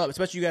guys are up.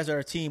 Especially you guys are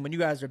a team when you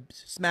guys are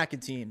smacking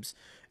teams,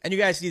 and you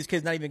guys see these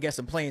kids not even get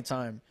some playing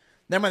time.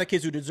 Them are the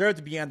kids who deserve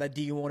to be on that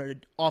D1 or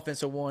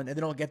offensive one, and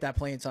they don't get that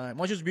playing time.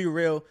 Why don't you just be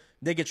real?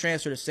 They get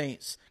transferred to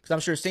Saints, because I'm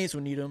sure Saints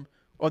will need them,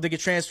 or they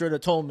get transferred to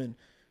Tolman.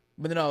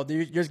 But no,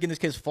 you're just giving these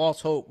kids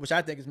false hope, which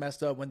I think is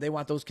messed up when they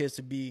want those kids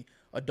to be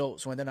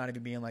adults when they're not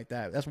even being like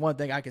that. That's one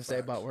thing I can say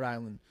about Rhode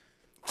Island.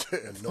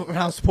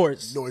 Around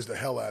sports. Noise the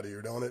hell out of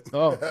here, don't it?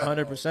 Oh,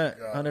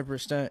 100%.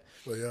 100%.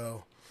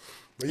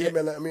 But yeah,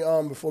 man, let me,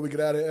 before we get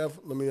out of here,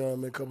 let me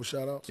make a couple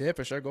shout-outs. Yeah,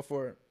 for sure. Go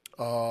for it.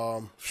 I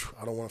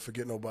don't want to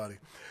forget nobody.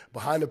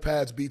 Behind the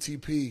Pads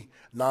BTP,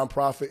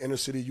 nonprofit inner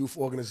city youth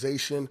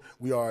organization.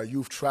 We are a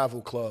youth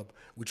travel club.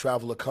 We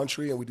travel the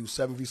country and we do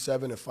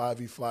 7v7 and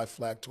 5v5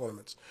 flag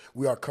tournaments.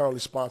 We are currently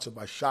sponsored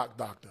by Shock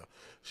Doctor.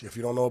 If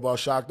you don't know about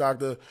Shock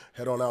Doctor,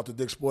 head on out to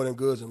Dick's Sporting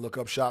Goods and look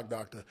up Shock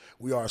Doctor.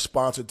 We are a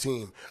sponsored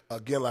team.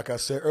 Again, like I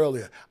said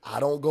earlier, I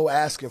don't go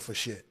asking for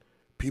shit.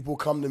 People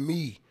come to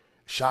me.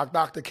 Shock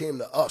Doctor came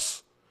to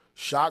us.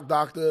 Shock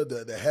Doctor,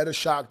 the head of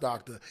Shock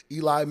Doctor,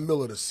 Eli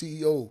Miller, the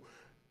CEO,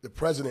 the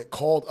president,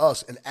 called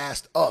us and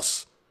asked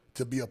us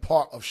to be a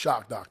part of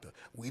Shock Doctor.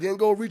 We didn't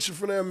go reaching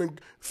for them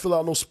and fill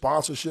out no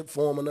sponsorship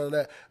form or none of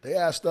that. They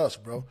asked us,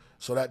 bro.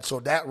 So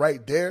that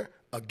right there,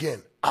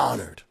 again,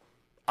 honored.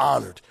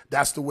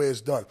 That's the way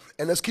it's done.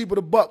 And let's keep it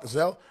a buck,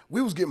 Zell.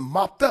 We was getting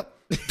mopped up.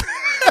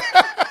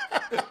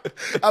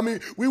 I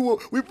mean,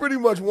 we pretty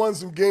much won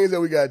some games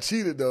that we got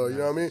cheated, though. You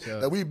know what I mean?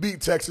 Sure. Like, we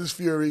beat Texas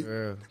Fury.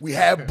 Yeah. We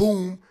had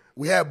Boom.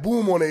 We had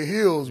Boom on their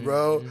heels,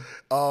 bro.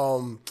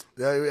 And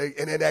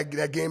then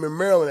that game in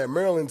Maryland, that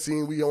Maryland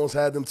team, we almost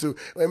had them too.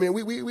 I mean,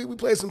 we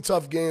played some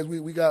tough games.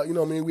 We got, you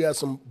know what I mean, we had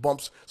some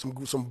bumps,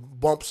 some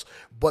bumps.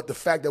 But the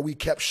fact that we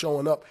kept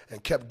showing up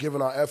and kept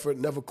giving our effort,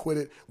 never quit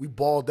it, we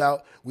balled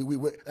out. We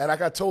went, and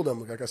like I told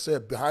them, like I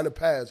said, behind the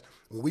pads,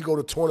 when we go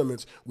to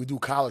tournaments, we do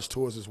college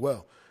tours as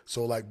well.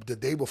 So like the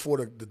day before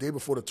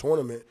the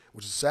tournament,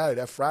 which is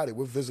Saturday, that Friday,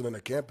 we're visiting a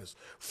campus,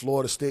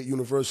 Florida State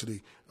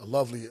University, a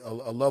lovely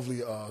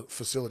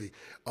facility,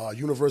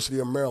 University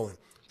of Maryland,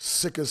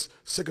 sickest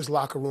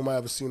locker room I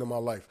ever seen in my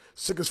life,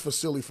 sickest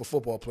facility for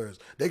football players.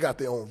 They got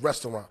their own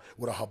restaurant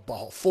with a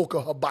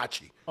Folka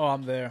hibachi. Oh,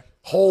 I'm there.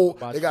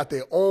 They got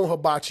their own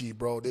hibachi,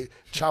 bro. They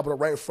chop it up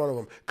right in front of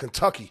them.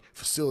 Kentucky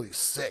facility,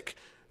 sick.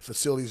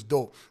 Facilities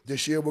dope.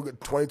 This year,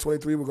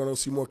 2023, we're going to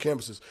see more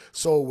campuses.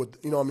 So, with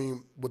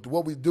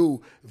what we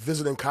do,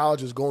 visiting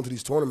colleges, going to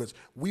these tournaments,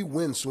 we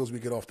win as soon as we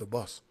get off the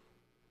bus.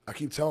 I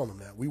keep telling them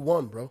that. We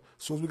won, bro.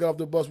 As soon as we got off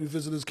the bus, we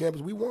visited this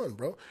campus, we won,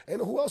 bro. Ain't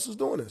know who else is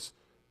doing this.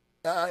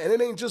 And it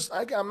ain't just,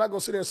 I'm not going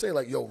to sit there and say,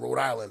 like, yo, Rhode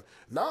Island.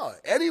 Nah,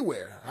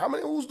 anywhere. I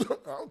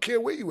don't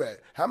care where you at.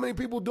 How many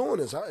people doing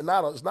this? It's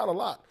not a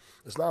lot.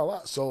 It's not a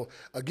lot. So,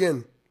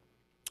 again,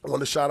 I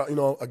want to shout out,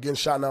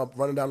 shouting out,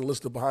 running down the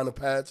list of Behind the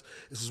Pads.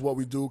 This is what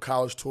we do,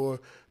 college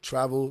tour,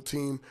 travel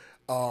team.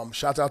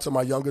 Shout out to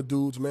my younger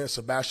dudes, man,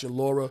 Sebastian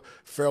Laura,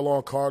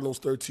 Fairlawn Cardinals,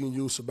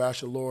 13U,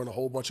 Sebastian Laura, and a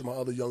whole bunch of my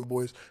other young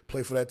boys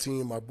play for that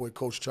team. My boy,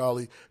 Coach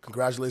Charlie,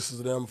 congratulations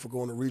to them for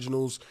going to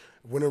regionals,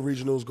 winning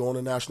regionals, going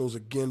to nationals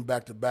again,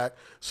 back-to-back.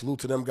 Salute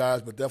to them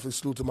guys, but definitely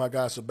salute to my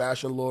guy,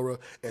 Sebastian Laura,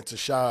 and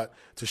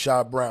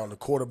Tashad Brown, the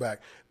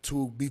quarterback.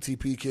 Two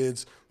BTP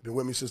kids, been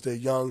with me since they're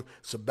young.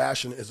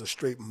 Sebastian is a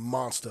straight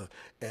monster.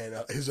 And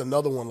here's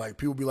another one. Like,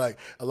 people be like,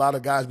 a lot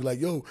of guys be like,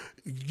 yo,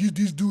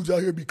 these dudes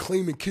out here be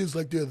claiming kids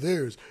like they're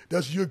theirs.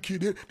 That's your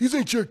kid. These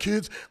ain't your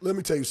kids. Let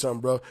me tell you something,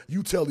 bro.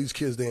 You tell these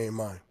kids they ain't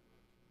mine.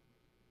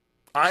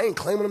 I ain't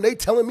claiming them. They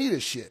telling me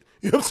this shit.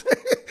 You know what I'm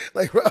saying?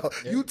 Like, bro,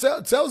 yeah. You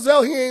tell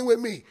Zell he ain't with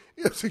me.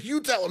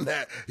 You tell him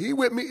that. He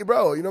with me,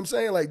 bro. You know what I'm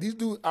saying? Like, these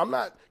dudes, I'm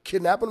not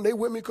kidnapping them. They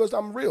with me because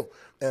I'm real.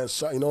 And,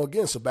 so,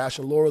 again,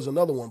 Sebastian Laura is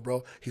another one,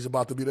 bro. He's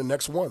about to be the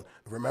next one.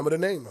 Remember the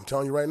name. I'm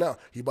telling you right now.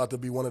 He's about to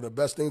be one of the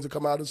best things to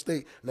come out of the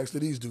state next to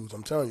these dudes.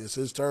 I'm telling you, it's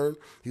his turn.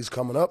 He's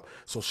coming up.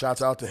 So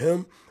shouts out to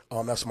him.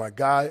 That's my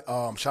guy.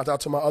 Shout out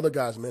to my other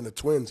guys, man, the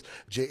twins,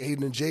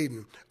 Aiden and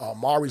Jaden.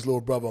 Mari's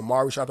little brother.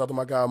 Mari, shout out to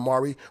my guy,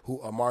 Mari,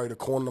 Mari the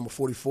corner, number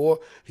 44.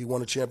 He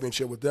won a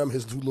championship with them.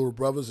 His two little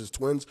brothers, his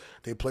twins,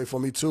 they play for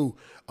me too.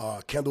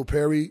 Kendall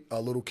Perry,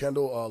 little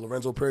Kendall,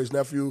 Lorenzo Perry's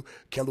nephew.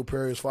 Kendall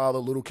Perry's father,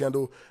 little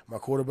Kendall, my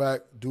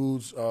quarterback,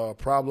 dude's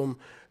problem.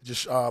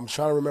 Just I'm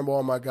trying to remember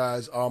all my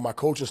guys. My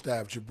coaching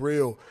staff,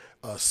 Jabril,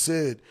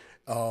 Sid,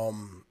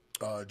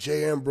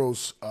 Jay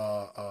Ambrose,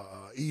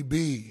 EB,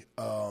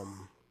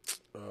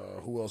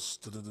 who else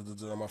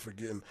am I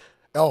forgetting?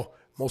 Oh,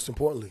 most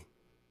importantly,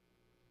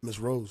 Miss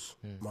Rose,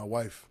 my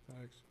wife.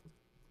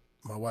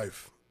 My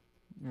wife.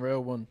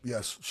 Real one.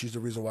 Yes, she's the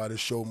reason why this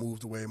show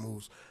moves the way it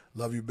moves.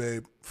 Love you,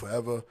 babe,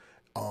 forever.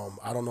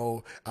 I don't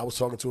know. I was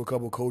talking to a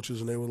couple of coaches,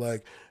 and they were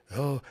like,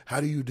 "Oh,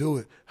 how do you do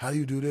it? How do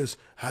you do this?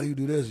 How do you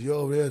do this?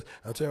 Yo, this."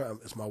 I'm telling you,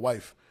 it's my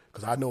wife,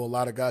 because I know a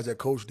lot of guys that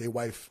coach, their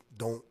wife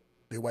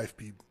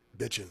be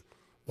bitching.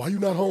 Why you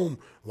not home?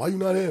 Why you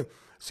not here?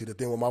 See, the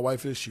thing with my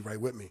wife is she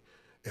right with me.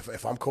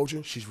 If I'm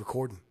coaching, she's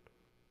recording.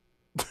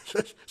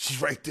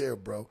 She's right there,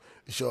 bro.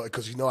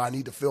 Because I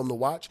need to film to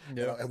watch,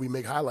 and we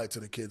make highlights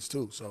of the kids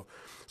too.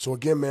 So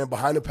again, man,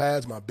 behind the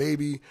pads, my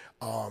baby.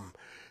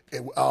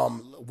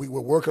 We're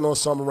working on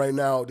something right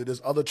now.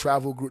 There's other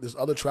travel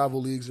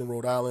leagues in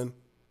Rhode Island.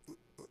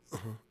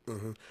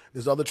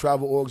 There's other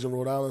travel orgs in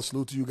Rhode Island.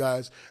 Salute to you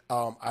guys.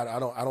 I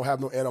don't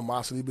have no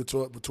animosity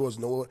towards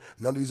none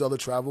of these other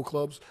travel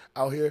clubs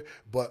out here.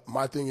 But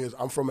my thing is,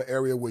 I'm from an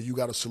area where you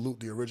got to salute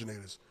the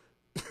originators.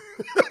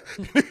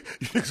 You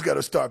just got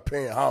to start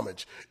paying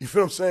homage. You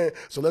feel what I'm saying?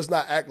 So let's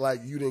not act like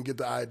you didn't get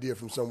the idea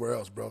from somewhere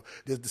else, bro.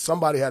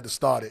 Somebody had to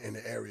start it in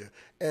the area.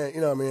 And,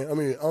 you know what I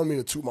mean? I don't mean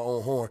to toot my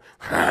own horn.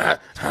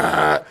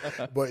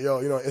 But,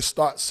 it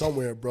starts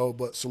somewhere, bro.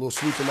 But salute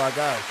to my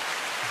guys.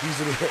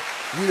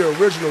 We the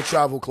original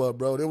travel club,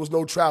 bro. There was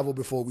no travel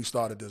before we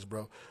started this,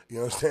 bro.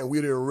 You understand?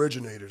 We the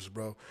originators,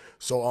 bro.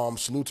 So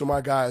salute to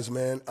my guys,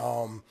 man.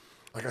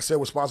 Like I said,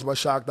 we're sponsored by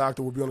Shock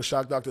Doctor. We'll be on the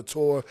Shock Doctor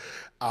tour.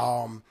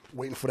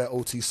 Waiting for that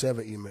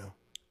OT7 email.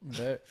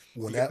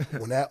 When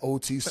that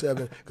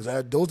OT7,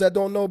 because those that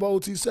don't know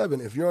about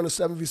OT7, if you're on the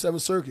 7v7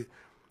 circuit,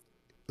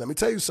 let me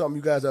tell you something,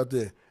 you guys out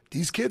there.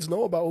 These kids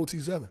know about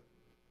OT7.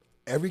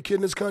 Every kid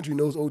in this country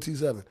knows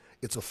OT7.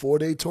 It's a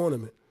 4-day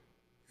tournament.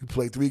 You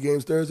play 3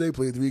 games Thursday,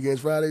 play 3 games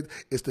Friday.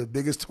 It's the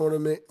biggest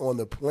tournament on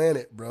the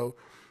planet, bro.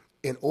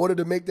 In order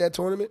to make that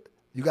tournament,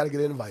 you got to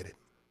get invited.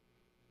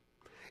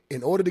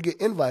 In order to get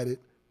invited,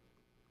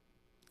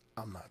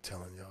 I'm not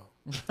telling y'all.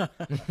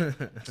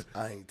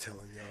 I ain't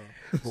telling y'all.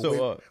 But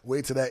so,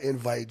 wait till that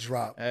invite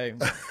drop. Hey,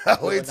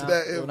 wait till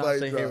that invite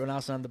drop. We're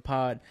announcing on the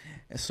pod.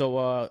 And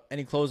so,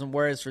 any closing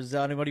words for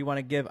Zell? Anybody you want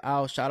to give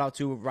out? Shout out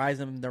to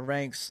rising the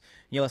ranks,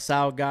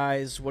 LaSalle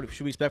guys. What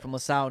should we expect from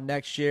LaSalle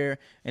next year?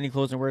 Any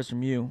closing words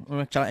from you?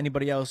 Shout out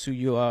anybody else who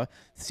you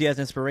see as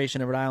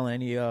inspiration in Rhode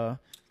Island? Any up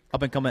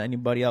and coming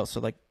anybody else? So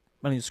like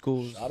any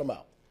schools? Shout them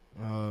out.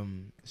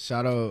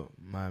 Shout out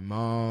my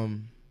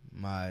mom,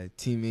 my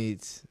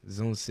teammates,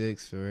 Zone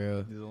 6 for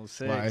real. Zone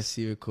 6. My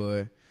receiver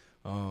core.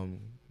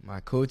 My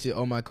coaches,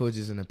 all my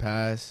coaches in the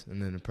past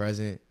and in the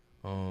present.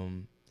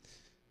 My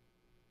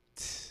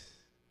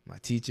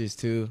teachers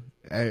too.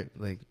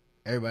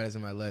 Everybody's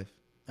in my life.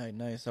 All right,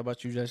 nice. How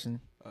about you,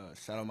 Justin?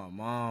 Shout out my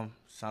mom.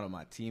 Shout out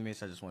my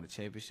teammates I just won a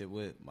championship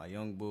with. My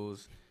young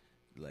bulls.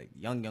 Like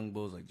young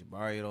bulls like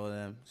Jabari and all of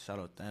them. Shout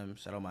out them.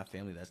 Shout out my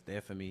family that's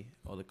there for me.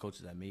 All the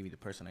coaches that made me the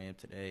person I am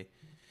today.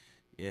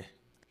 Yeah.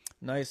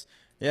 Nice.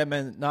 Yeah,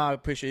 man. No, I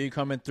appreciate you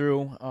coming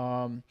through.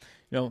 I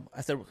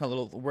said a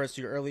little words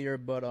to you earlier,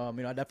 but I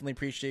definitely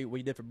appreciate what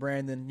you did for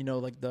Brandon. He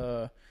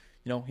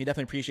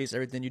definitely appreciates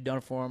everything you've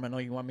done for him. I know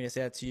you want me to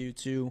say that to you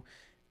too.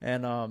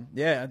 And I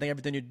think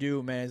everything you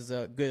do, man, is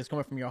good. It's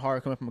coming from your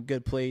heart, coming from a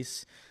good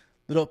place.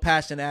 Little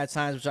passionate at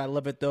times, which I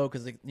love it though,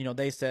 because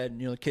they said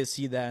the kids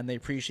see that and they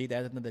appreciate that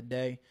at the end of the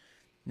day.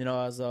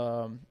 As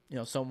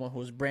someone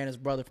who's Brandon's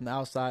brother from the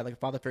outside, like a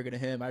father figure to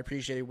him, I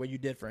appreciate what you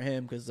did for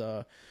him because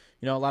a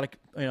lot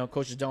of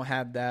coaches don't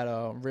have that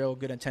real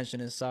good intention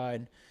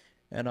inside.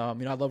 And I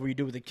love what you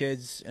do with the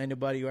kids.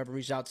 Anybody who ever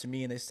reached out to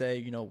me and they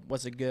say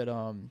what's a good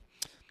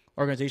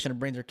organization to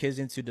bring their kids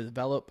into to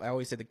develop, I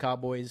always say the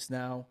Cowboys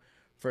now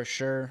for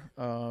sure.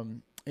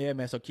 Yeah,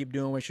 man. So keep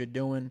doing what you're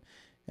doing.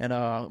 And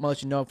I'm gonna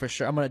let you know for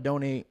sure. I'm gonna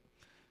donate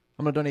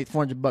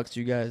 $400 to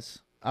you guys.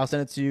 I'll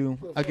send it to you.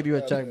 I'll give you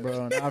a check,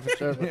 bro. Nah, for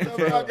sure.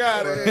 I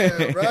got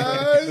it, bro.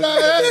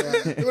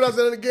 When I was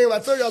in the game, I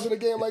told you I was in the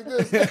game like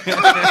this. Get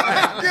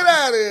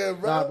out of here,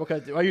 bro. Nah,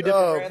 because are you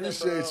different?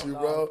 Appreciate you,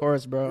 bro. Of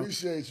course, bro.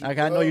 Appreciate you. Like,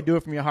 I know you do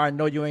it from your heart. I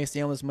know you ain't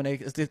stealing this money.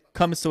 It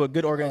comes to a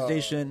good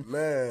organization.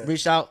 Man,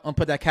 reach out and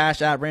put that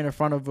cash app right in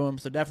front of them.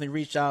 So definitely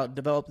reach out,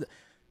 develop,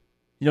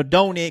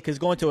 donate because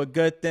going to a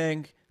good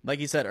thing. Like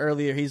he said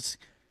earlier, he's,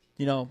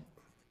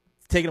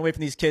 taking away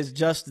from these kids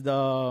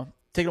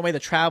taking away the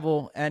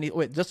travel and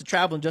just the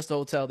travel and just the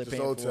hotel they're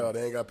paying for.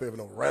 They ain't got to pay for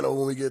no rental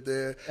when we get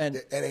there. And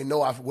they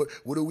know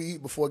what do we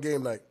eat before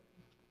game night?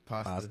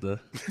 Pasta.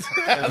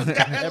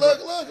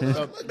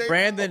 Look.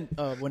 Brandon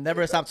will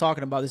never stop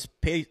talking about this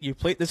place you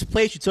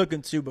took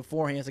him to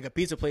beforehand. It's like a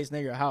pizza place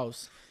near your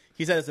house.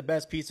 He said it's the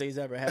best pizza he's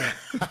ever had.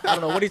 I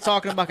don't know what he's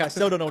talking about. I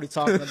still don't know what he's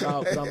talking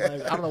about. But I'm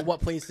like, I don't know what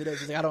place it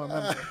is. He's like, I don't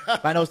remember.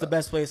 But I know it's the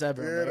best place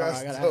ever. Yeah,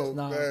 that's dope,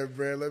 man,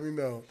 Brad. Let me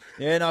know.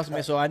 Yeah, no,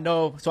 man. So I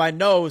know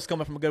it's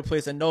coming from a good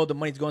place. I know the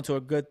money's going to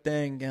a good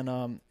thing, and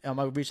I'm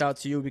gonna reach out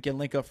to you. We can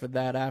link up for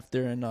that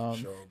after, and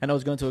sure. I know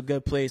it's going to a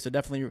good place. So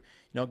definitely,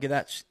 get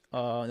that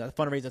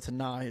fundraiser to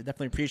Nah.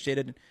 Definitely appreciate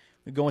it.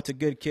 We're going to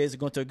good kids. We're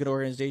going to a good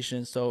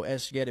organization. So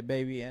get it,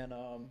 baby, and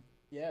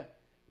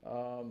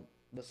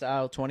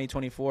LaSalle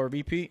 2024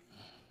 repeat.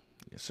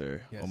 Yes,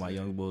 sir. Yes, All my sir.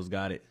 young bulls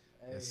got it.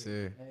 Yes,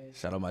 sir.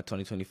 Shout out my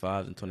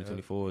 2025s and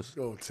 2024s.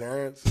 Go,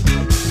 Terrence.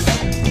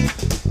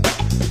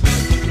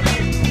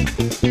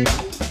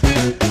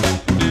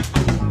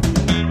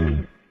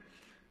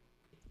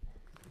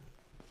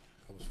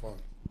 That was fun.